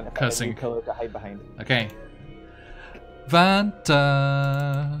room trying to find a Cursing. new pillar to hide behind. Okay.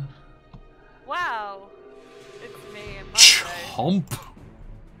 Vanta. Wow. It's me and my Chomp.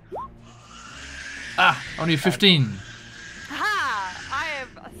 Ah, only 15. Ha! I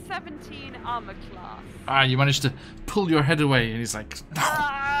have a 17 armor class. Ah, you managed to pull your head away, and he's like, no,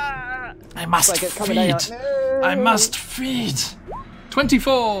 Ah! I must It's like it's coming down, feed. you're like, "No." I must feed.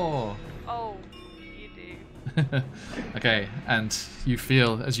 24. Oh, you do. Okay, and you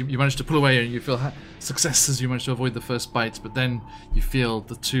feel, as you manage to pull away, and you feel success as you manage to avoid the first bite, but then you feel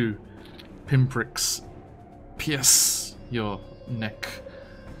the two pinpricks pierce your neck,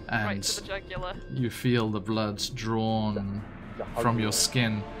 Right and to the jugular. you feel the blood drawn from your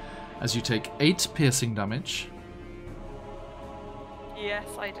skin as you take 8 piercing damage, Yes,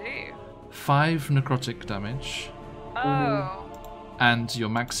 I do. 5 necrotic damage, Oh. and your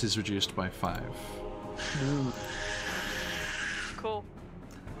max is reduced by 5. Cool.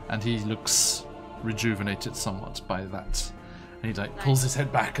 And he looks rejuvenated somewhat by that. And he like pulls his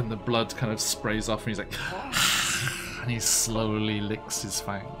head back and the blood kind of sprays off and he's like and he slowly licks his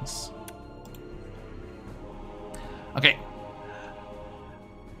fangs. Okay.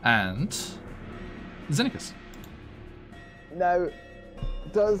 And Xenicus. Now,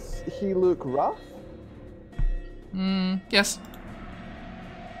 does he look rough? Yes.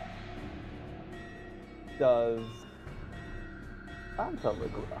 Does Fanta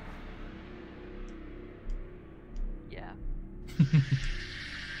look rough? Yeah.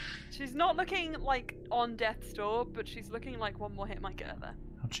 She's not looking like on death's door, but she's looking like one more hit might get her there.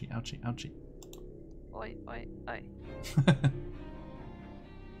 Ouchie, ouchie, ouchie. Oi, oi, oi.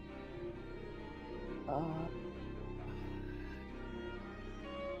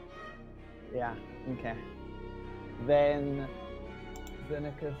 Yeah, okay. Then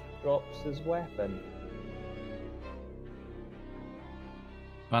Xenicus drops his weapon.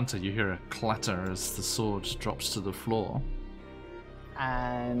 Vanta, you hear a clatter as the sword drops to the floor.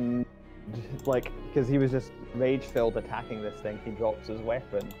 And, like, because he was just rage-filled attacking this thing, he drops his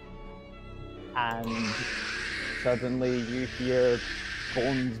weapon. And suddenly you hear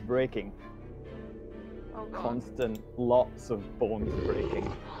bones breaking. Oh god. Constant, lots of bones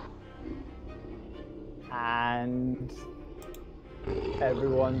breaking. And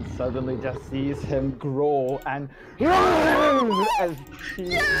everyone suddenly just sees him grow and as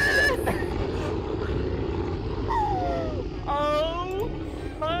he Oh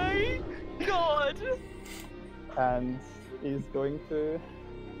my god! and he's going to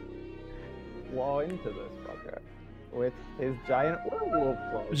claw into this fucker with his giant werewolf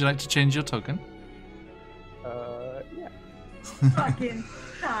claws. Would you like to change your token? Yeah. Fucking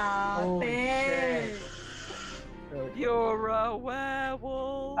stop Holy it. You're a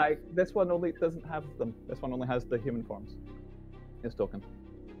werewolf. This one only doesn't have them. This one only has the human forms. His token.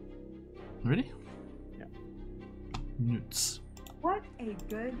 Really? Yeah. Newts. What a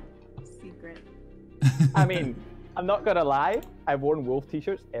good secret. I mean, I'm not gonna lie, I've worn wolf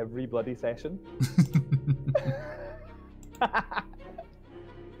t-shirts every bloody session.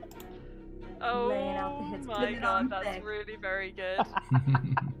 Oh Laying out the hits, my putting it god, on that's thick. really very good.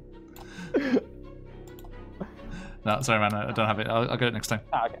 No, sorry man, I don't have it. I'll get it next time.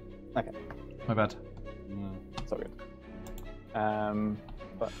 Okay. Okay. My bad. It's all good.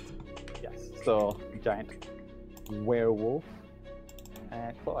 But yes, so giant werewolf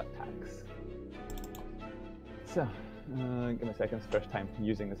claw attacks. So, give me a second. It's the first time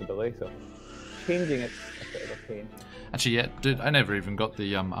using this ability, so changing it's a bit of a pain. Actually, yeah, dude, I never even got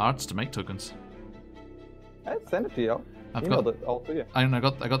the arts to make tokens. I'd send it to you. I've Emailed got it all to you.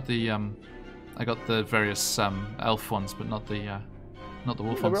 I got the various elf ones, but not the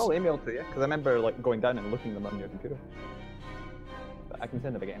wolf They were all ones. emailed to you because I remember like going down and looking them on your computer. But I can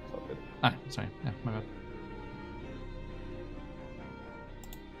send them again. So good. Ah, sorry, yeah, my bad.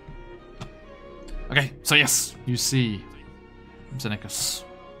 Okay, so yes, you see Xenicus'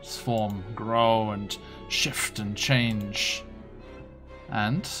 form grow and shift and change.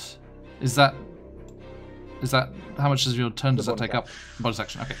 And is that how much does your turn does that bonus take up? Bonus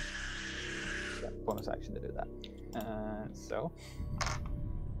action, okay. Yeah, bonus action to do that. So.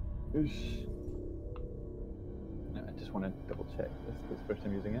 Oosh. No, I just want to double check this because first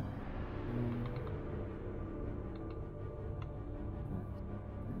time using it.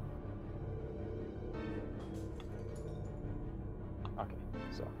 Okay,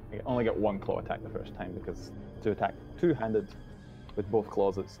 so I only get one claw attack the first time because to attack two-handed with both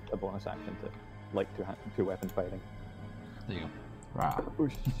claws it's a bonus action to like two-weapon fighting. There you go. Rah.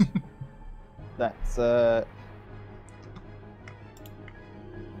 Oosh. That's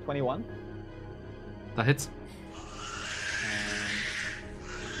 21. That hits.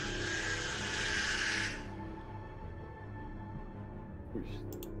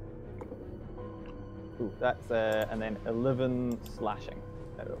 Ooh, that's and then 11 slashing.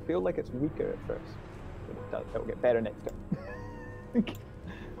 It'll feel like it's weaker at first, but it'll get better next turn.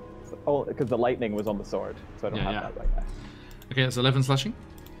 Oh, because the lightning was on the sword, so I don't have that right now. Okay, it's 11 slashing.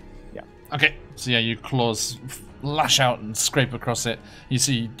 Yeah. Okay, so yeah, your claws lash out and scrape across it. You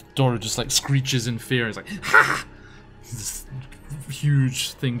see Dora just like screeches in fear. It's like, ha! This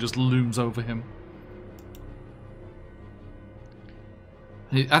huge thing just looms over him.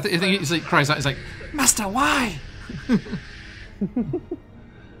 I think he's like cries out. He's like, Master, why?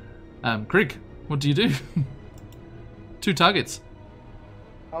 Krieg, what do you do? 2 targets.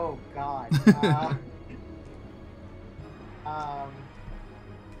 Oh God.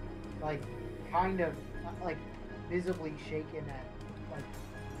 Like, kind of, like, visibly shaken at, like,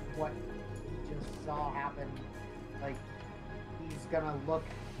 what he just saw happen. Like, he's gonna look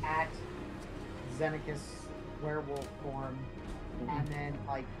at Xenakis' werewolf form, and then,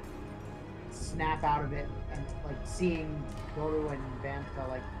 like, snap out of it, and, like, seeing Doru and Vanta,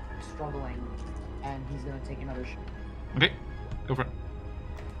 like, struggling, and he's gonna take another shot. Okay, go for it.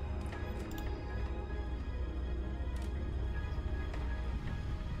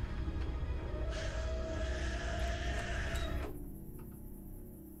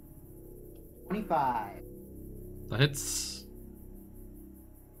 That hits.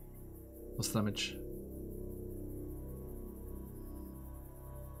 What's the damage?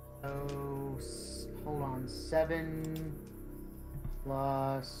 So, hold on, 7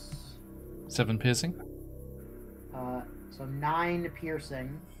 plus... 7 piercing. So 9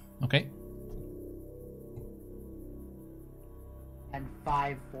 piercing. Okay. And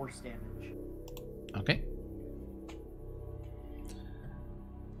 5 force damage. Okay.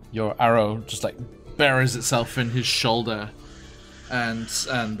 Your arrow just like buries itself in his shoulder, and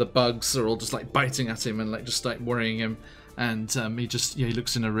the bugs are all just like biting at him and like just like worrying him, and he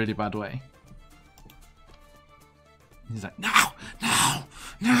looks in a really bad way. He's like, no, no,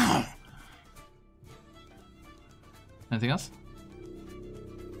 no. Anything else?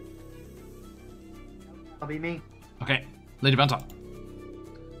 That'll be me. Okay, Lady Vanta.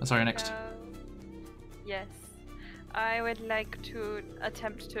 Sorry, next. Yes. I would like to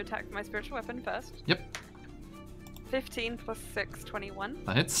attempt to attack my spiritual weapon first. Yep. 15 plus 6, 21.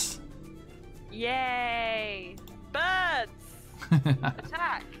 That hits. Yay! Birds!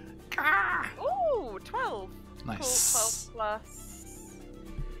 Attack! Ooh, 12! Nice. Cool, 12 plus...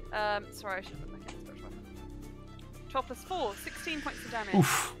 sorry, I should put my spiritual weapon. 12 plus 4, 16 points of damage.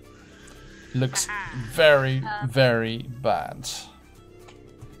 Oof. Looks very, very bad.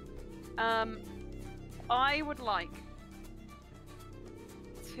 I would like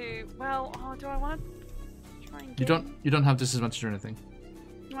to. Well, do I want to try and? You don't have disadvantage or anything.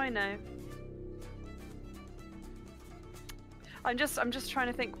 I know. I'm just trying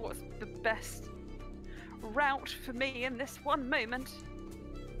to think what's the best route for me in this one moment.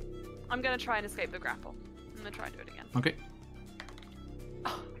 I'm gonna try and escape the grapple. I'm gonna try and do it again. Okay.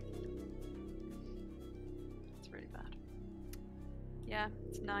 Oh. It's really bad. Yeah,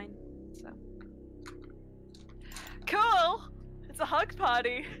 it's 9. So. Cool! It's a hug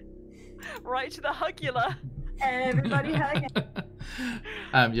party! Right to the hugula! Everybody hugging.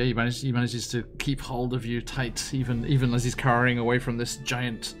 Yeah, he manages to keep hold of you tight, even as he's cowering away from this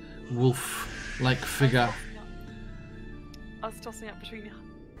giant wolf-like figure. I was tossing up between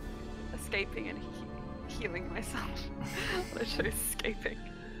escaping and healing myself. I chose escaping.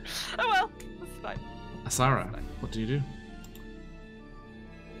 Oh well, that's fine. Asara, what do you do?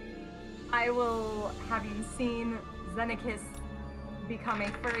 I will, having seen Xenakis become a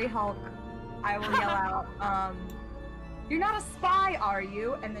furry Hulk, I will yell out, "You're not a spy, are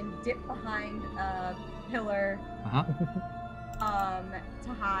you?" And then dip behind a pillar,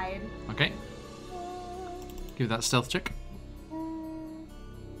 to hide. Okay. Give that stealth check.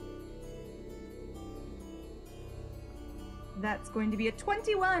 That's going to be a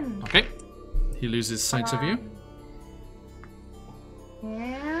 21. Okay. He loses sight of you.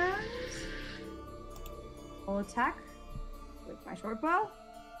 And I'll attack with my short bow.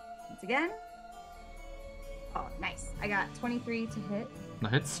 Once again. Oh, nice. I got 23 to hit.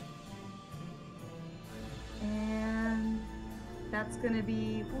 That hits. And that's going to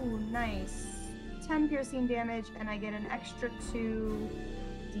be, ooh, nice. 10 piercing damage, and I get an extra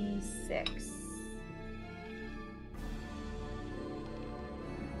 2d6.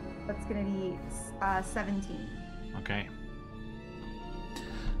 That's going to be 17. Okay.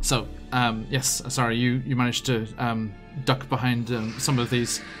 So, yes, sorry, you managed to duck behind some of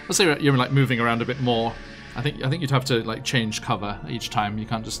these. Let's say you're like moving around a bit more. I think you'd have to like change cover each time. You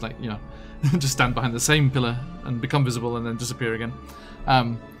can't just like just stand behind the same pillar and become visible and then disappear again.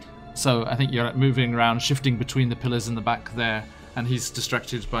 So I think you're like moving around, shifting between the pillars in the back there, and he's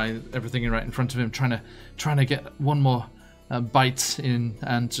distracted by everything right in front of him, trying to get one more bite in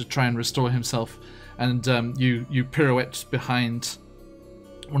and to try and restore himself. And you pirouette behind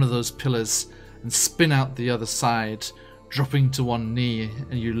one of those pillars and spin out the other side, dropping to one knee,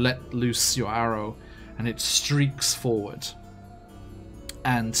 and you let loose your arrow and it streaks forward.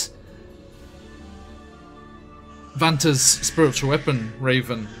 And Vanta's spiritual weapon,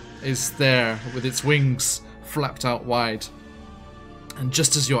 Raven, is there with its wings flapped out wide, And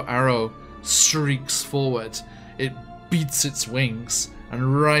just as your arrow streaks forward, it beats its wings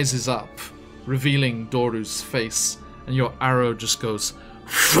and rises up, revealing Doru's face, and your arrow just goes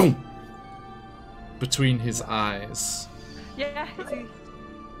between his eyes. Yeah, is he?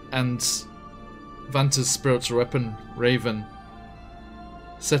 And Vanta's spiritual weapon, Raven,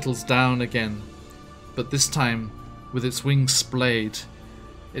 settles down again, but this time, with its wings splayed,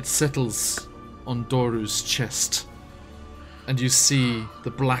 it settles on Doru's chest, and you see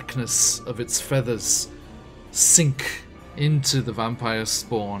the blackness of its feathers sink into the vampire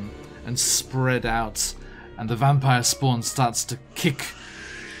spawn and spread out, and the vampire spawn starts to kick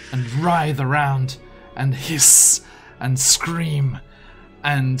and writhe around and hiss and scream,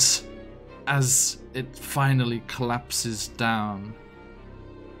 and as it finally collapses down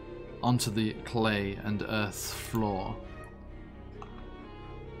onto the clay and earth floor,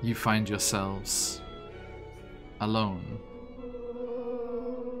 you find yourselves alone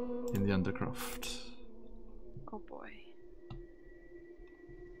in the Undercroft. Oh boy.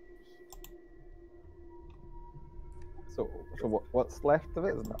 So what's left of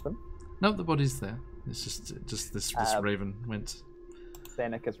it? Is nothing. No, the body's there. It's just this raven went.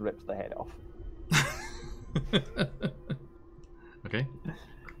 Seneca's rips the head off. Okay.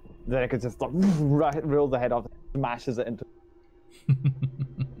 Seneca just like rolls the head off, smashes it into.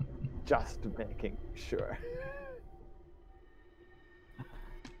 Just making sure.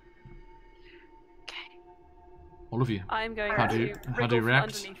 All of you. I'm going How to do you wriggle from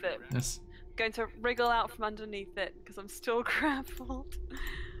react? underneath it. Yes. Going to wriggle out from underneath it because I'm still grappled.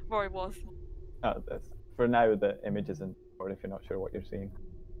 Where I was. Oh, for now the image isn't, or if you're not sure what you're seeing.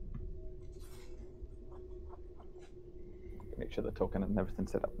 Make sure the token and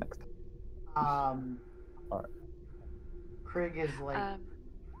everything's set up next. Alright. Krieg is like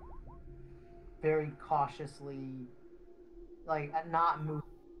very cautiously, like not moving,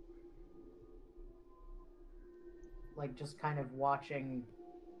 like just kind of watching.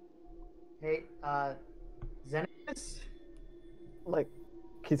 Hey, Xenakis? Like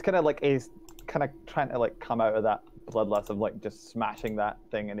he's kind of trying to like come out of that bloodlust of like just smashing that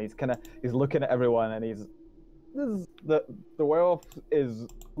thing, and he's looking at everyone, and the werewolf is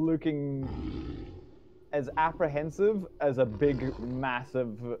looking as apprehensive as a big,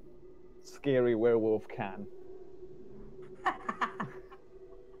 massive, scary werewolf can.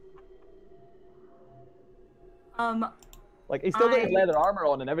 Like he's still got his leather armor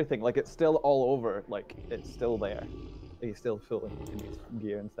on and everything. Like it's still all over. Like it's still there. He's still full in his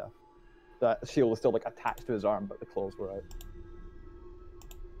gear and stuff. That shield was still like attached to his arm, but the clothes were out.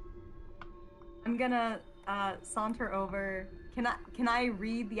 I'm gonna saunter over. Can I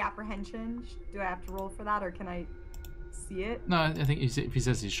read the apprehension? Do I have to roll for that, or can I see it? No, I think if he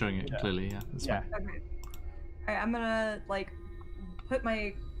says he's showing it clearly, yeah, that's fine. Okay. Alright, I'm gonna like put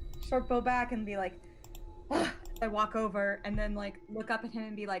my short bow back and be like, I walk over and then like look up at him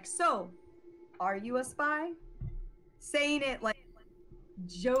and be like, so, are you a spy? Saying it like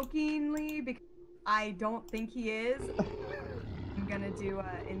jokingly because I don't think he is. I'm gonna do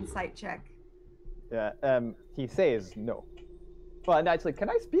an insight check. Yeah, he says no. Well, and actually, can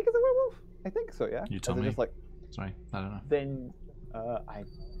I speak as a werewolf? I think so, yeah. You tell me. Just like, sorry, I don't know. Then,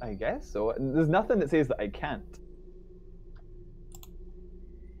 I guess so. There's nothing that says that I can't.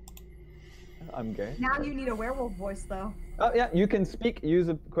 I'm gay. Now you need a werewolf voice, though. Oh yeah, you can speak, use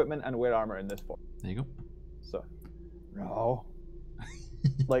equipment, and wear armor in this form. There you go. So, no.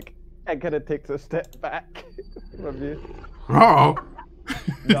 Like, it kind of takes a step back from you. No.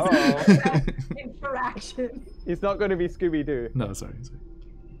 No. Interaction. He's not going to be Scooby-Doo. No, sorry.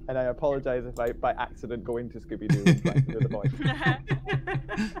 And I apologize if I, by accident, go into Scooby-Doo and try to do the voice.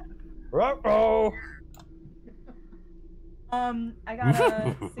 Ruh-roh! I got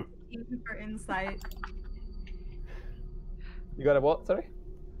a 16 for insight. You got a what? Sorry.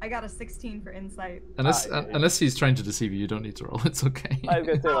 I got a 16 for insight. Unless he's trying to decece you don't need to roll. It's okay. I was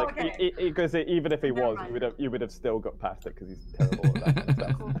gonna say like, okay. because even if he Never was, mind. you would have still got past it because he's terrible at that kind of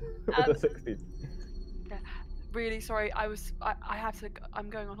stuff. Cool. With a 16. Yeah, really sorry. I have to.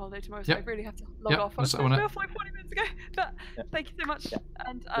 I'm going on holiday tomorrow, so Yep. I really have to log Yep, off. I that's- was I supposed to wanna- be off like 40 minutes ago. But Yeah. thank you so much. Yeah.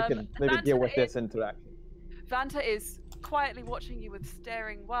 And We can maybe Vanta deal with is- this interaction. Vanta is quietly watching you with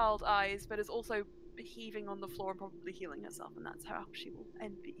staring wild eyes, but is also heaving on the floor and probably healing herself, and that's how she will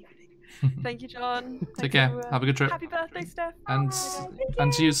end the evening. Thank you, John. Take Thank care. you, Have a good trip. Happy birthday, Steph. And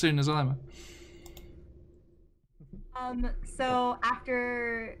see you soon as well, Emma. So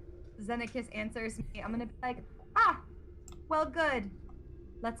after Xenakis answers me, I'm gonna be like, well, good.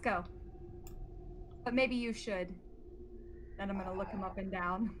 Let's go. But maybe you should. Then I'm gonna look him up and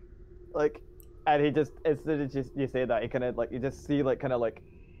down. Like, And he just, as soon as you say that, he kind of like, you just see like kind of like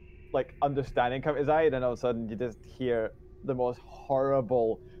understanding come to his eye, and then all of a sudden you just hear the most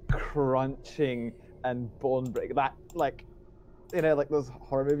horrible crunching and bone break. That like, you know, like those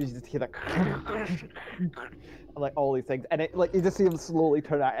horror movies, you just hear that, and like all these things, and it like you just see him slowly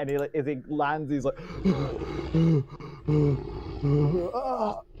turn out, and he like as he lands, he's like,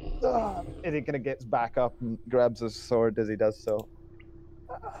 and he kind of gets back up and grabs his sword as he does so.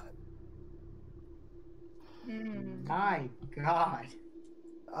 My God.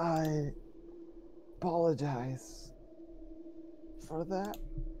 I apologize for that.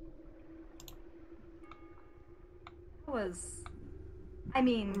 I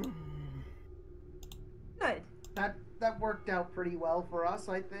mean, good. That worked out pretty well for us,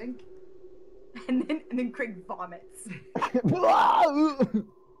 I think. And then Craig vomits.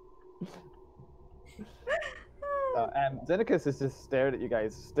 Xenacus is just stared at you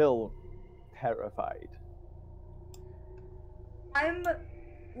guys, still terrified. I'm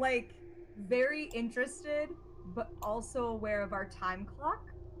like very interested, but also aware of our time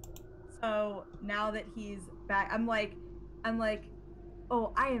clock. So now that he's back, I'm like,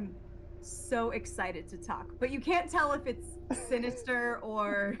 oh, I am so excited to talk. But you can't tell if it's sinister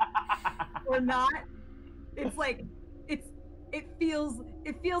or not. It's like it feels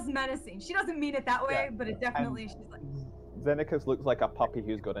menacing. She doesn't mean it that way, but it definitely she's like Xenacus looks like a puppy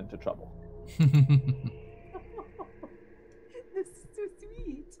who's got into trouble. This is so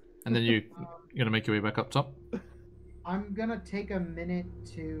sweet. And then you're gonna make your way back up top. I'm gonna take a minute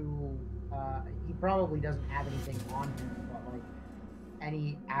to. He probably doesn't have anything on him, but like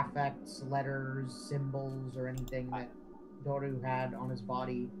any affects, letters, symbols, or anything that Doru had on his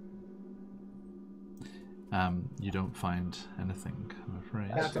body. You don't find anything, I'm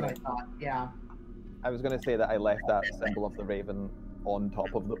afraid. That's what I thought. Yeah. I was going to say that I left that symbol of the raven on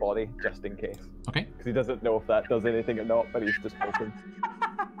top of the body just in case. Okay. Because he doesn't know if that does anything or not, but he's just hoping.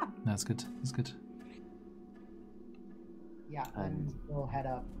 That's good. That's good. Yeah, and we'll head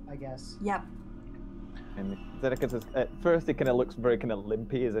up, I guess. Yep. And Xenacus is, at first he kind of looks very kind of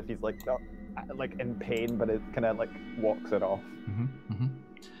limpy, as if he's like not, like in pain, but it kind of like walks it off.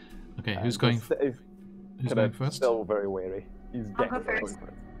 Okay, who's going? Who's going first? Still very wary. He's I'll go definitely first.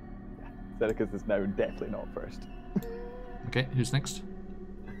 going first. Yeah. Xenacus is now definitely not first. Okay, who's next?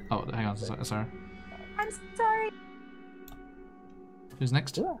 Oh, hang on, Sarah. I'm sorry. Who's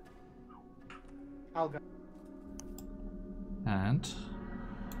next? Yeah. I'll go. And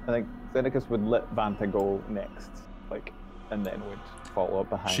I think Xenacus would let Vanta go next, like, and then would follow up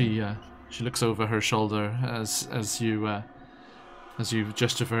behind. she looks over her shoulder as you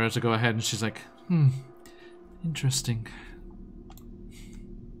gesture for her to go ahead, and she's like, interesting.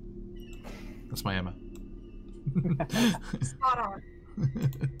 That's my Emma. Spot on.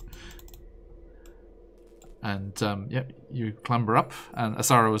 And yep, you clamber up, and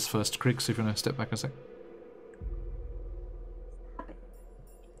Asara was first. Krieg, so if you want to step back a sec.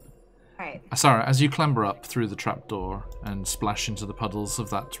 Alright. Asara, as you clamber up through the trapdoor and splash into the puddles of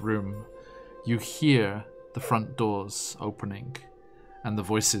that room, you hear the front doors opening and the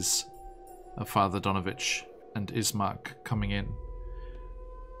voices of Father Donovich and Ismark coming in.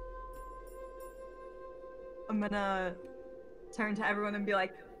 I'm gonna turn to everyone and be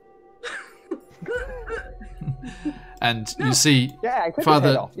like, And you see Yeah, I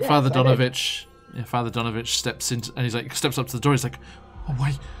Father Father Donovich. Yeah, Father Donovich steps into, and steps up to the door. He's like,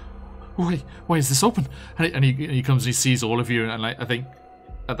 "Oh, why is this open?" And he comes, and he sees all of you, and like, I think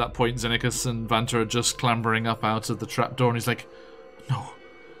at that point Xenacus and Vanta are just clambering up out of the trapdoor, and he's like,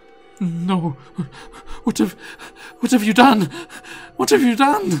 "No, what have you done? What have you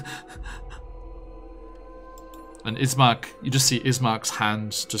done?" And Ismark, you just see Ismark's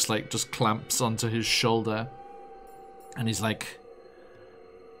hand just clamps onto his shoulder, and he's like,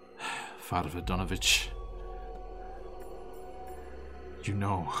 "Father Donovich, you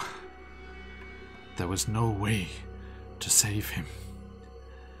know, there was no way to save him.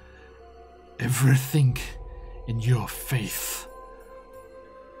 Everything in your faith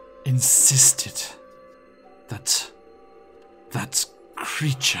insisted that that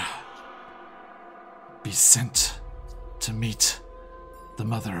creature be sent to meet the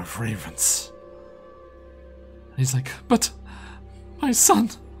Mother of Ravens." And he's like, "But my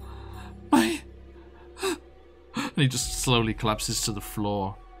son, my..." And he just slowly collapses to the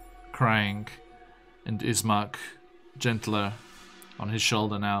floor, crying. And Ismark, gentler on his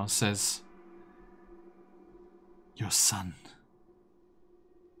shoulder now, says, "Your son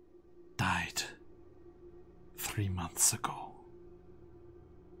died 3 months ago."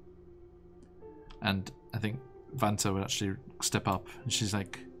 And I think Vanta would actually step up, and she's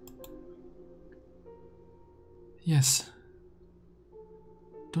like, Yes.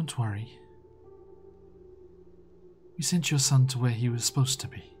 Don't worry. We sent your son to where he was supposed to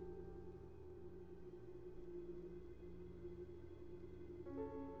be.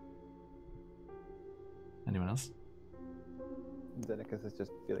 Anyone else? Zeneca is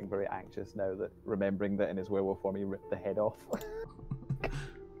just feeling very anxious now that remembering that in his werewolf form he ripped the head off.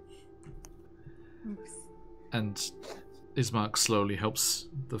 Oops. And Ismark slowly helps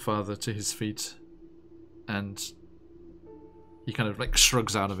the father to his feet, and he kind of like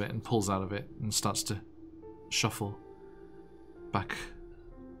shrugs out of it and pulls out of it and starts to shuffle back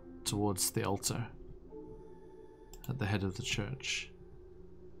towards the altar at the head of the church.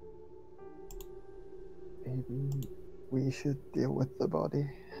 Maybe we should deal with the body.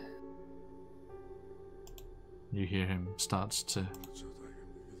 You hear him start to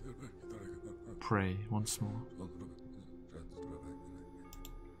pray once more.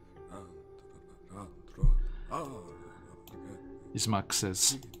 Ismark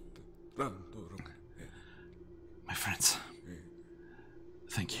says, "My friends,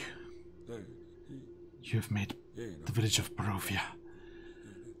 thank you. You have made the village of Barovia,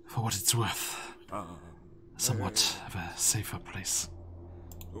 for what it's worth, somewhat of a safer place.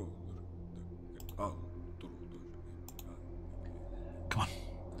 Come on.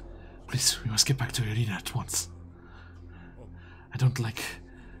 Please, we must get back to Irina at once. I don't like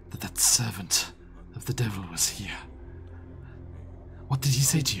that servant of the devil was here. What did he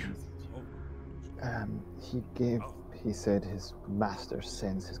say to you?" He said his master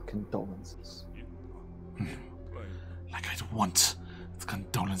sends his condolences. Like I'd want the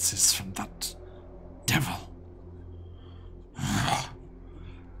condolences from that devil.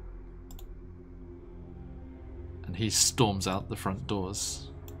 And he storms out the front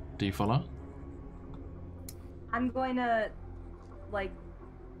doors. Do you follow? I'm going to, like,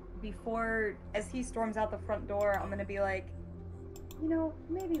 before, as he storms out the front door, I'm going to be like, you know,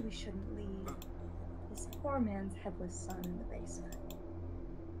 maybe we shouldn't leave this poor man's headless son in the basement.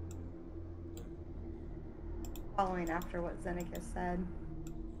 Following after what Zeneca said.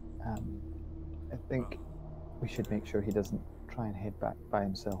 I think we should make sure he doesn't try and head back by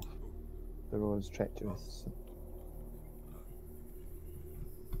himself. The road's treacherous.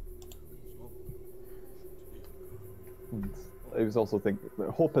 And I was also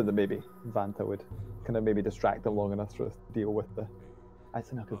hoping that maybe Vanta would kind of maybe distract them long enough for us to deal with the... I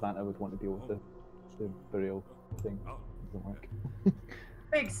don't know, because Vanta would want to deal with the burial thing. It doesn't work.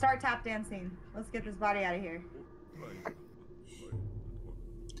 Big, start tap dancing. Let's get this body out of here.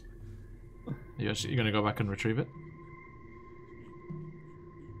 You're going to go back and retrieve it?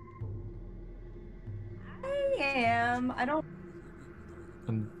 I am. I don't...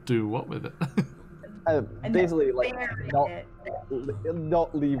 And do what with it? Basically, like, bury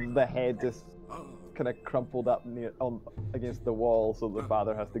not leave the head just kind of crumpled up against the wall, so the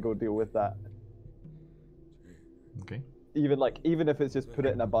father has to go deal with that. Okay. Even if it's just put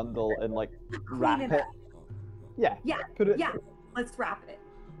it in a bundle and like wrap Clean it. Yeah. Yeah. Put it. Yeah. Let's wrap it.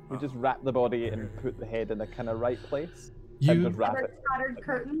 We just wrap the body and put the head in the kind of right place. And You just wrap Are it. there tattered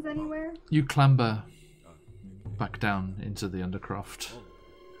curtains anywhere? you clamber back down into the undercroft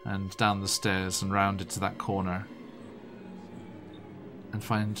and down the stairs and round into that corner and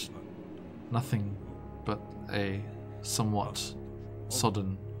find nothing but a somewhat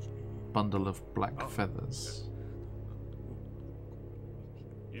sodden bundle of black feathers.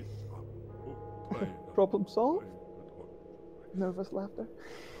 Problem solved? Nervous laughter.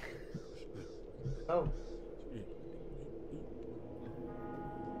 Oh,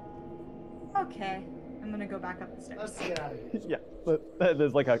 Okay. I'm gonna go back up the stairs. let's get out of here. Yeah, but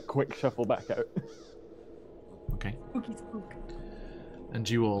there's like a quick shuffle back out. Okay. Spooky spook. And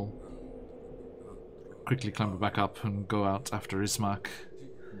you all quickly clamber back up and go out after Ismark.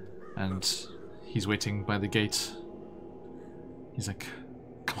 And he's waiting by the gate. He's like,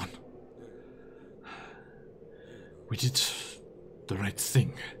 "Come on. We did the right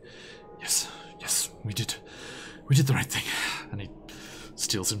thing. Yes, we did the right thing." And he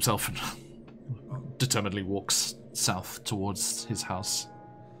steels himself and determinedly walks south towards his house.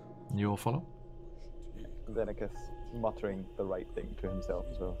 You all follow? Zeneca's muttering the right thing to himself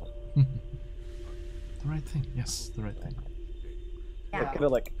as well. The right thing, yes, the right thing. Yeah. Kind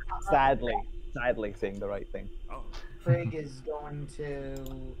of like sadly saying the right thing. Frigg is going to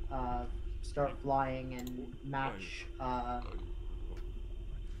start flying and match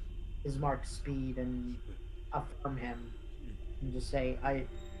Ismark's speed and affirm him and just say,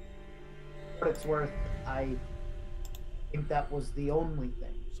 what it's worth, I think that was the only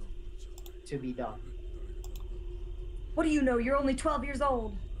thing to be done. What do you know? You're only 12 years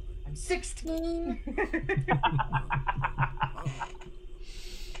old. I'm 16.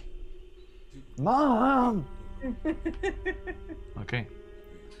 Mom! Okay.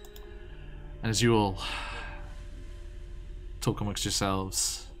 And as you all talk amongst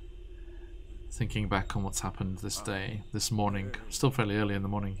yourselves, thinking back on what's happened this day, this morning, still fairly early in the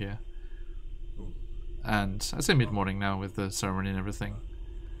morning here, and I say mid-morning now with the ceremony and everything,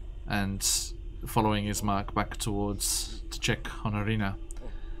 and following Ismark back towards to check on Arena,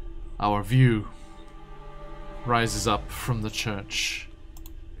 our view rises up from the church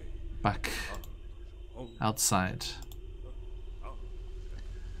back outside.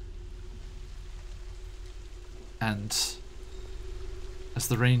 And as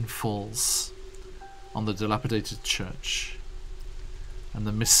the rain falls on the dilapidated church and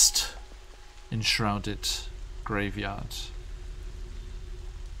the mist enshrouded graveyard,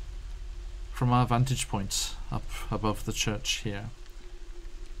 from our vantage point up above the church here,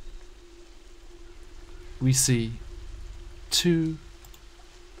 we see two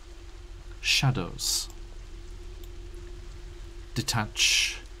shadows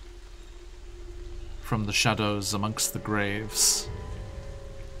detach from the shadows amongst the graves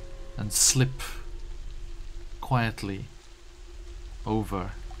and slip quietly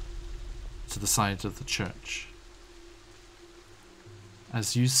over to the side of the church.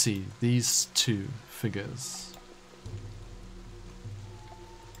 As you see these two figures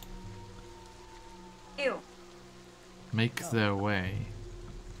Ew. make their way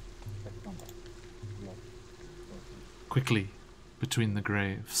quickly between the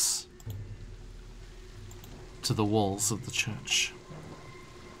graves to the walls of the church.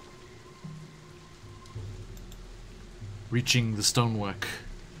 Reaching the stonework,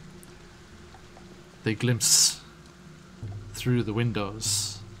 they glimpse through the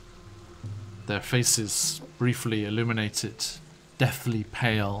windows, their faces briefly illuminated, deathly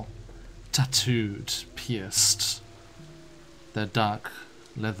pale, tattooed, pierced, their dark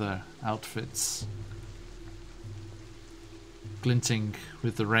leather outfits glinting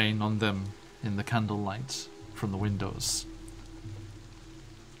with the rain on them in the candlelight from the windows.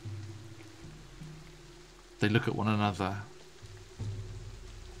 They look at one another,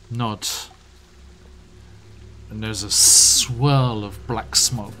 nod, and there's a swirl of black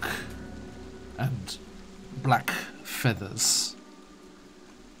smoke and black feathers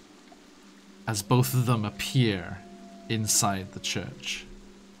as both of them appear inside the church.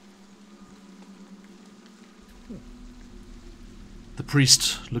 The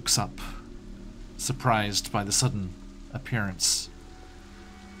priest looks up, surprised by the sudden appearance.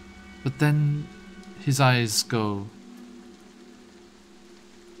 But then his eyes go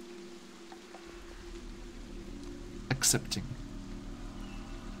accepting.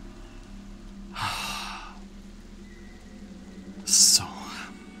 So,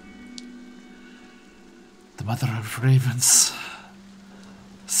 the Mother of Ravens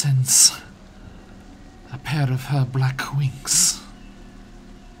sends a pair of her black wings.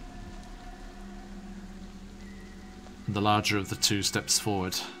 The larger of the two steps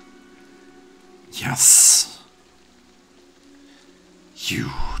forward. Yes. You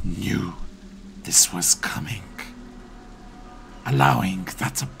knew this was coming. Allowing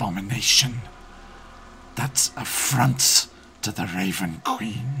that abomination, that affront to the Raven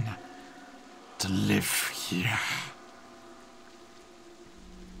Queen, to live here.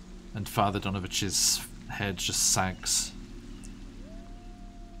 And Father Donovich's head just sags.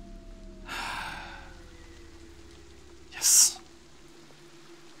 Yes.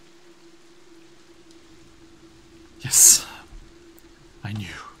 Yes. I knew.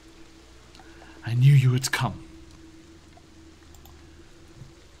 I knew you would come.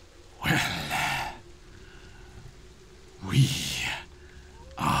 Well, we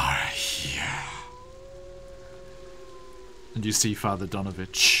are here. And you see Father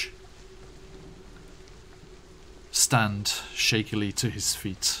Donovich stand shakily to his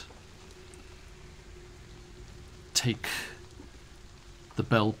feet. Take the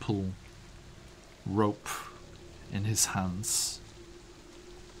bell pull rope in his hands.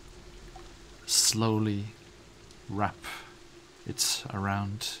 Slowly wrap it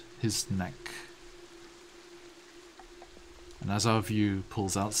around his neck. And as our view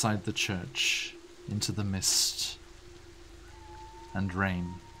pulls outside the church into the mist and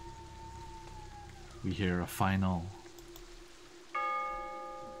rain, we hear a final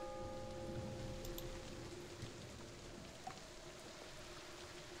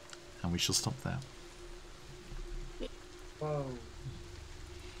and we shall stop there. Whoa.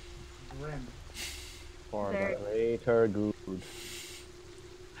 Grim. For There- the greater good.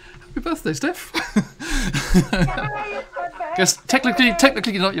 Happy birthday, Steph! Yay, it's my Guess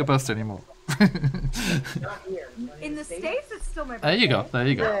technically not your birthday anymore. Not here. In the States, it's still my birthday. There you go. There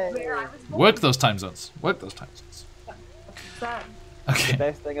you go. Where I was born. Work those time zones. Work those time zones. Sad. The Okay.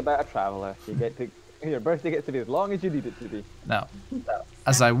 best thing about a traveller, you get to your birthday gets to be as long as you need it to be. Now,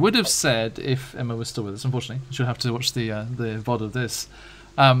 as I would have said if Emma was still with us, unfortunately, she'll have to watch the VOD of this.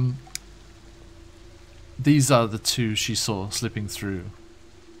 These are the two she saw slipping through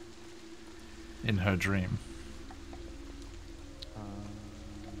in her dream.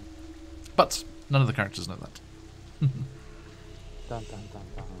 But none of the characters know that. Dun, dun, dun,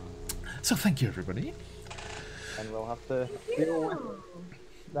 dun. So thank you, everybody. And we'll have to deal with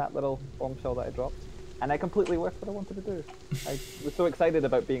that little bombshell that I dropped. And I completely worked what I wanted to do. I was so excited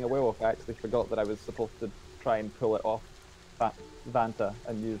about being a werewolf, I actually forgot that I was supposed to try and pull it off Vanta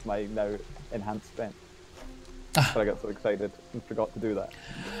and use my now enhanced strength. But I got so excited and forgot to do that.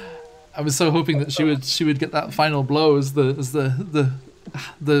 I was so hoping that she would get that final blow as the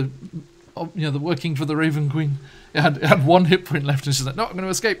the working for the Raven Queen. It had 1 hit point left, and she's like, "No, I'm going to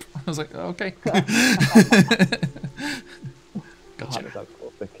escape." I was like, "Okay." God, Gotcha. I was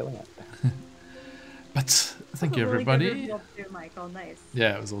close to killing it. But thank you, Really good everybody. result too, Michael. Nice.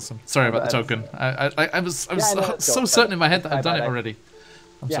 Yeah, it was awesome. Sorry about the token. I was Yeah, I know, it's so got- certain in my head that my I'd done bad, it already.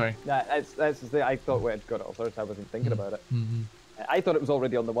 I'm Yeah, sorry. that's the thing. I thought we had got it all sorted. I wasn't thinking about it. Mm-hmm. I thought it was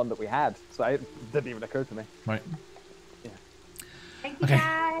already on the one that we had, so it didn't even occur to me. Right. Thank you, Okay.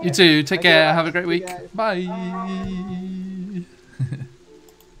 guys. You too. Take Thank you care. very Have a much. great See you week. guys. Bye.